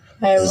other.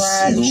 Let's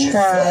see who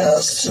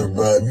faster,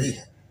 baby.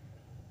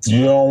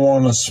 You don't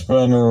want to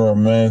spend a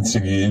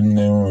romantic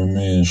evening with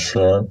me and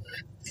Sharp?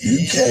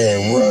 You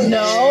can't run.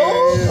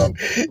 No.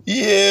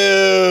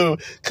 You.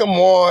 Come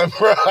on,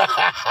 bro.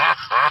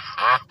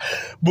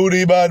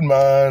 Booty bad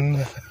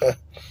man.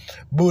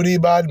 Booty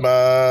bad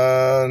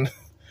man.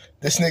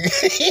 This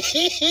nigga's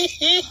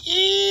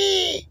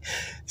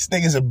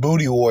a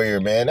booty warrior,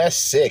 man. That's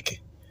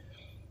sick.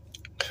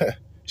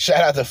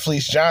 Shout out to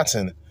Fleece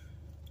Johnson,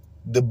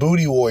 the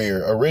booty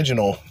warrior,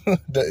 original,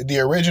 the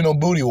original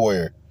booty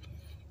warrior.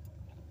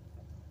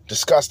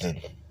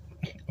 Disgusting.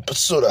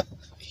 Basura.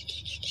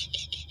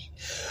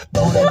 It's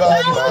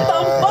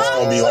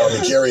gonna be hard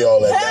to carry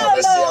all that down.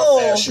 Let's see how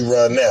fast you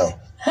run now.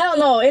 Hell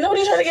no. Ain't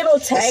nobody trying to get no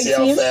tag team. See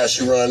how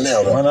fast you run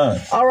now, though. Why not?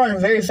 I'll run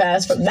very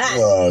fast from that.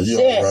 You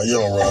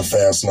don't run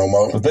fast no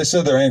more. But they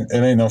said it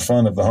ain't no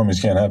fun if the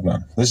homies can't have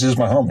none. This is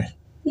my homie.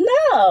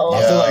 No.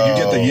 I feel like you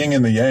get the yin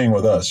and the yang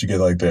with us. You get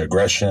like the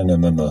aggression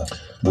and then the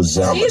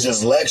zen. I'm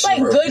just lecture.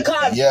 Like good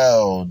cop.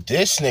 Yo,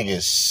 this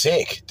nigga's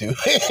sick, dude.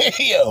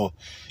 Yo,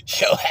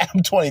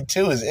 Adam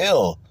 22 is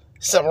ill.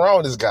 Something wrong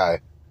with this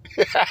guy.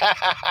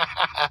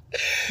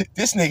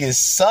 This nigga's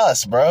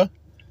sus, bro.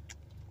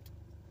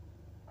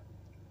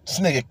 This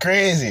nigga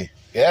crazy.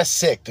 Yeah, that's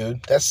sick,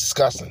 dude. That's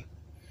disgusting.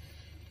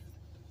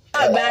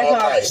 Bad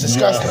cop. It's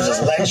disgusting.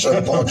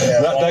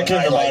 That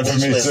came to mind for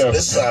me, too.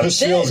 This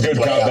feels good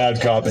cop,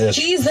 bad cop-ish.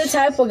 He's the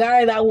type of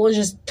guy that will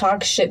just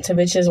talk shit to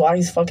bitches while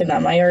he's fucking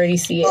them. I already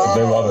see it.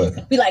 They love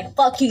it. Be like,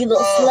 fuck you, little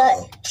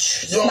slut.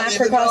 Smack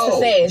her across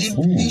the face.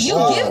 You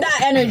give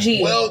that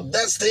energy. Well,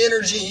 that's the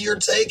energy you're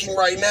taking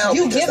right now.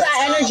 You give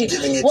that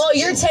energy. Well,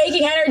 you're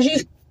taking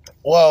energy.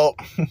 Well,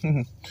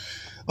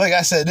 like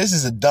I said, this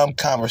is a dumb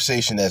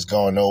conversation that's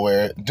going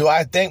nowhere. Do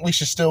I think we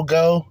should still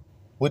go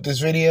with this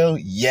video?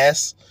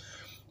 Yes.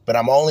 But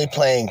I'm only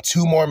playing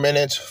 2 more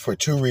minutes for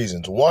 2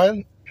 reasons.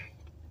 One,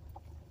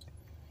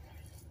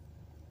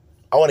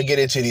 I want to get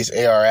into these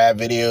AR ad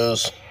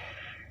videos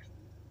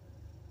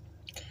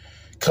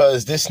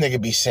because this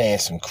nigga be saying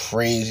some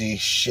crazy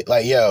shit.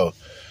 Like, yo,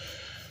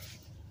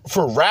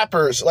 for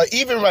rappers, like,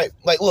 even like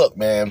look,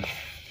 man,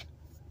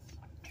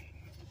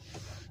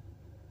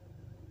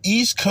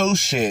 East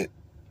Coast shit,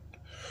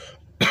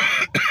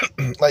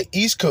 like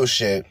East Coast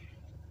shit,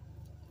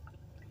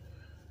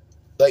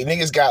 like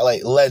niggas got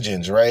like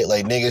legends, right?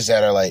 Like niggas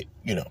that are like,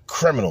 you know,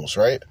 criminals,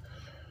 right?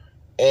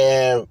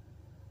 And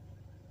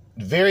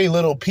very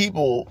little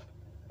people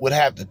would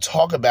have to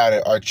talk about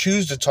it or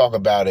choose to talk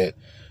about it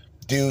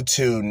due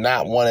to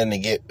not wanting to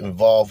get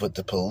involved with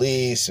the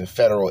police and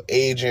federal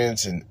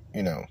agents and,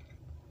 you know,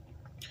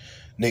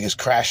 niggas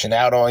crashing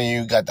out on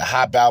you. Got the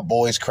hop out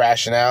boys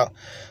crashing out.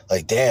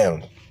 Like,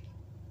 damn.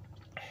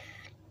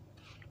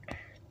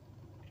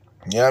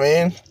 You know what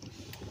I mean?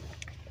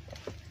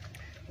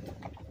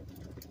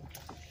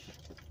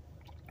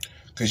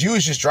 Because you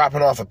was just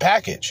dropping off a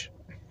package.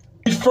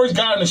 He first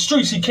got in the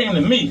streets, he came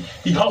to me.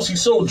 He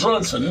sold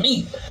drugs to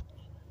me.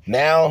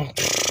 Now,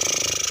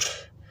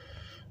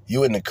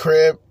 you in the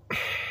crib,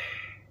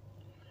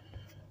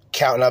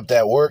 counting up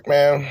that work,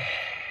 man.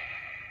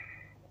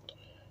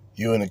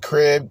 You in the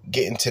crib,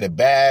 getting to the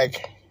bag.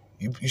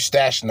 You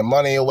stashing the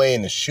money away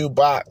in the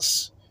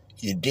shoebox.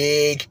 You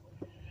dig?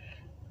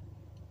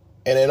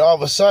 And then all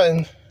of a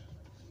sudden,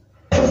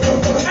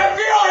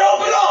 FBI,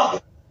 open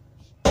up!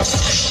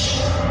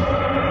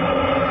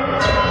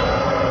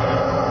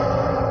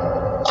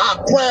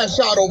 I crash crash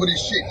out over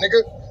this shit,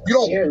 nigga. You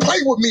don't play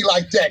with me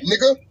like that,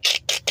 nigga.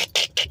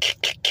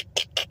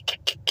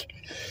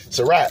 It's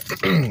a wrap.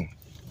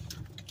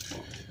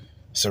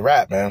 It's a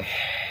wrap, man.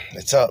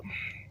 It's up.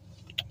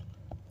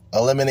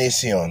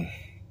 Elimination.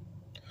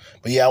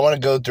 But yeah, I want to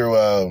go through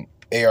a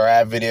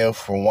ARI video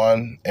for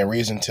one, and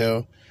reason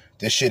two,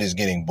 this shit is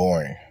getting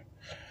boring.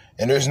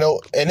 And there's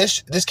no, and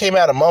this came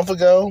out a month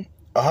ago,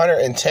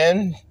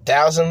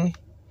 110,000,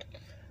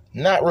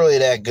 not really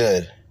that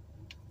good.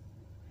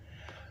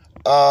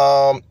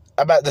 I'm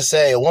about to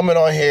say, a woman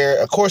on here,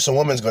 of course a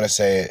woman's going to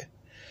say it.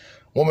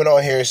 Woman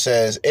on here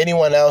says,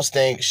 anyone else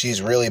think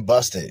she's really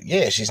busted?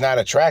 Yeah, she's not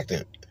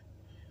attractive.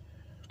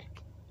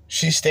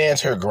 She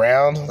stands her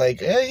ground like,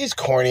 these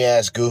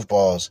corny-ass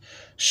goofballs.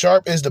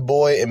 Sharp is the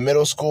boy in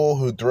middle school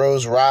who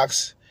throws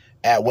rocks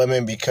at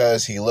women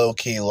because he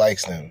low-key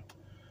likes them.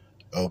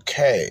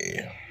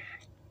 Okay.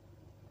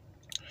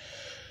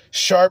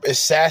 Sharp is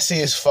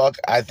sassy as fuck.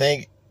 I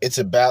think it's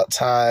about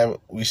time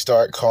we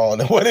start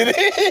calling it what it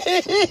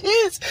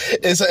is.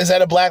 Is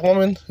that a black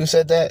woman who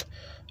said that?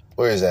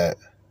 Where is that?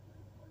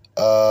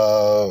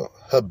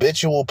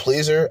 Habitual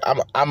pleaser.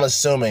 I'm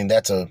assuming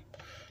that's a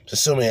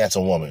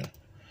woman.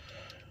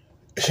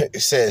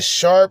 It says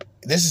Sharp.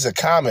 This is a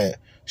comment.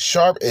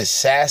 Sharp is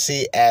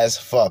sassy as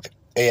fuck.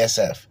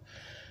 ASF.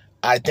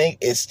 I think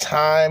it's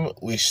time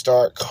we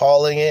start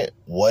calling it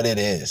what it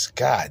is.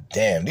 God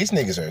damn, these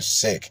niggas are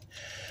sick.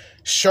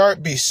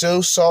 Sharp be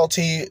so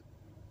salty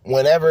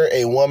whenever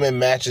a woman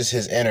matches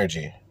his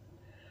energy.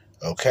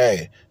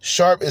 Okay.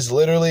 Sharp is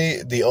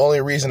literally the only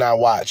reason I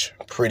watch,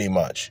 pretty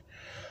much.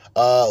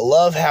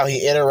 Love how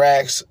he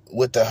interacts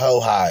with the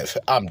hoe hive.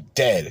 I'm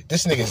dead.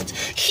 This nigga's...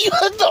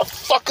 What the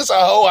fuck is a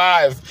hoe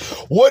hive?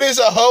 What is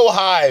a hoe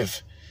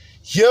hive?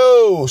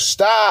 Yo,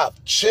 stop.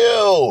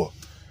 Chill.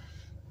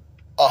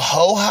 A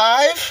hoe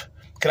hive?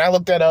 Can I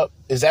look that up?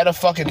 Is that a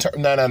fucking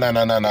term? No. No, I'm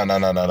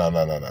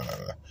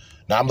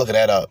looking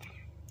that up.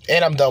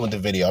 And I'm done with the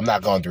video. I'm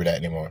not going through that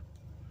anymore.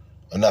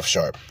 Enough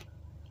Sharp.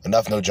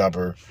 Enough no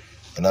jumper.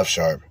 Enough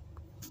Sharp.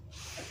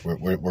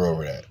 We're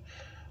over that.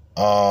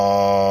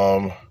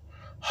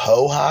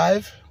 Hoe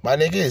hive? My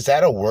nigga, is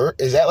that a word?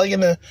 Is that like in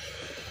the...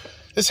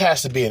 This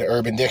has to be an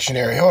Urban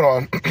Dictionary. Hold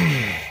on.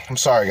 I'm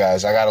sorry,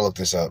 guys. I gotta look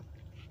this up.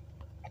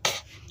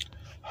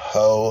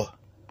 Hoe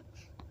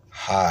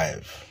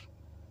hive.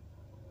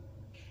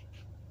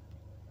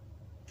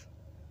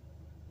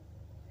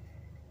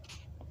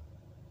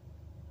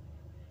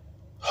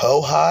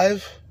 Hoe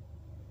hive?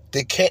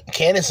 Did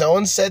Candace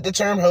Owens said the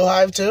term hoe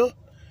hive too?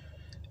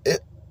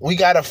 We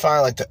gotta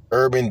find like the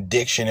Urban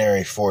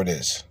Dictionary for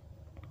this.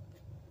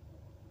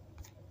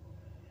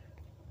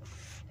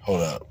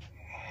 Hold up.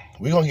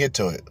 We gonna get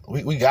to it.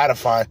 We gotta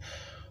find...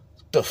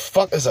 The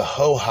fuck is a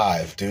hoe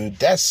hive, dude?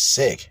 That's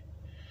sick.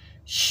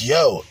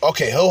 Yo.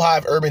 Okay, hoe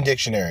hive Urban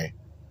Dictionary.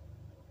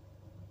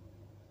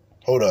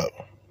 Hold up.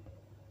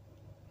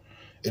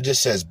 It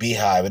just says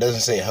beehive. It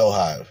doesn't say hoe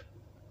hive.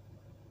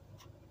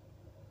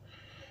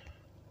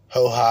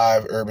 Hoe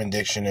hive Urban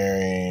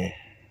Dictionary.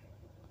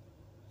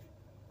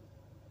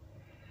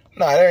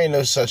 Nah, there ain't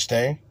no such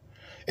thing.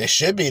 It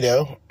should be,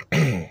 though.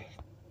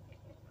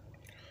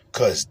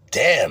 Because,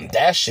 damn,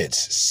 that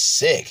shit's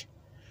sick.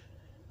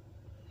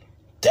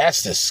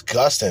 That's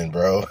disgusting,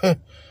 bro.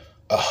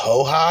 A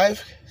hoe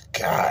hive?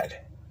 God.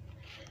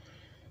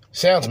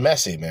 Sounds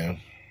messy, man.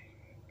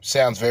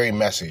 Sounds very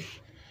messy.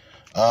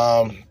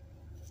 We're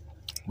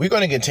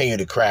going to continue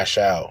to crash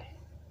out.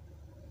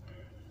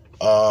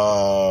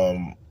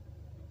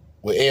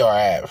 With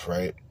AR-Av,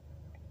 right?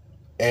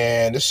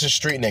 And this is a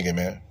street nigga,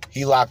 man.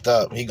 He locked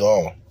up. He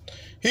gone.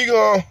 He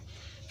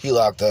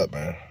locked up,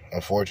 man.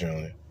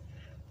 Unfortunately.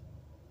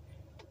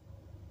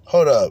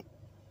 Hold up.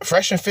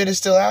 Fresh and Fit is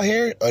still out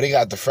here? Oh, they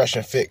got the Fresh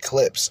and Fit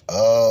clips.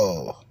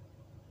 Oh,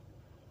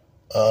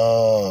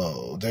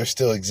 they're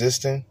still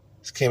existing?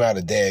 This came out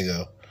a day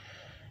ago.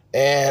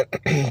 And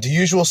the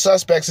usual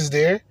suspects is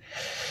there.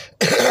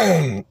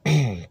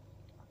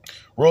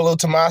 Rollo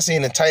Tomasi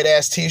in a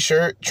tight-ass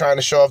t-shirt trying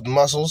to show off the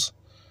muscles.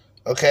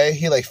 Okay?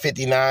 He like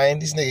 59.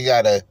 These nigga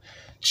gotta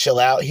chill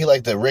out. He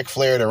like the Ric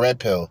Flair of the Red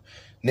Pill.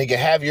 Nigga,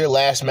 have your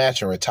last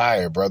match and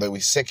retire, brother. We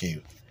sick of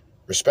you.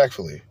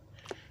 Respectfully.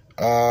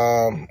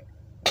 Like,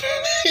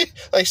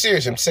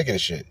 seriously, I'm sick of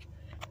this shit.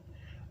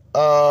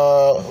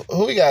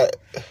 Who we got?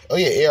 Oh,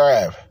 yeah,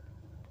 AR-Av.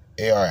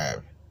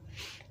 AR-Av.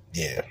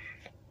 Yeah.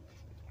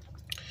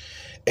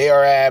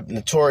 AR-Av,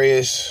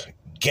 notorious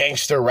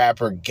gangster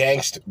rapper,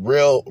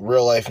 real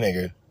life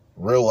nigga.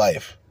 Real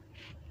life.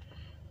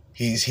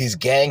 He's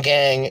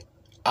gang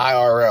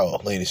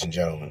IRL, ladies and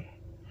gentlemen.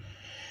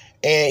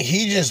 And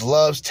he just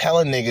loves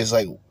telling niggas,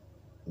 like,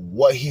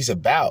 what he's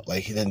about.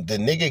 Like, the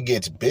nigga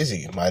gets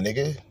busy, my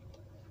nigga.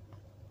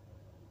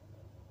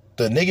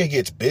 The nigga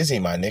gets busy,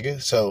 my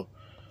nigga. So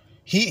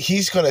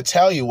he's going to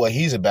tell you what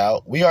he's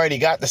about. We already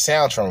got the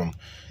sounds from him.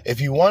 If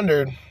you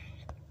wondered,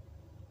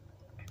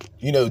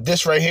 you know,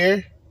 this right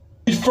here.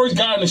 He first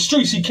got in the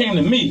streets, he came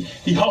to me.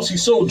 He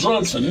sold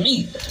drugs for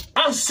me.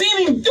 I've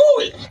seen him do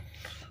it.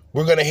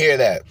 We're going to hear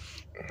that.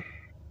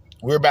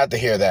 We're about to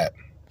hear that.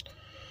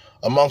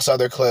 amongst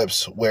other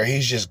clips where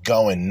he's just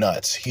going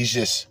nuts. He's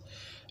just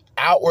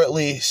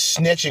outwardly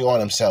snitching on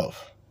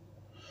himself.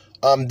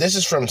 This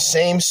is from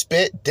Same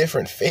Spit,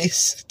 Different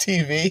Face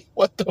TV.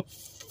 What the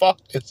fuck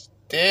is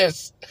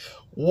this?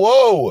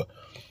 Whoa.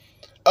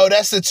 Oh,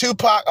 that's the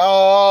Tupac.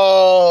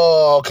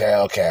 Oh, okay.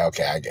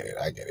 I get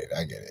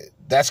it.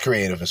 That's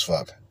creative as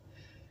fuck.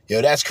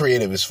 Yo, that's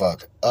creative as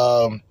fuck.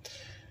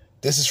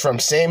 This is from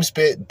Same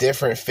Spit,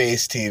 Different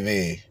Face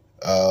TV.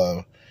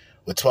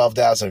 With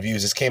 12,000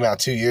 views. This came out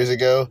 2 years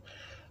ago.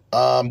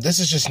 This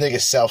is just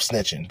niggas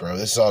self-snitching, bro.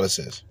 This is all this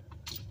is.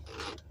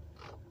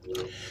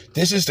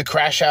 This is the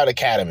Crash Out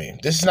Academy.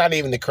 This is not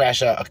even the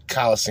Crash Out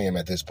Coliseum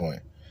at this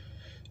point.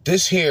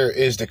 This here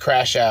is the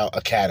Crash Out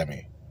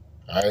Academy.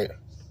 All right?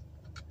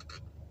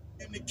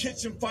 In the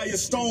kitchen, fire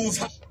stones.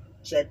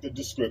 Check the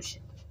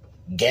description.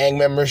 Gang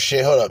member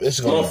shit. Hold up. This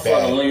is going to be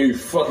bad. You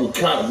fucking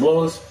cock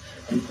blowers.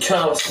 You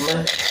cowards,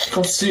 man.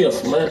 Come see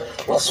us, man.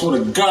 I swear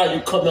to God,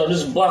 you come down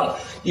this block,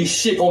 your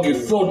shit gonna get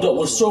filled up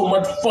with so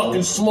much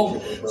fucking smoke.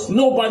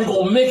 Nobody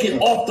gonna make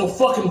it off the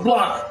fucking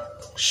block.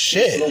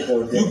 Shit.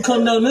 You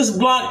come down this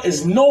block,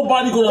 is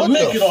nobody gonna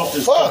make it off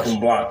this fucking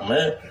block,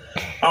 man.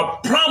 I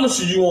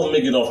promise you won't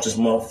make it off this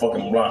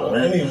motherfucking block,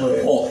 man.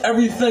 Anyway. On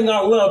everything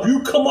I love,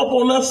 you come up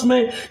on us,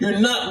 man, you're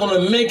not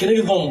gonna make it.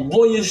 Niggas gonna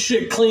blow your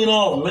shit clean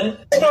off, man.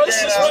 He got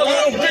shot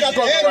in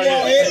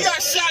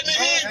the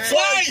head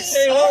twice.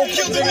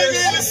 Killed the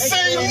nigga in the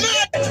same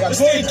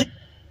night.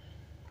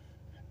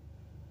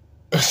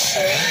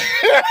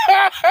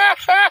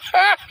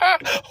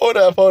 Hold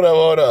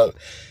up.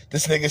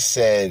 This nigga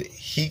said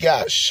he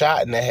got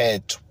shot in the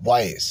head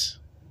twice.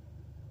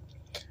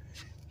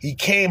 He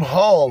came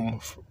home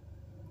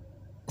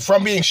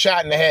from being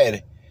shot in the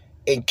head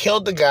and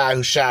killed the guy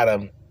who shot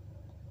him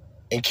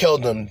and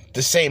killed him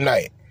the same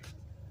night.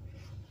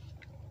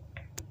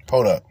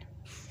 Hold up.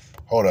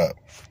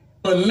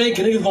 Make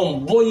it, niggas gonna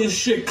blow your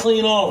shit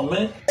clean off,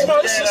 man. He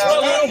got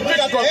shot in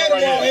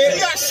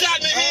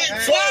the head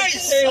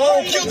twice.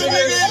 Killed the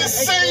nigga in the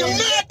same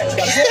night.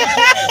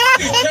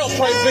 Count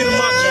probably been in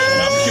my joint.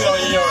 I'm cute on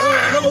your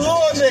yard. I'm a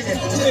little nigga.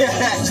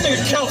 This nigga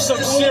count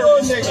something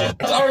serious.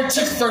 I already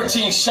took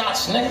 13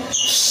 shots, nigga.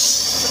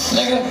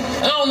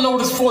 I don't know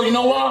what it's for. You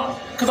know why?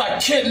 Because I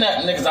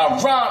kidnapped niggas.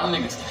 I robbed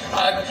niggas.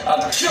 I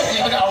killed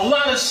niggas. I got a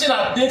lot of shit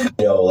I did.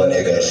 Yo,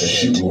 nigga,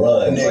 shoot and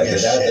run.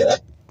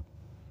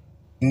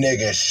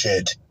 Nigga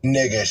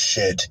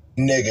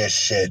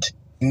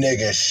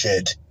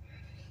shit.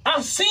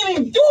 I've seen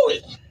him do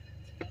it.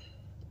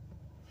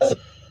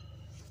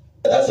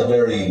 That's a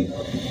very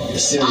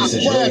serious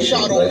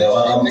situation. Like,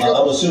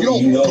 I'm assuming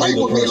you know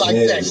who the person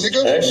is.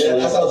 Actually,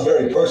 that sounds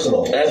very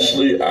personal.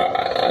 Actually,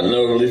 I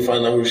never really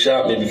found out who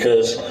shot me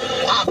because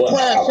I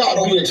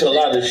get into a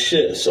lot of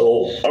shit.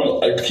 So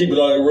I keep it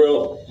all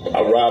real.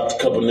 I robbed a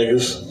couple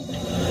niggas.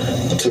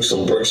 I took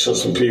some bricks from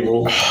some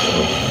people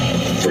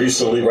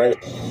recently, right?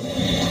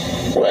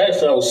 Well,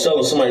 actually, I was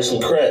selling somebody some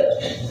crack.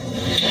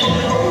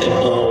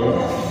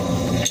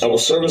 I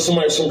was serving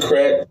somebody some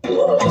crack. I'm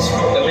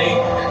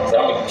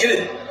gonna get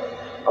it.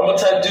 I'm the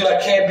type of dude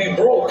I can't be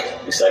broke.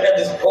 You see, I got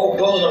this whole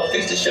building, I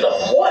fix this shit up.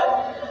 What?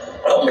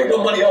 I don't make no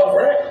money off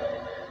rent.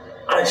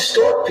 I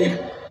extort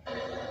people.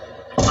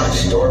 I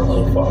extort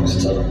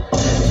motherfuckers too.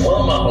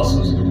 One of my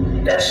hustles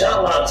got shot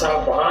a lot of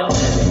times behind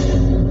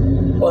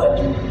me. But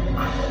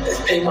they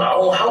paid my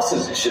own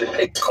houses and shit. They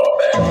paid the car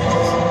back.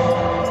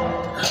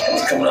 I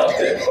was coming out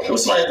there. There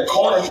was somebody at the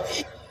corner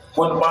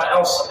wanted to buy an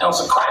ounce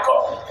of crack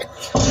off.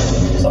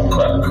 Some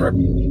crack.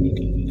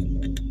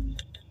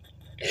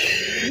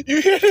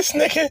 You hear this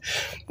nigga?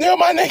 You're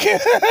my nigga.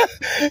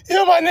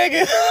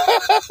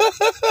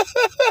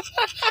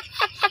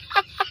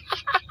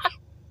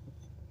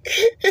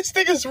 This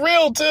nigga's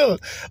real too.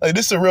 Like,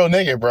 this is a real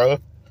nigga, bro.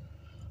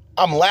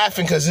 I'm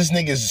laughing because this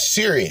nigga's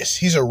serious.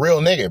 He's a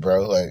real nigga,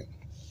 bro. Like,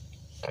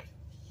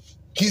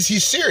 he's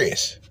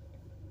serious.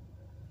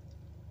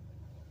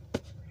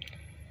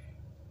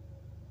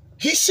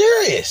 He's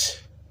serious.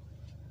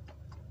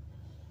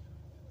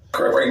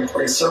 Crack,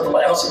 serving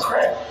my ounce of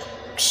crack.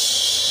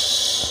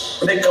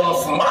 When they coming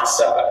from my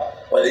side,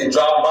 when they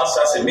drive my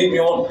side, I say, meet me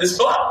on this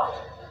block.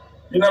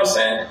 You know what I'm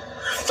saying?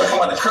 So I come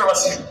out the curb, I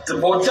see the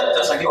boy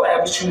that's like, yo,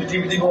 Abby shooting the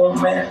DVD going,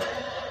 man.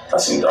 I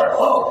see Dark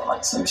Low.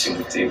 Like, some shit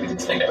with the DVD.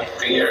 This nigga got a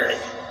beard,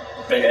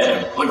 big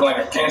head, looking like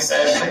a cancer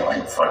ass nigga.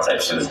 Like, fuck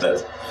type shit is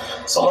this?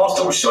 So long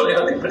story short, they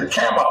got to put the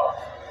camera out.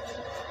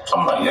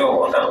 I'm like,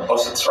 yo, I gotta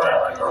bust a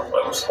trap.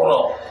 Like, what's going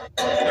on?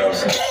 You know what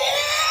I'm saying?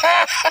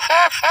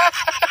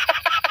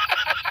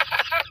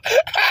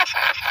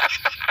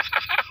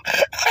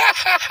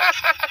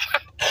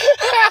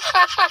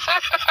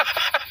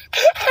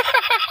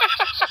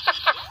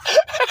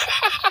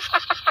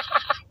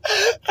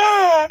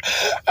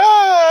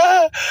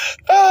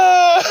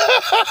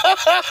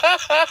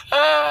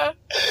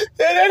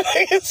 That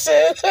nigga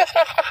said,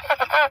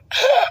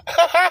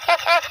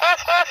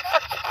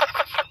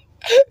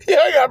 yo,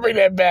 I gotta bring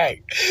that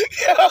back.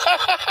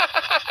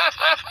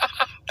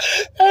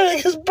 That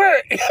nigga's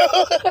burnt.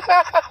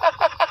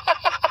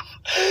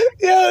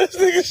 Yo, this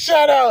nigga nigga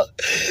shout out.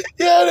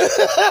 Yo,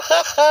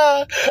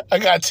 I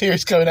got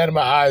tears coming out of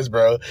my eyes,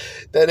 bro.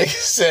 That nigga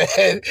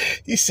said,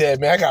 he said,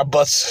 man, I got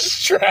busted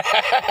strap.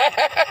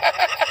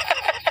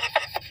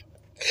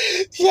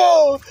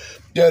 Yo,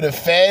 the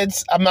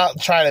feds, I'm not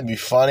trying to be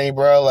funny,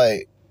 bro.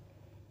 Like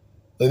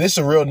this is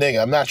a real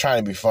nigga. I'm not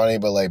trying to be funny,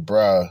 but like,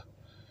 bro,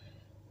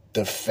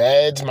 the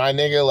feds, my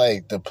nigga,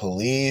 like the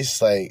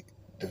police, like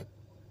the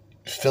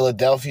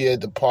Philadelphia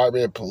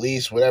Department of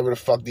Police, whatever the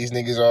fuck these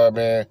niggas are,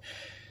 man,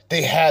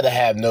 they had to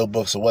have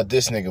notebooks of what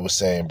this nigga was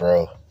saying,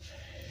 bro.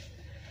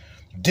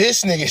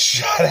 This nigga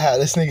shot out.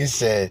 This nigga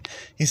said,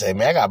 he said,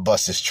 man, I got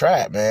bust this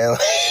trap, man.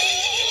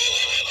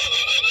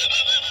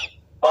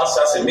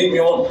 I said, meet me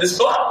on this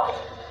block.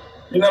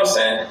 You know what I'm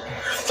saying?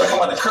 So I come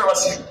out the curb, I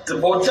see the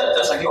boy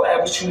that's like, yo,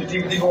 Ab, what you the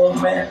DVD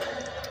going, man?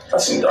 I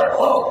seen Dark,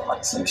 whoa, like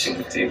this nigga shoot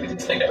the DVD,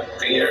 this nigga got a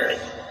beard,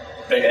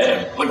 big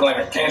ass, looking like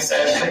a cancer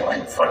ass nigga,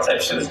 like fuck type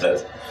shit is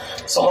this.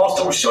 So long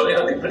story short,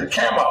 they put the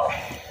camera out.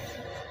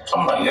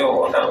 I'm like,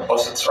 yo, I gotta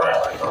bust a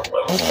trap. Like, what's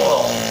going on? You know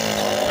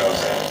what I'm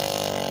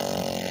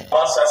saying?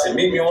 I said,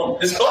 meet me on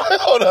this block.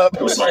 Hold up.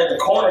 It was somebody in the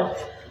corner,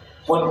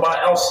 went to buy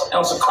an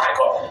ounce of crack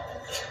off me.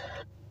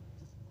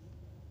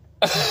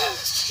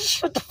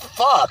 What the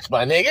fuck,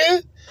 my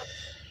nigga?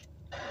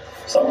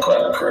 So I'm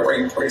cutting the crib,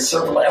 ready to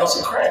serve my ounce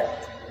of crack.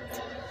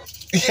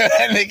 Yeah,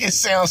 that nigga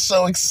sounds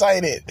so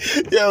excited.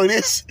 Yo,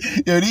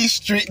 these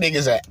street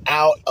niggas are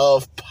out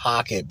of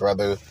pocket,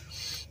 brother.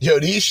 Yo,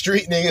 these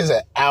street niggas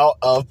are out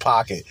of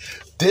pocket.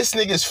 This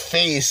nigga's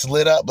face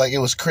lit up like it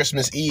was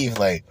Christmas Eve.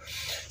 Like,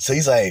 so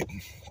he's like,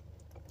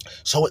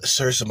 so what,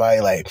 serve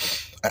somebody like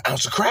an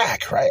ounce of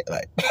crack, right?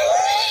 Like,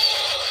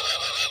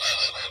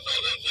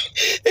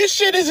 this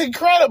shit is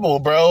incredible,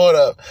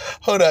 bro.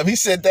 Hold up. He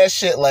said that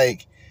shit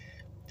like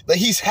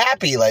he's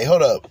happy. Like,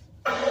 hold up.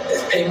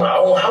 They paid my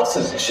own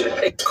houses and shit.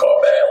 They paid the car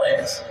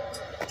Badlands.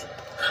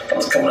 I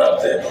was coming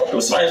out there. It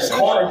was somebody in the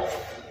corner,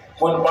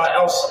 went to buy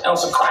an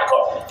ounce of crack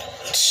off me.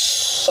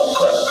 So I'm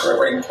cutting the crib,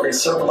 ready to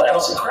serve my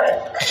ounce of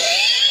crack.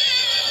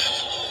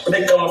 But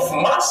they coming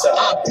from my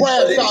side.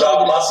 They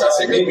dropped my side,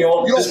 say, meet me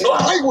on this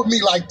block. Play with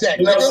me like that,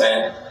 you know what I'm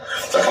saying?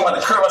 So I come out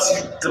the curb, I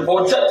see the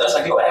boy that's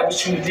like, yo, Ab,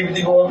 what you the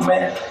DVD going,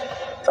 man?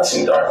 I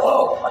seen Dark,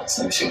 whoa, like this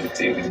nigga shoot the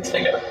DVD, this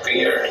nigga got a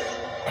beard.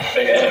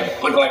 Big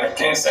ass, looking like a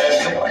cancer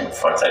ass nigga, like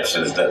fuck type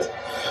shit is this.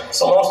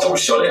 So long story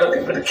short,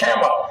 they put the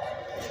camera out.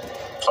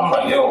 I'm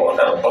like, yo, I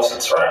gotta bust a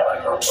trap.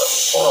 Like,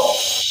 what's going on?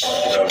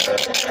 You know what I'm saying?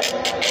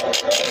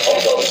 I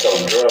was always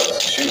selling drugs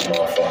and shooting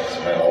motherfuckers,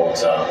 man, the whole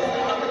time.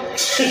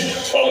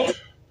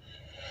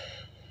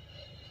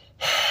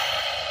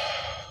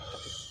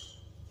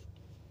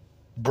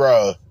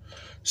 Bro,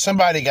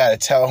 somebody gotta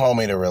tell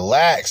homie to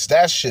relax.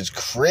 That shit's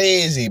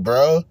crazy,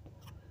 bro.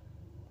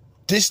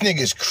 This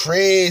nigga's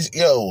crazy.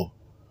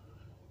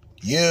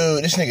 Yo,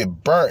 this nigga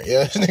burnt.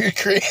 Yo, this nigga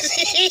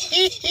crazy.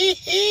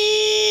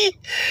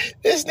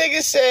 This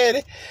nigga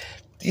said,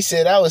 he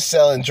said I was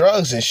selling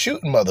drugs and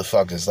shooting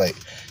motherfuckers. Like,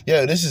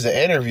 yo, this is an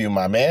interview,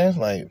 my man.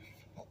 Like,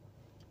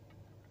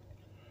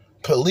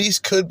 police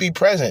could be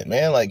present,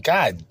 man. Like,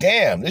 god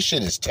damn, this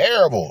shit is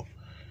terrible.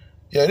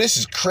 Yo, this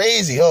is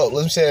crazy. Hold,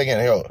 let me say it again.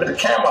 Hold. Put the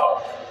camera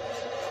out.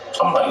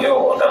 I'm like,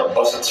 yo, I gotta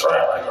bust a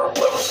trap. Like,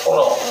 what's going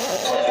on?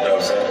 You know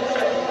what I'm saying?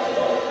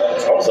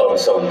 I was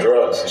always selling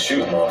drugs and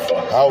shooting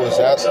motherfuckers. How was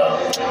that? I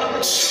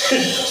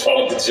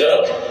went to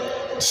jail.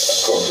 Of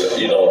course,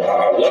 you know,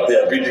 luckily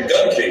I beat the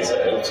gun case.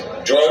 It was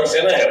drugs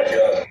and I had a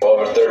gun.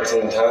 Over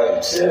 13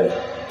 times. Yeah.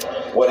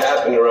 What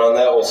happened around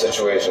that whole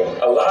situation?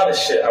 A lot of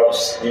shit.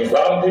 You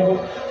robbing people.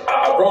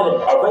 I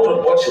wrote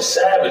a bunch of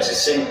savages.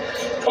 See,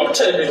 I'm gonna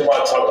tell you the reason why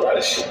I talk a lot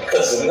of shit,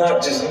 because it's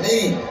not just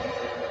me.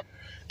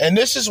 And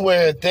this is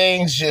where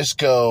things just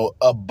go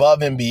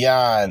above and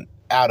beyond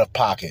out of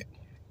pocket.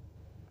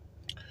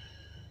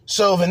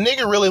 So if a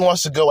nigga really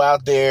wants to go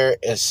out there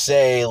and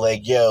say,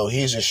 like, yo,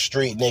 he's a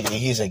street nigga,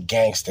 he's a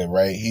gangster,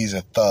 right? He's a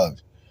thug.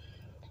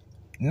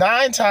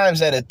 9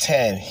 times out of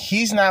 10,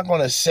 he's not going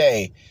to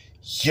say,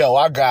 yo,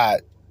 I got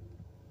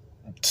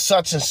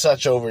such and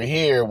such over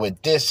here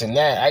with this and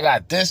that. I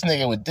got this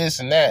nigga with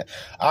this and that.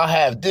 I'll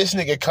have this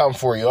nigga come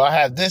for you. I'll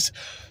have this.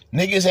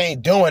 Niggas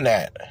ain't doing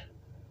that.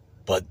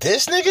 But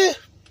this nigga,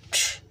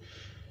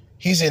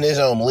 he's in his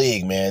own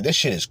league, man. This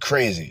shit is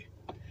crazy.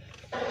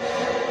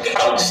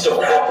 I'm just a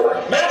rapper.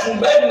 Imagine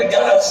the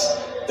guys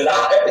that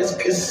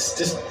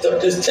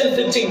there's 10,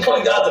 15,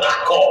 20 guys that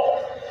I call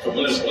when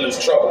there's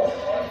trouble.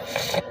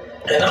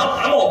 And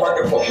I'm on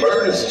record for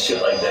murders and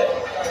shit like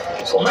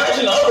that. So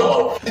imagine the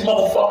other these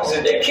motherfuckers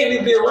that they can't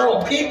even be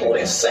around people.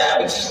 They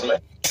savages, man.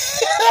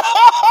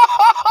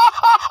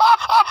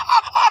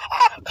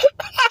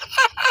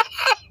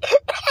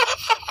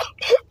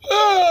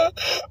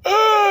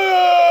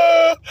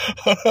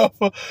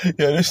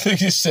 Yeah, this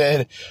nigga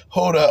said,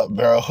 hold up,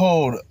 bro.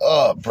 Hold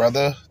up,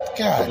 brother.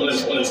 God. When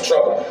there's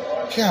trouble.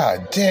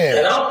 God damn.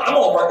 And I'm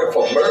on record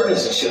for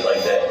murders and shit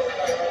like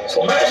that.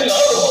 So imagine the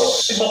other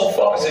these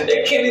motherfuckers that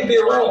they can't even be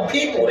around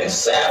people. They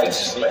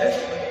savages, man.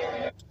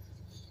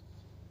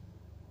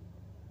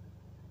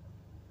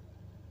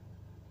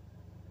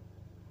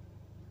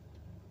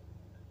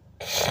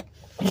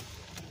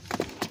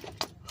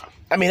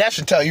 I mean, that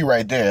should tell you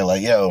right there,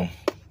 like, yo,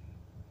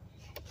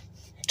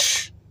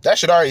 that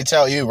should already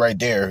tell you right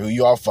there who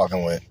you all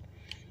fucking with.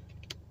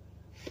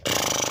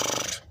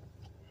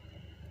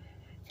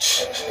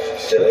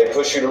 Did they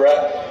push you to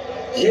rap?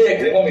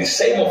 Yeah, they want me to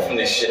save them from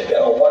this shit. They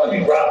don't want to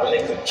be robbing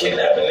niggas and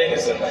kidnapping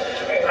niggas. And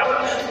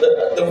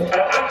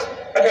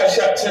I got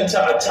shot 10 times.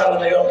 I tied a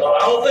nigga up. No, I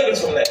don't think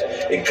it's from that.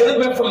 It could have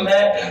been from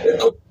that.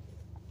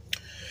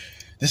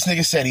 This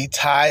nigga said he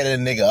tied a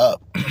nigga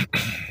up.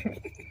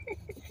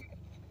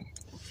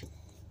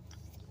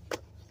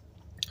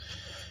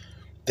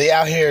 They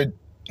out here,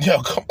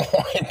 yo, come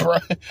on, bro.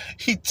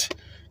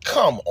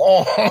 Come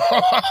on.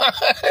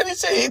 He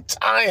said he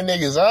tying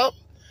niggas up.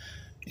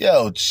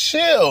 Yo,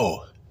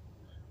 chill.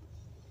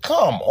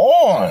 Come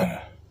on.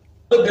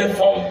 Could have been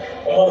from a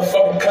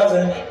motherfucking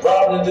cousin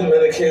robbing the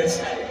Dominicans.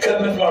 Could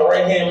have been from my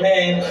right-hand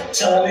man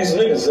tying these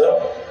niggas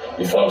up.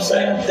 You feel what I'm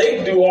saying?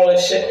 They do all that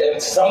shit,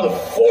 and since I'm the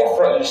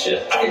forefront of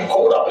shit, I get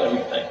caught up in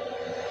everything.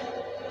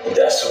 But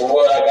that's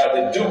what I got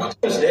to do. I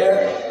was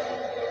there.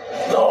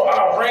 No,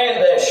 I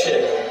ran that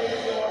shit.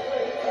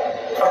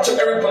 I took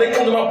everybody. They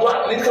come to my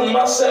block. They come to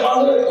my set. My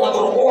hood. Want to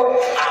go to war?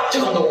 I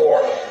took them to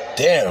war.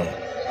 Damn.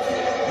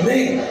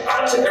 Me.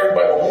 I took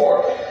everybody to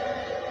war.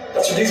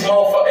 That's what these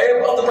motherfuckers,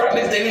 every other rap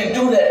niggas, they didn't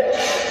do that.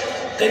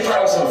 They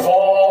probably was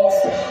involved.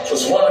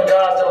 Was one of the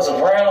guys that was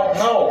around?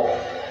 No.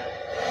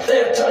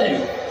 They'll tell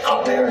you,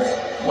 out there,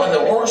 one of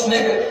the worst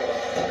nigga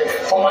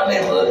from my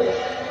neighborhood,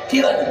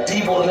 he like the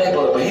Debo of the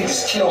neighborhood, but he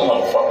just killed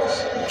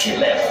motherfuckers,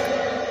 kidnapped them.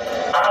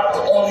 I'm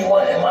the only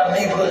one in my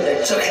neighborhood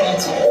that took him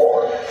to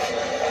war.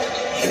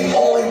 The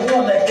only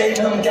one that gave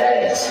him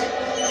gas.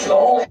 The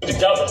only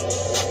together.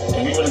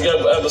 And we've been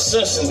together ever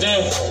since. And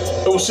then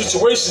there were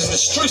situations, the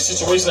street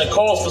situations that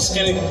caused for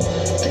Skinny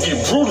to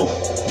get brutal.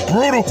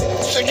 Brutal.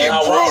 Shit get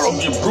brutal.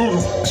 Get brutal.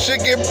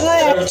 Shit get brutal.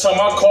 And every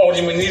time I called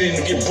him and needed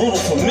him to get brutal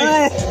for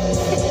me,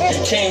 he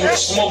came with a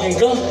smoking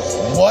gun.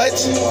 What?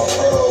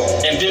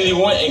 And then he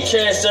went and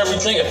cashed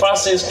everything. If I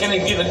say Skinny,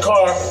 get in the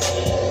car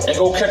and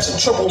go catch a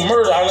triple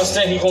murder, I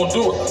understand he gonna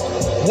do it.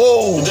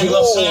 Whoa,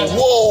 whoa,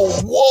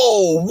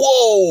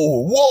 whoa,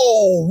 whoa,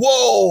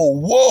 whoa,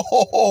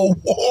 whoa,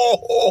 whoa,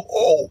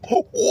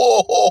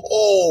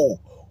 whoa,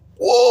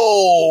 whoa,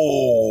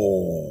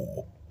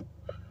 whoa.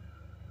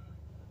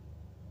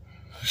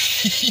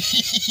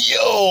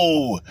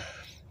 Yo,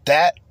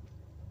 that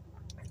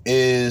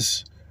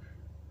is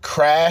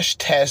crash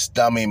test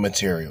dummy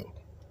material.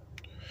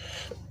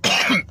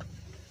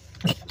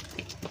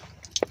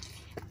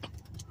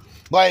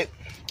 Like,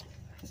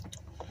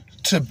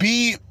 to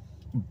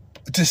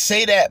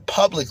say that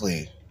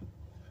publicly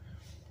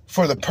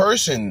for the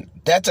person,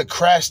 that's a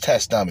crash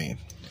test dummy.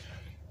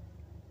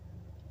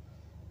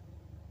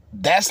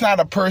 That's not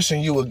a person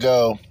you would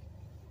go,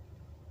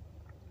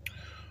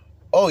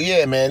 oh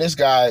yeah, man, this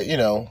guy, you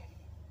know,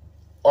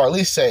 or at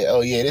least say,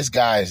 oh yeah, this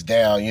guy is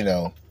down, you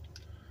know.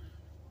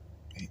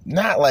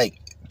 Not like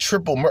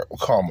triple murder.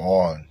 Come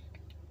on.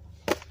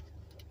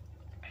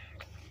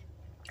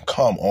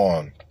 Come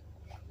on.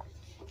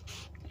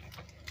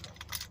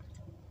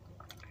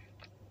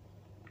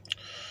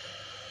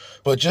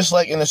 But just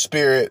like in the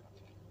spirit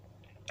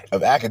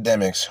of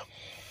academics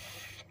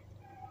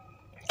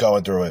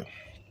going through it,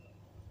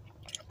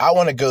 I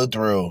want to go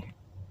through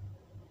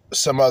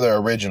some other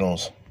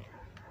originals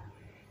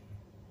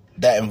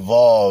that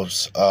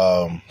involves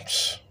a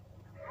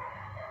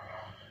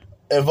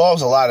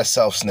lot of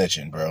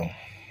self-snitching, bro.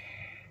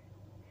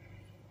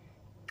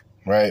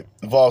 Right?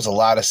 Involves a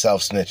lot of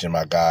self-snitching,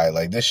 my guy.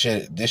 Like, this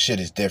shit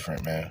is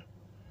different, man.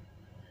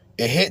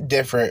 It hit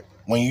different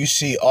when you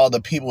see all the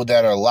people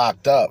that are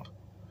locked up.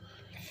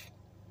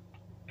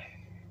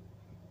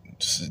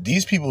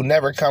 These people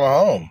never come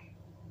home.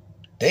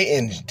 They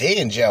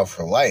in jail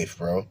for life,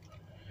 bro.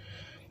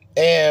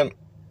 And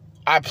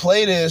I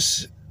play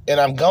this, and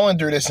I'm going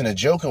through this in a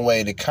joking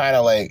way to kind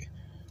of like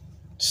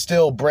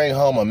still bring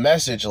home a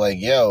message like,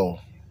 yo.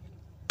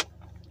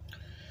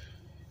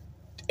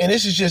 And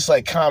this is just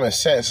like common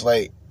sense.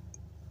 Like,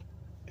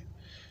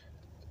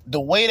 the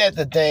way that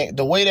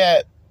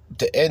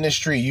the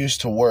industry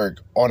used to work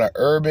on an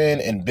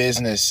urban and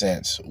business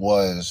sense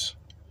was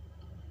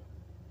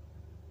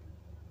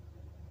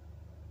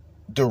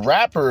the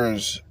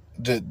rappers,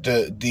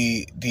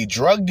 the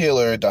drug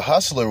dealer, the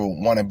hustler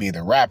would want to be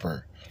the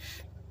rapper.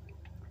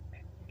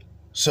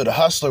 So the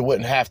hustler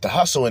wouldn't have to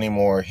hustle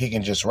anymore. He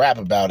can just rap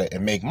about it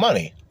and make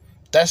money.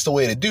 That's the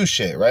way to do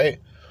shit, right?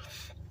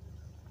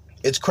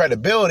 It's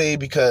credibility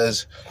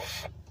because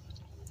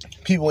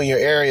people in your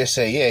area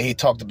say, yeah, he's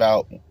talking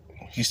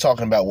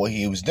about what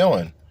he was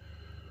doing.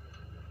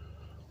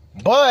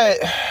 But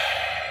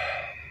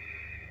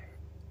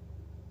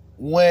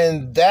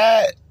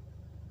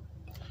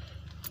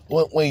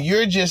when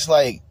you're just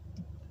like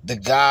the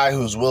guy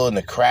who's willing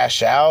to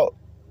crash out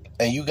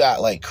and you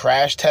got like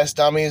crash test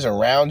dummies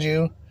around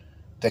you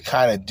that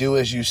kind of do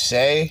as you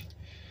say,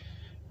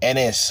 and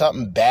then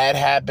something bad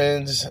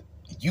happens,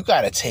 you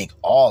got to take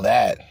all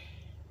that.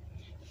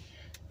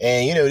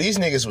 And you know, these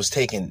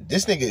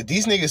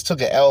niggas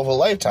took an L of a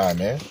lifetime,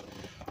 man.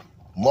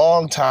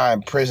 Long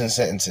time prison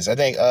sentences. I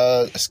think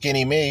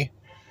Skinny Me,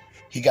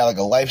 he got like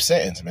a life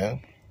sentence,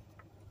 man.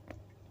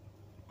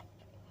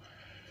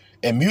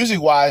 And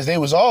music-wise, they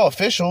was all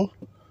official.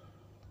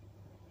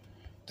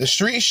 The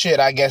street shit,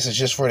 I guess, is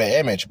just for the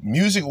image.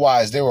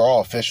 Music-wise, they were all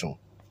official.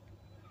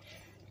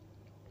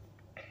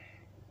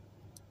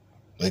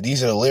 Like,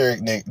 these are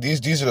the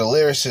these are the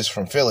lyricists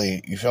from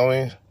Philly. You feel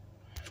me?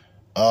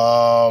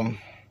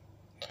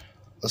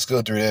 Let's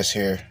go through this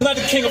here. I'm not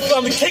the king of Philly,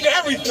 I'm the king of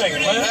everything,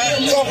 man.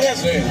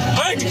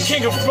 I ain't the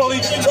king of Philly,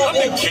 I'm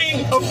the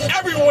king of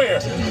everywhere.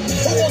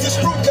 Who wants to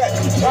screw that?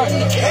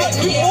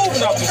 We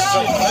moving out this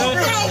shit,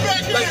 man.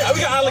 Like,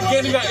 we got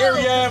Allegheny, we got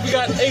Area, we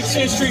got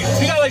 18th Street,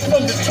 we got like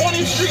from the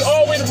 20th Street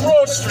all the way to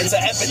Broad Street. It's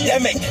an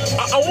epidemic.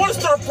 I want to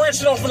start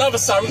branching off on the other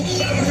side.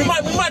 We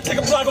might take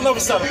a block on the other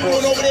side of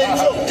Broad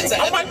Street.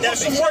 I might put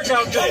some work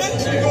out there.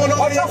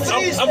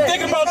 I'm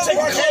thinking about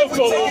taking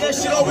Clearfield over.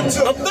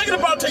 I'm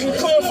thinking about taking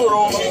Clearfield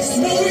over.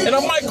 And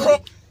I might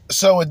cross.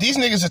 So what these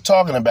niggas are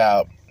talking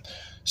about,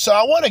 so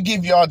I want to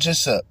give y'all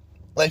just a,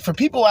 like, for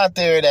people out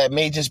there that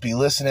may just be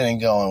listening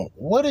and going,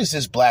 what is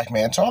this black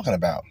man talking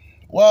about?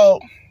 Well,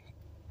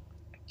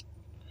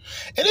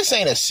 and this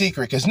ain't a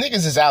secret, because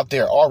niggas is out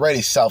there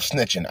already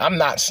self-snitching. I'm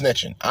not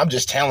snitching. I'm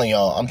just telling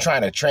y'all, I'm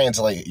trying to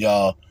translate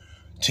y'all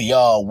to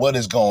y'all what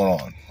is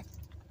going on.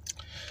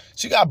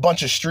 So you got a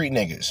bunch of street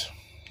niggas.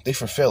 They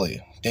from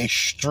Philly. They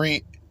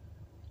street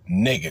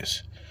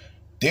niggas.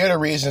 They're the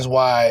reasons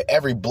why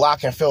every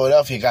block in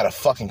Philadelphia got a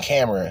fucking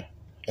camera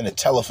and a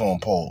telephone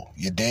pole.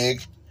 You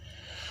dig?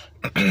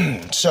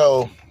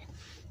 So,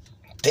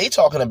 they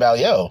talking about,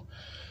 yo,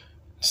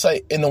 it's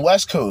like in the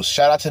West Coast,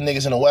 shout out to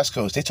niggas in the West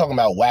Coast, they talking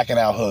about whacking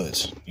out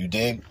hoods. You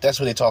dig? That's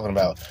what they talking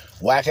about.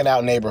 Whacking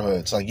out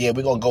neighborhoods. Like, yeah,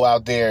 we're going to go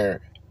out there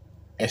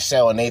and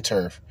sell on their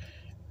turf.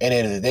 And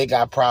then if they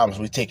got problems,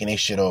 we taking their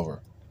shit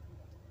over.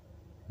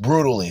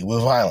 Brutally,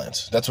 with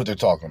violence. That's what they're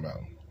talking about.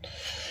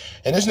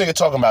 And this nigga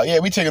talking about, yeah,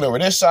 we taking over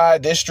this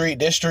side, this street,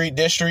 this street,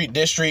 this street,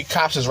 this street.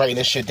 Cops is writing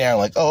this shit down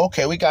like, oh,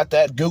 okay, we got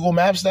that. Google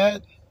Maps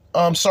that,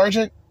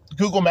 Sergeant?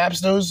 Google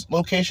Maps those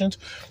locations?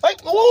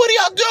 Like, well, what are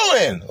y'all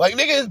doing? Like,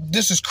 nigga,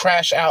 this is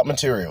crash out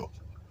material.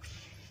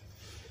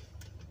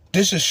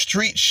 This is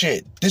street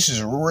shit. This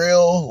is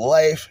real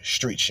life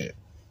street shit.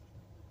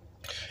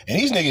 And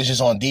these niggas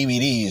just on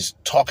DVDs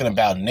talking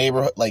about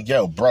neighborhood. Like,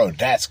 yo, bro,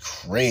 that's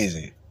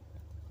crazy.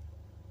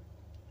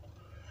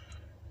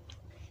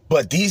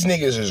 But these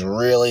niggas is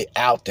really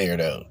out there,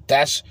 though.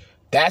 That's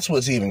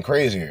what's even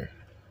crazier.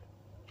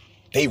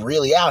 They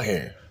really out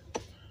here.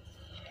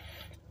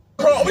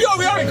 We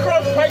already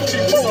crossed Pike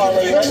Street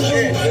already.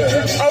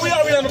 We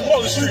already on the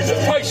Butler Street,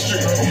 Pike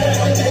Street.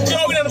 We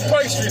already on the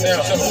Pike Street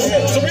now.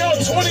 So we on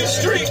 20th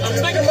Street. I'm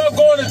thinking about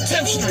going to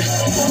 10th Street.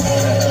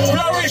 We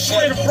already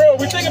straight abroad.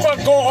 We thinking about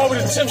going over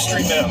to 10th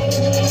Street now.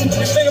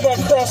 We thinking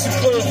about crossing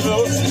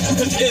Clearfield.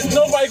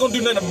 Nobody gonna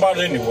do nothing about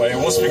it anyway.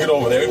 Once we get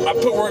over there, I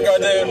put work out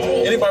there.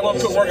 Anybody want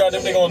to put work out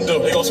there, they gonna do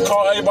it. They gonna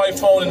call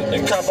everybody's phone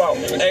and cop out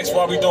and ask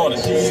why we doing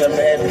it.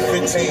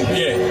 7-15.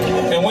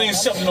 Yeah, and we ain't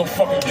accepting no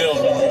fucking deals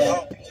no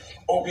more.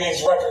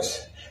 OBH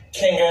Records,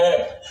 King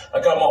of App.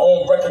 I got my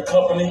own record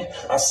company.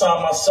 I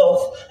signed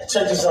myself.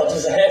 Check this out.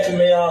 There's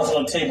 $500,000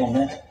 on the table,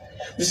 man.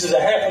 This is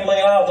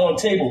 $500,000 on the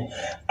table.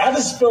 I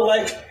just feel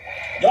like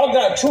y'all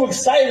got too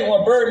excited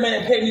when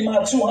Birdman paid me my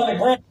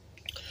 $200,000.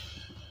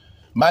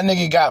 My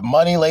nigga got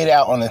money laid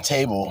out on the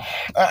table.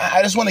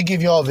 I just want to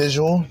give y'all a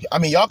visual. I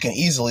mean, y'all can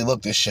easily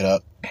look this shit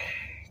up.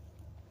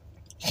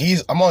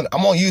 I'm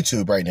on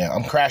YouTube right now.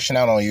 I'm crashing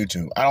out on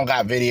YouTube. I don't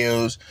got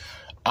videos.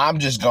 I'm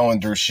just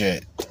going through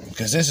shit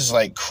because this is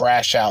like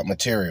crash out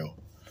material.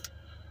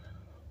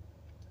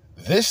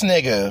 This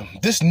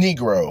nigga, this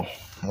Negro,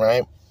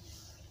 right,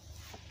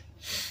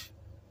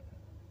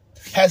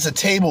 has a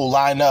table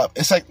lined up.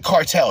 It's like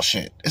cartel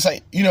shit. It's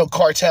like, you know,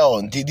 cartel,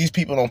 and these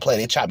people don't play.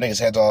 They chop niggas'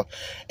 heads off,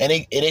 and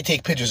they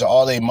take pictures of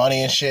all their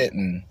money and shit,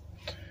 and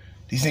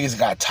these niggas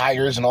got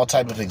tigers and all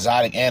type of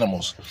exotic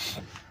animals.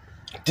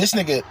 This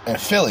nigga in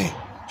Philly,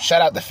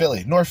 shout out to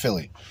Philly, North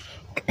Philly,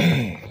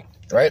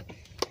 right?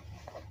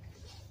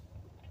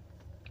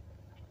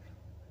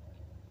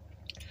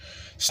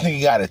 This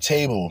nigga got a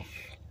table.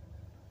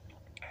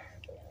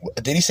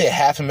 Did he say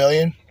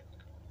 $500,000?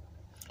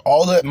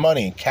 All that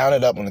money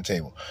counted up on the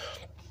table.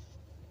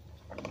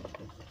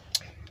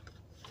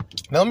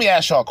 Now let me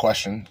ask y'all a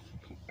question.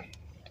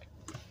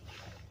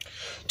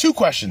 2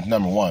 questions.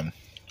 Number 1,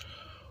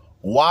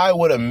 why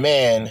would a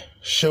man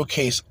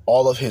showcase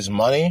all of his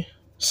money,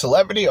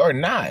 celebrity or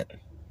not?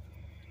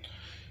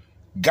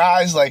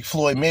 Guys like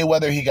Floyd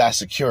Mayweather, he got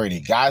security.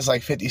 Guys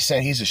like 50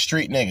 Cent, he's a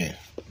street nigga.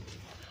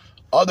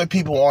 Other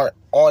people aren't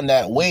on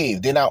that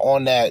wave. They're not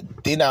on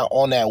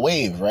that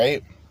wave,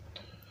 right?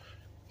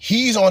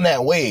 He's on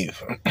that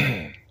wave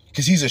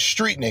because he's a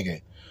street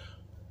nigga.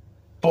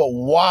 But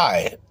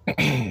why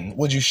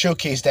would you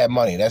showcase that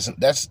money? That's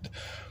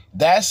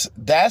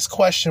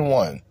question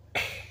 1.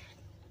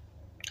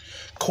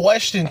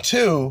 Question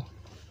 2,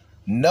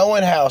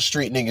 knowing how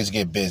street niggas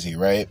get busy,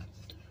 right?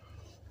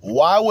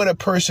 Why would a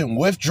person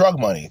with drug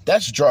money,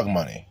 that's drug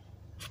money,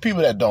 for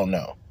people that don't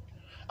know,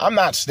 I'm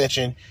not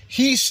snitching.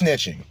 He's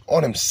snitching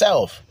on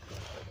himself.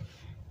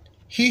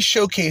 He's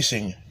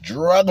showcasing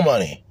drug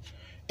money.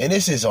 And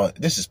this is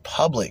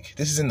public.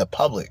 This is in the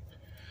public.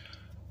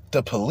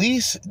 The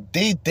police,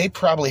 they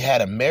probably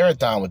had a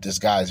marathon with this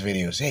guy's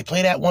videos. Hey,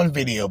 play that one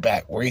video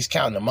back where he's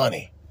counting the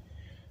money.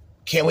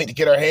 Can't wait to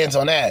get our hands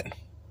on that.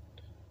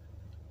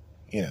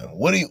 You know,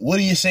 what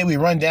do you say we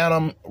run down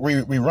on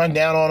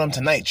them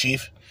tonight,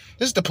 Chief?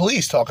 This is the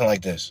police talking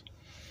like this.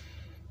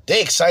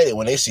 They excited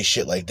when they see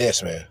shit like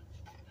this, man.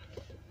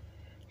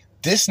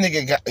 This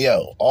nigga got,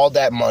 all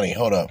that money.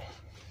 Hold up.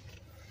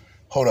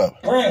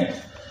 Brand.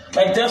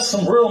 Like, that's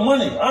some real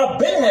money. I've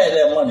been had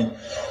that money.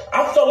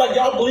 I felt like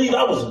y'all believe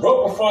I was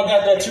broke before I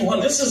got that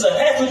 200. This is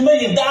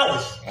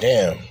 $500,000.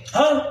 Damn.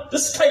 Huh?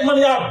 This is type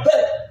money I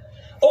bet.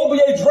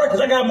 OBH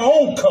Records, I got my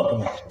own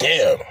company.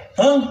 Damn.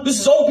 Huh? This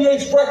is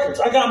OBH Records.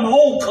 I got my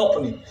own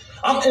company.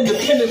 I'm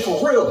independent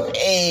for real.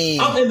 Hey.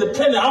 I'm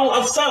independent.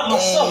 I've signed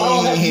myself. I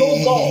don't have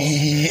no boss.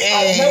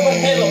 I've never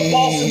had a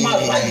boss in my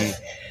life.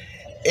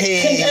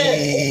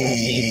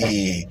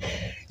 Hey.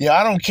 Yeah,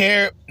 I don't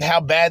care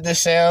how bad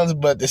this sounds,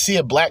 but to see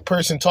a black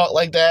person talk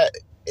like that,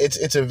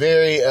 it's a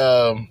very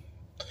I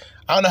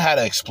don't know how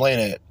to explain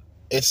it.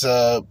 It's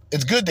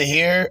good to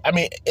hear. I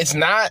mean, it's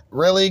not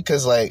really,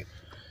 because like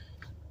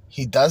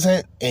he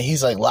doesn't, and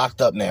he's like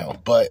locked up now.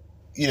 But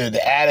you know,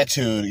 the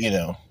attitude, you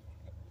know,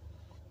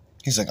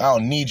 he's like, I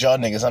don't need y'all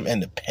niggas. I'm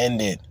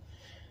independent.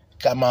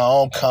 Got my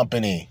own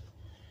company.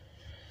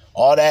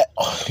 All that,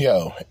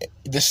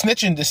 the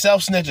snitching, the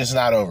self-snitching is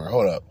not over.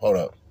 Hold up. Oh,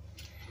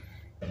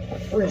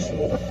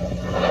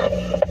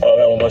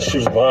 that one, my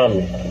shoes behind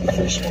me.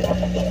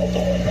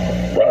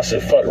 Bro, I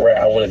said, fuck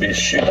rap, I want to be a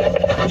shooter.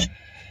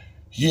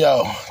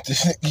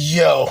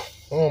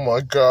 Oh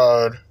my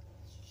God.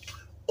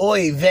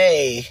 Oy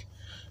vey.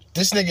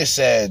 This nigga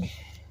said,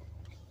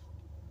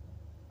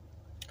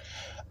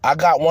 I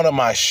got one of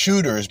my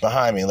shooters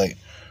behind me. Like,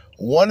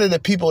 one of the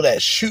people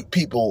that shoot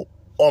people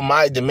on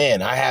my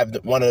demand. I have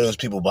one of those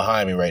people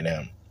behind me right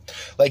now.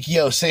 Like,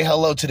 say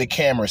hello to the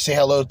camera. Say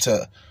hello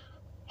to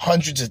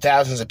hundreds of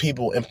thousands of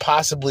people and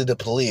possibly the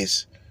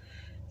police.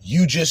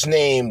 You just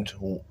named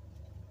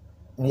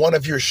one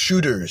of your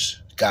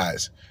shooters,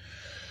 guys.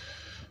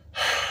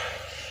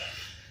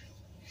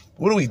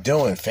 What are we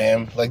doing,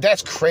 fam? Like,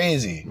 that's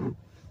crazy.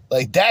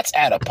 Like, that's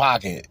out of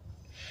pocket.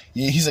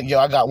 He's like,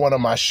 I got one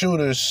of my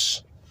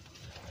shooters.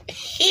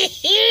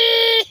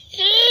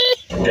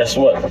 Guess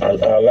what? I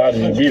allowed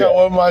him to be got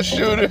one of my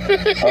shooters.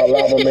 I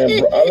allowed my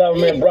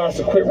man Bronze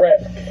to quit rap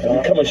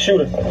and become a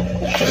shooter. Like,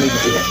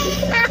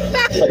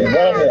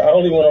 Bronze, I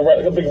only want to rap.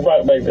 Like a big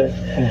rock back there.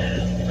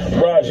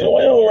 Bronze, you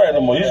don't rap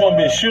no more. You just want to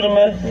be a shooter,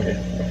 man?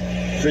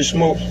 Fish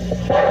smoke. I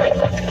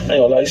ain't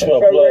gonna lie, you smell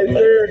blood,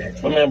 man.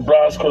 My man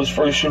Bronze caught his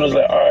first shooting. He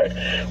was like, all right.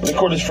 When he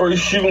caught his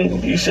first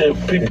shooting, he said,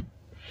 people.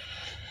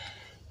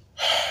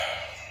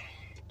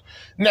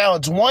 Now,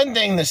 it's one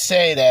thing to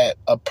say that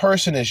a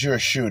person is your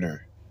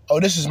shooter. Oh,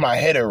 this is my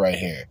hitter right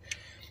here.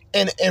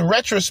 And in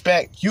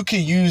retrospect, you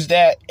can use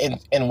that in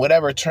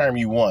whatever term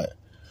you want.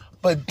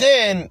 But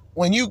then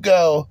when he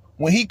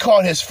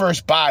caught his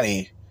first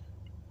body,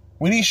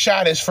 when he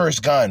shot his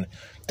first gun,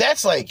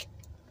 that's like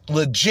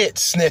legit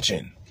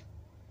snitching.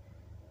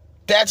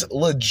 That's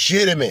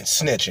legitimate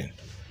snitching.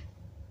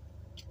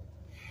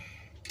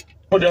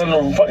 Put that on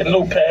a fucking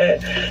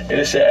notepad and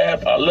it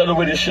said, I love the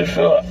way this shit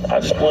feel.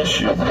 I just want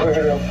you.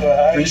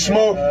 Free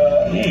smoke.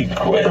 He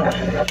quit.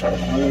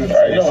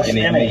 Alright, you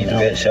skinny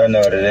bitch. Y'all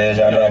know what it is.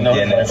 Y'all know I'm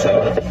getting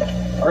into.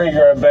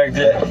 Graveyard back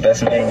there.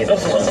 Best man.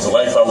 That's the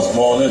life I was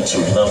born into,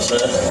 you know what I'm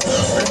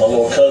saying? Like my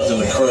little cousin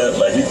in the crib,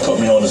 like he put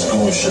me on this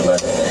goon shit. Like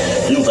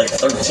he was like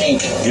 13,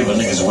 giving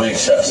niggas wig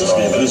shots. Let's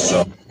give it this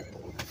job.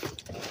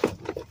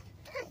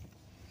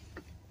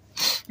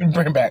 Let me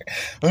bring it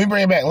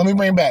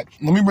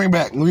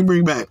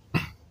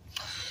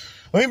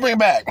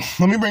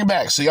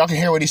back so y'all can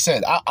hear what he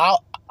said.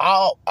 I'll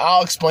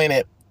explain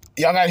it.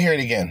 Y'all gotta hear it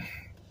again.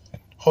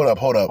 Hold up.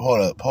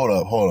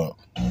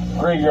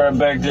 Graveyard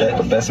back there.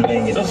 The best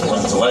man. That's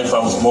the life I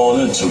was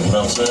born into, you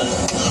know what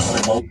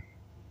I'm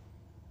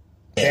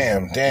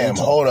saying? Damn,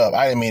 hold up.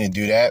 I didn't mean to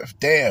do that.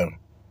 Damn.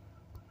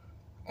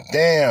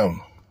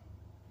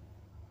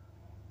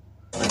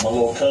 Like my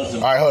little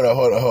cousin. Alright,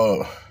 hold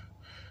up.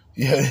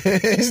 Yo,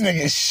 this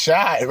nigga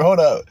shot. Hold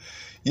up.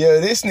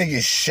 Yo, this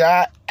nigga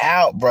shot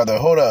out, brother.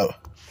 Hold up.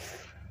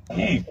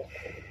 He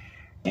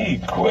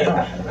quit.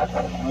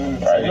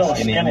 Alright, you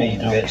skinny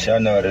bitch.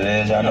 Y'all know what it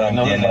is. Y'all know I'm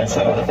getting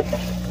into.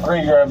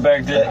 Graveyard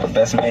back there. The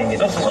best man.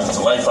 That's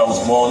the life I was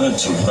born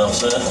into, you know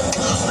what I'm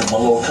saying? Like my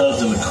little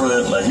cousin in the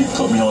crib, like he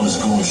put me on this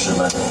goon shit.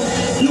 Like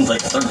he was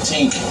like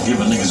 13,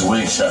 giving niggas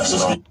wig shots.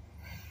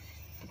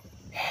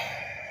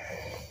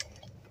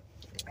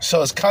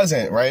 So his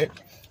cousin, right?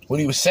 What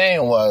he was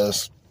saying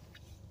was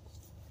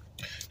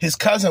his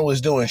cousin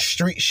was doing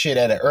street shit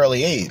at an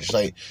early age.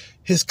 Like,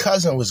 his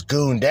cousin was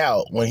gooned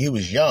out when he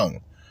was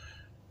young.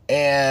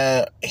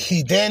 And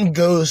he then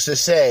goes to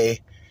say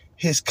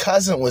his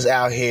cousin was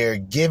out here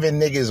giving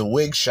niggas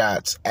wig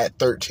shots at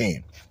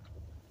 13.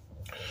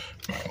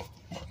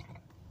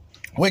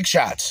 Wig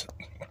shots.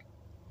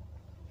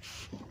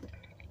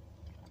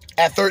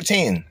 At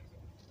 13.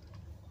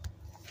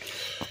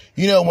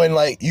 You know, when,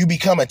 like, you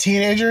become a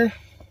teenager,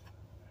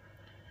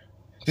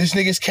 this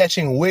nigga's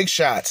catching wig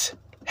shots,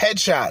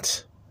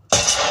 headshots.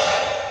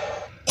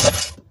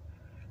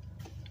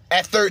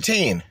 At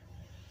 13.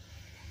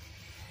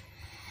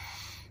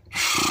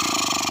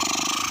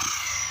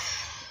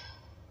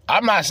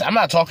 I'm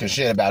not talking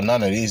shit about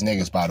none of these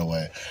niggas, by the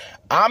way.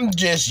 I'm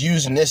just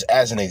using this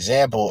as an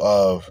example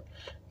of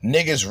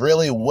niggas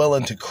really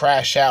willing to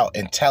crash out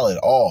and tell it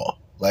all.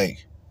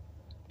 Like,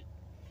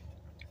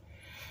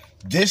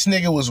 this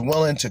nigga was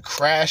willing to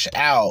crash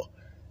out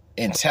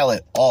and tell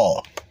it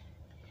all.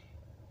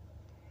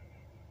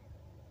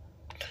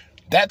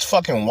 That's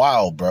fucking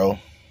wild, bro.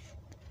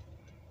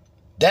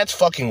 That's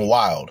fucking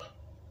wild.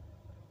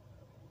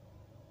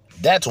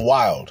 That's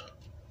wild.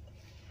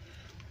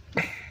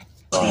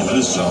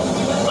 This job,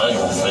 I ain't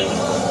gonna fake it.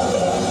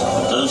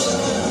 This,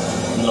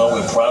 you know,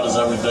 with products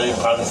every day,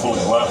 pocket full of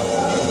guap,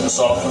 it's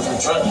all from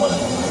track money.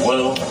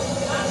 Well,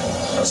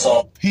 that's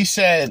all. He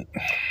said,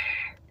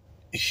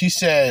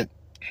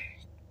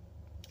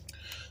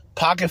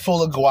 pocket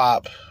full of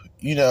guap,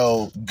 you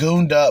know,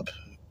 gooned up,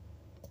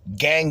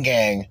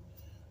 gang,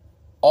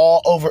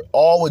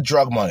 all with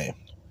drug money.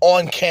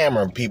 On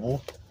camera,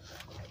 people.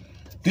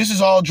 This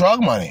is all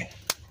drug money.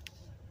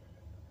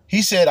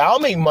 He said, I'll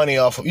make money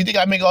off of... You think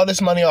I make all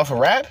this money off of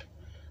rap?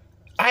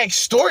 I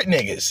extort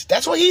niggas.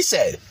 That's what he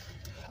said.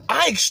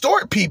 I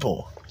extort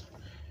people.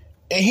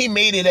 And he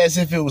made it as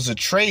if it was a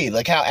trade.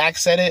 Like how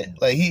Axe said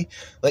it.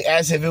 Like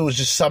as if it was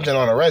just something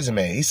on a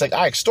resume. He's like,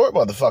 I extort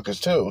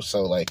motherfuckers too.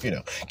 So like, you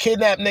know,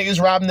 kidnap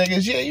niggas, rob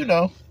niggas. Yeah, you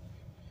know.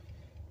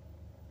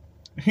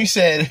 He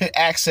said,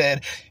 Axe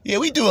said, yeah,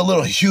 we do a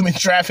little human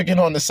trafficking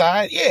on the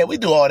side. Yeah, we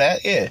do all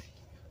that. Yeah.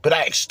 But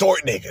I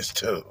extort niggas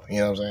too. You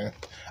know what I'm saying?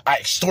 I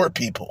extort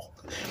people.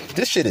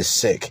 This shit is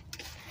sick.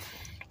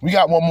 We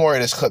got one more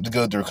of this clip to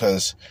go through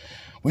because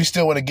we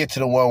still want to get to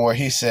the one where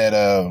he said,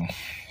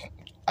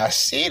 I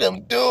seen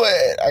him do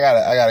it. I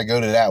gotta go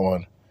to that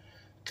one.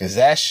 Cause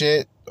that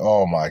shit,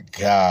 oh my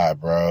God,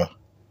 bro.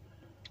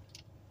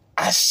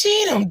 I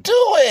seen him do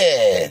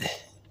it.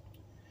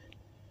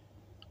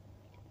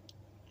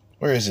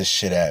 Where is this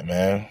shit at,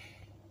 man?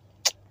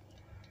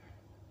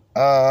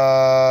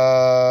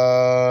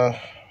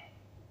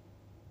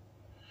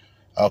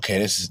 Okay,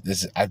 this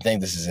is I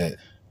think this is it.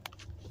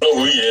 know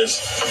who he is.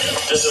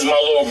 This is my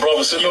little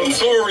brother, the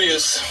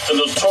notorious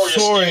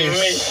Skinny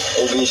Me.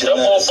 That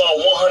boy about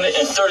 130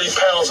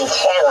 pounds of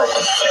horror. I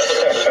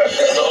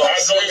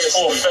know he's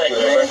full effect,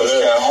 man.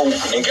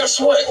 And guess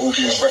what?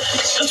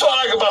 That's what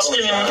I like about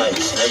Skinny Me.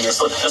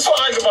 That's what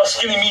I like about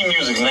Skinny Me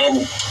music, man.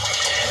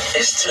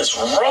 It's just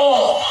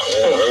raw.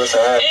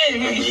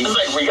 And it's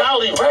like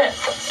reality rap.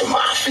 The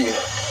mafia.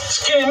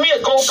 Skinny Me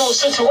go through a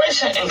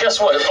situation, and guess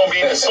what? It's gonna be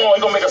in the song.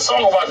 He's gonna make a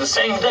song about it the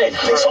same day.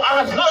 So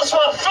that's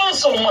why I feel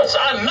so much.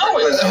 I know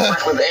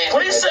it.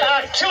 When he said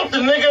I killed the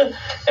nigga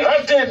and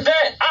I did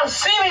that, I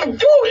seen him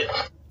do it.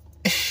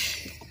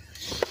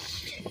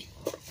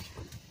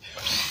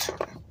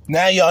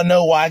 Now y'all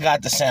know why I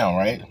got the sound,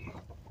 right?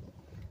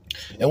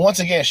 And once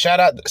again,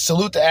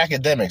 salute the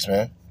academics,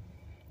 man.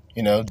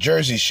 You know,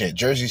 Jersey shit.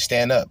 Jersey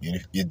stand up.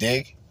 You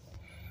dig?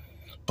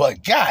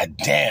 But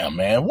goddamn,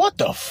 man, what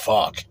the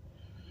fuck?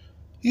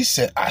 He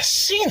said, I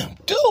seen him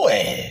do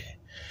it.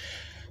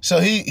 So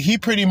he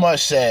pretty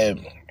much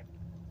said,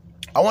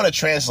 I want to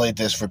translate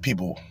this for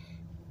people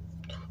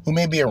who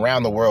may be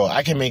around the world.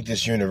 I can make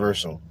this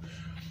universal.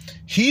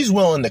 He's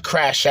willing to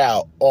crash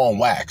out on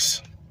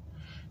wax.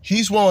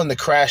 He's willing to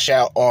crash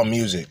out on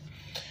music.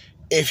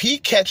 If he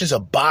catches a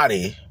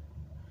body,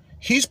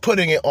 he's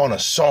putting it on a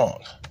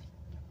song.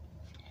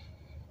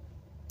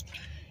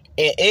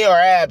 And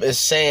A.R.A.B. is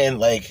saying,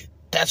 like,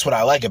 that's what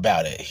I like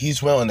about it.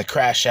 He's willing to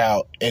crash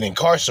out and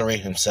incarcerate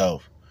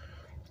himself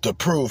to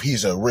prove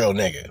he's a real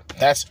nigga.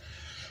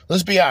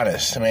 Let's be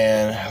honest,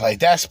 man. Like,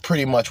 that's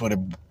pretty much what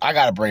I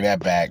gotta bring that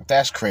back.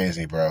 That's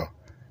crazy, bro.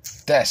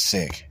 That's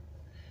sick.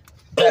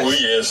 He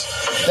is.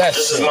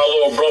 This is my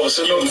little brother,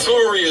 the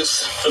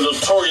notorious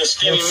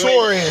Skinny Me.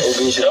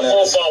 That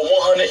boy about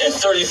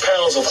 130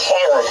 pounds of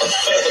horror.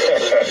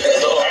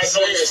 I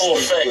know he's full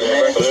effect,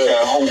 man.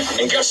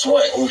 And guess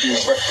what?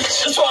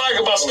 That's what I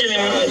like about Skinny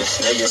Me.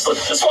 That's what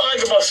I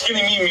like about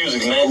Skinny Me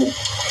music, man.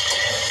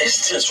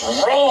 It's just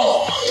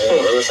raw.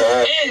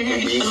 And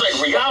it's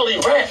like reality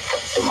rap.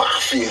 The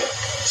mafia.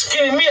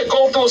 Skinny Me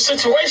go through a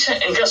situation,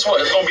 and guess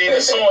what? It's gonna be in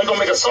the song. He's gonna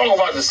make a song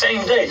about it the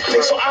same day.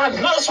 So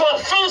that's why I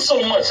feel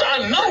so much.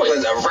 I know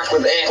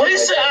it. When he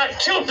said I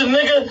killed the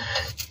nigga,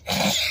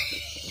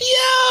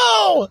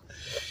 yo,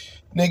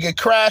 nigga,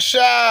 crash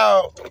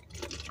out.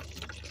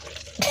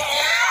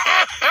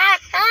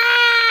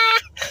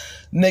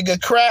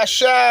 Nigga,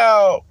 crash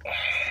out.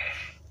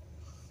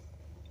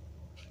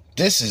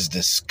 This is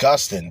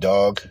disgusting,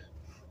 dog.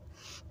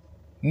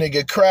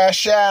 Nigga,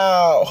 crash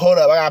out. Hold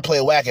up, I gotta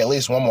play whack at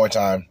least one more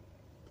time.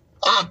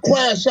 I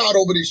crash out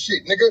over this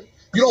shit, nigga.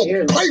 You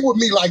don't play with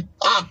me like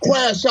I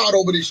crash out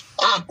over this.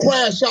 I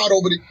crash out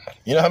over this.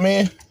 You know what I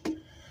mean?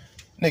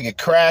 Nigga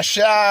crash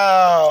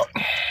out.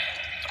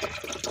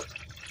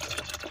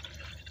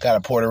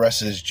 Gotta pour the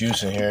rest of this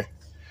juice in here.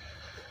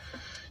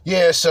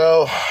 Yeah,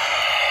 so,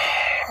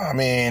 I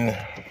mean,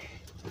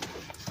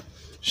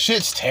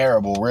 shit's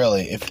terrible,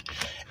 really.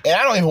 And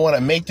I don't even want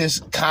to make this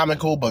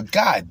comical, but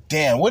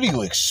goddamn, what do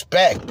you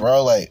expect,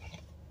 bro? Like,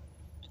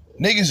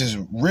 niggas is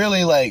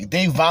really like,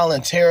 they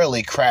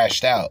voluntarily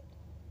crashed out.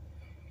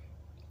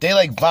 They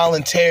like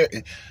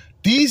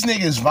these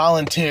niggas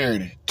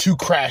volunteered to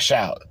crash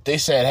out. They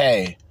said,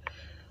 hey,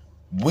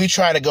 we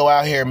try to go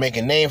out here and make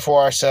a name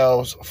for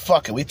ourselves.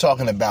 Fuck it, we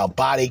talking about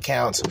body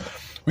counts.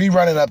 We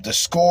running up the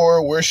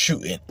score. We're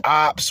shooting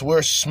ops.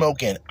 We're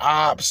smoking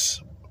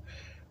ops.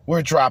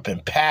 We're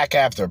dropping pack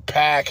after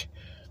pack.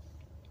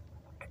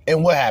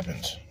 And what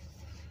happens?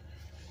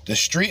 The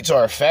streets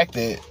are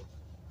affected.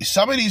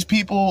 Some of these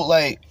people,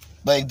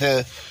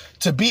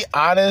 to be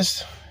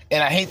honest,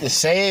 and I hate to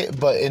say it,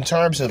 but in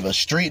terms of a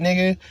street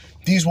nigga,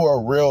 these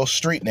were real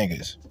street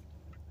niggas.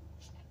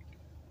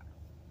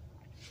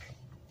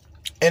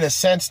 In a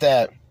sense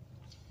that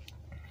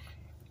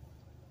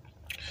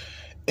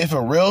if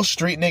a real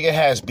street nigga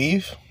has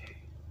beef,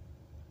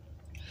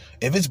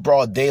 if it's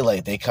broad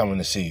daylight, they coming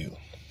to see you.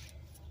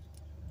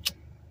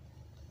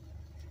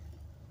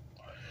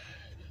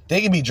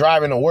 They can be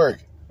driving to work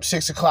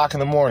 6 o'clock in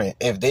the morning.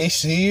 If they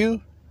see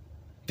you,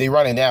 they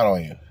running down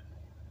on you.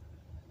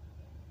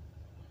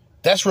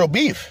 That's real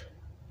beef.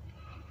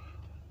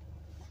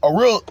 A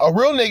real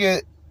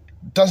nigga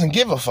doesn't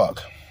give a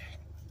fuck.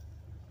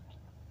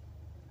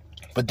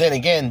 But then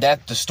again,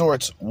 that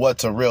distorts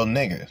what's a real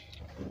nigga.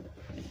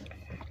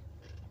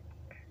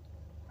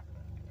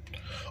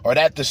 Or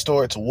that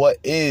distorts what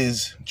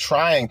is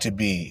trying to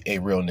be a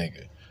real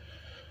nigga.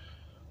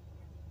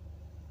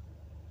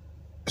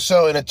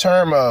 So in a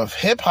term of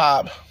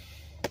hip-hop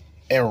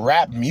and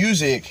rap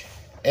music,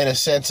 in a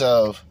sense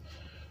of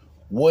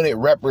what it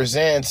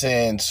represents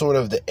and sort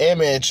of the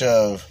image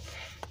of,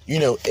 you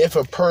know, if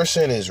a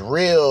person is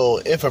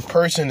real, if a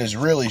person is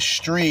really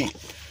street,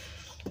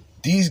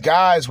 these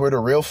guys were the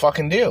real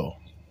fucking deal.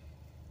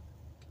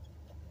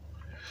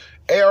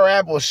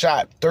 A-Rap was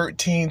shot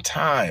 13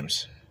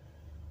 times.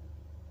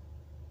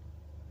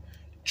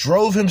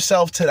 Drove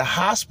himself to the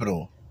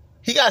hospital.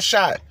 He got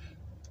shot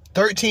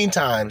 13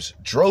 times,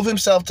 drove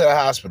himself to the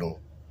hospital,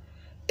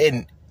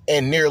 and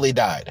nearly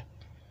died.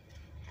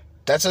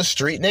 That's a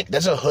street nigga.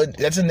 That's a hood.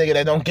 That's a nigga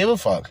that don't give a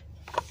fuck.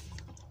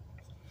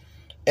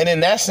 And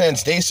in that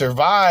sense, they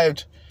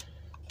survived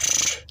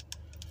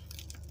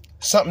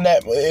something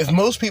that, if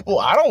most people,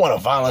 I don't want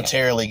to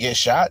voluntarily get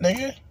shot,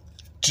 nigga,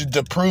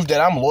 to prove that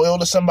I'm loyal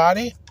to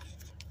somebody.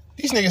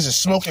 These niggas is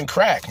smoking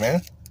crack,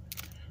 man.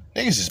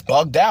 Niggas is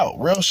bugged out.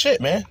 Real shit,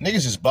 man.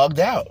 Niggas is bugged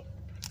out.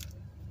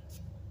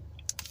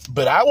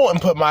 But I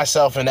wouldn't put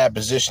myself in that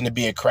position to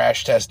be a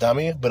crash test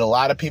dummy, but a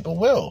lot of people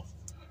will.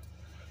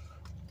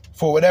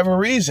 For whatever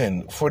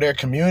reason, for their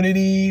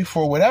community,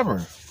 for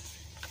whatever.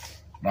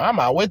 I'm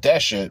out with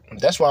that shit.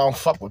 That's why I don't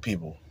fuck with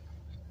people.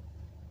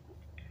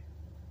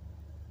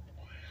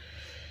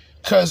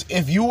 Because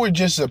if you were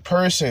just a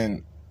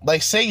person,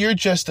 like say you're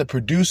just a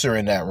producer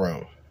in that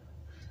room,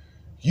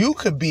 you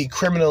could be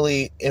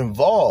criminally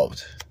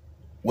involved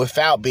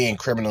without being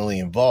criminally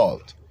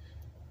involved.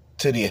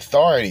 To the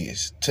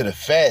authorities, to the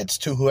feds,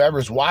 to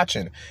whoever's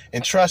watching.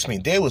 And trust me,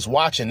 they was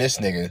watching this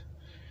nigga.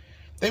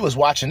 They was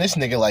watching this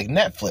nigga like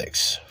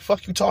Netflix.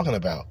 Fuck you talking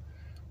about?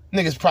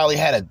 Niggas probably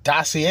had a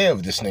dossier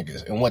of this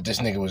nigga and what this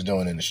nigga was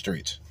doing in the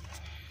streets.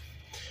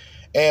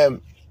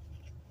 And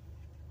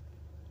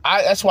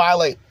that's why I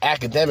like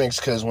academics,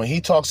 because when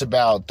he talks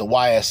about the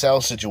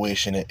YSL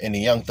situation and the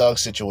Young Thug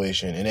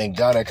situation, and then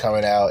Gunna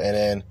coming out, and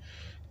then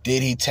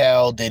did he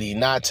tell, did he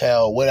not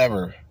tell,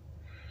 whatever.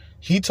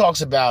 He talks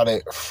about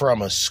it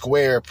from a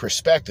square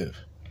perspective.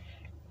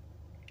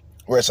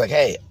 Where it's like,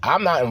 hey,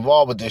 I'm not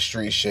involved with this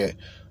street shit,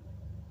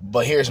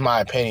 but here's my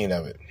opinion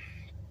of it.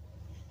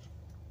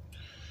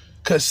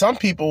 Because some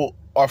people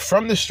are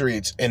from the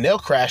streets and they'll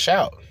crash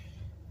out.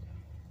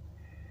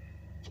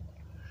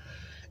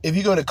 If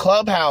you go to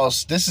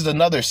Clubhouse, this is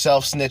another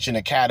self-snitching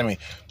academy.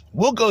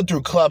 We'll go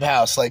through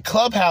Clubhouse. Like,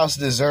 Clubhouse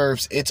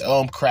deserves its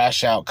own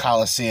Crash Out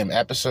Coliseum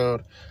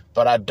episode,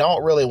 but I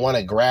don't really want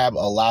to grab a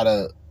lot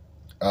of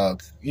I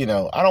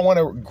don't want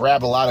to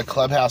grab a lot of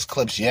Clubhouse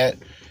clips yet.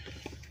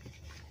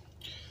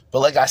 But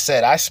like I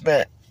said, I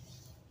spent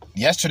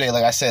yesterday,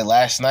 like I said,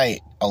 last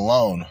night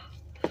alone.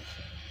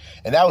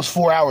 And that was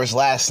 4 hours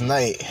last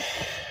night.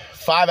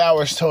 5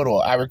 hours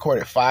total. I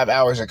recorded 5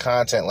 hours of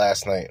content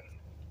last night.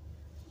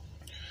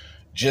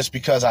 Just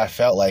because I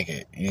felt like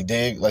it. You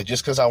dig? Like,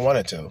 just because I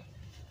wanted to.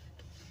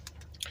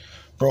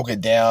 Broke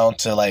it down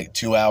to like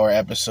 2 hour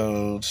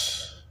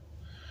episodes.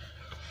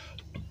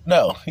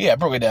 No, yeah, I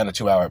broke it down to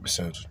 2 hour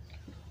episodes.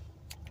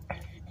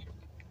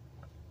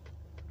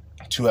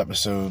 2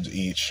 episodes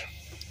each.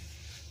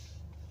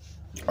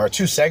 Or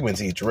 2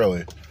 segments each,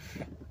 really.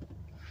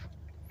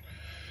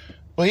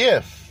 But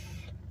yeah,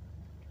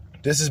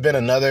 this has been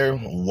another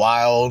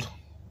wild,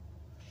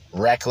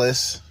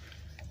 reckless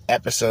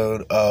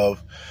episode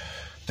of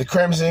the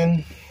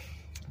Crimson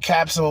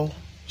Capsule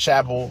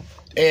Chapel.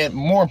 And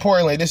more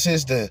importantly, this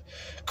is the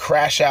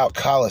Out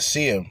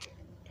Coliseum.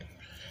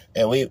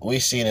 And we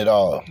seen it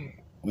all.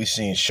 We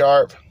seen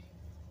Sharp,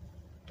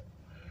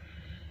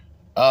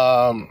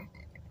 a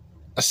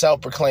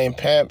self-proclaimed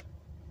pimp,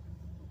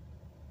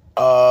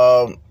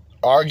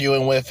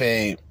 arguing with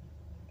a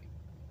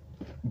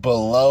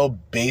below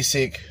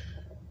basic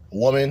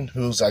woman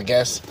who's, I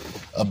guess,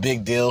 a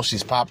big deal.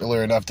 She's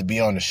popular enough to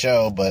be on the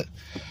show, but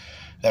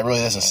that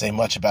really doesn't say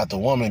much about the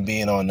woman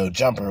being on No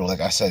Jumper. Like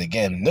I said,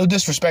 again, no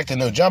disrespect to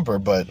No Jumper,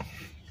 but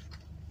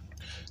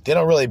they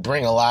don't really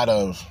bring a lot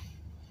of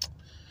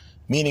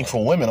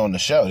meaningful women on the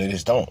show. They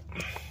just don't.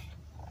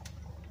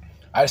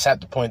 I just have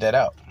to point that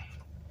out.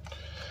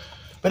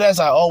 But as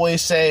I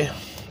always say,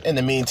 in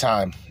the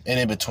meantime, and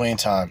in between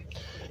time,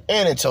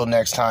 and until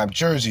next time,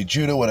 Jersey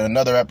Judah with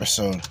another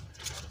episode,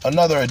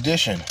 another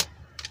edition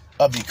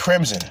of the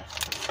Crimson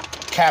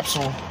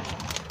Capsule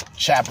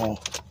Chapel,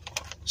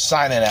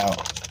 signing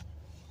out.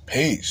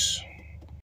 Peace.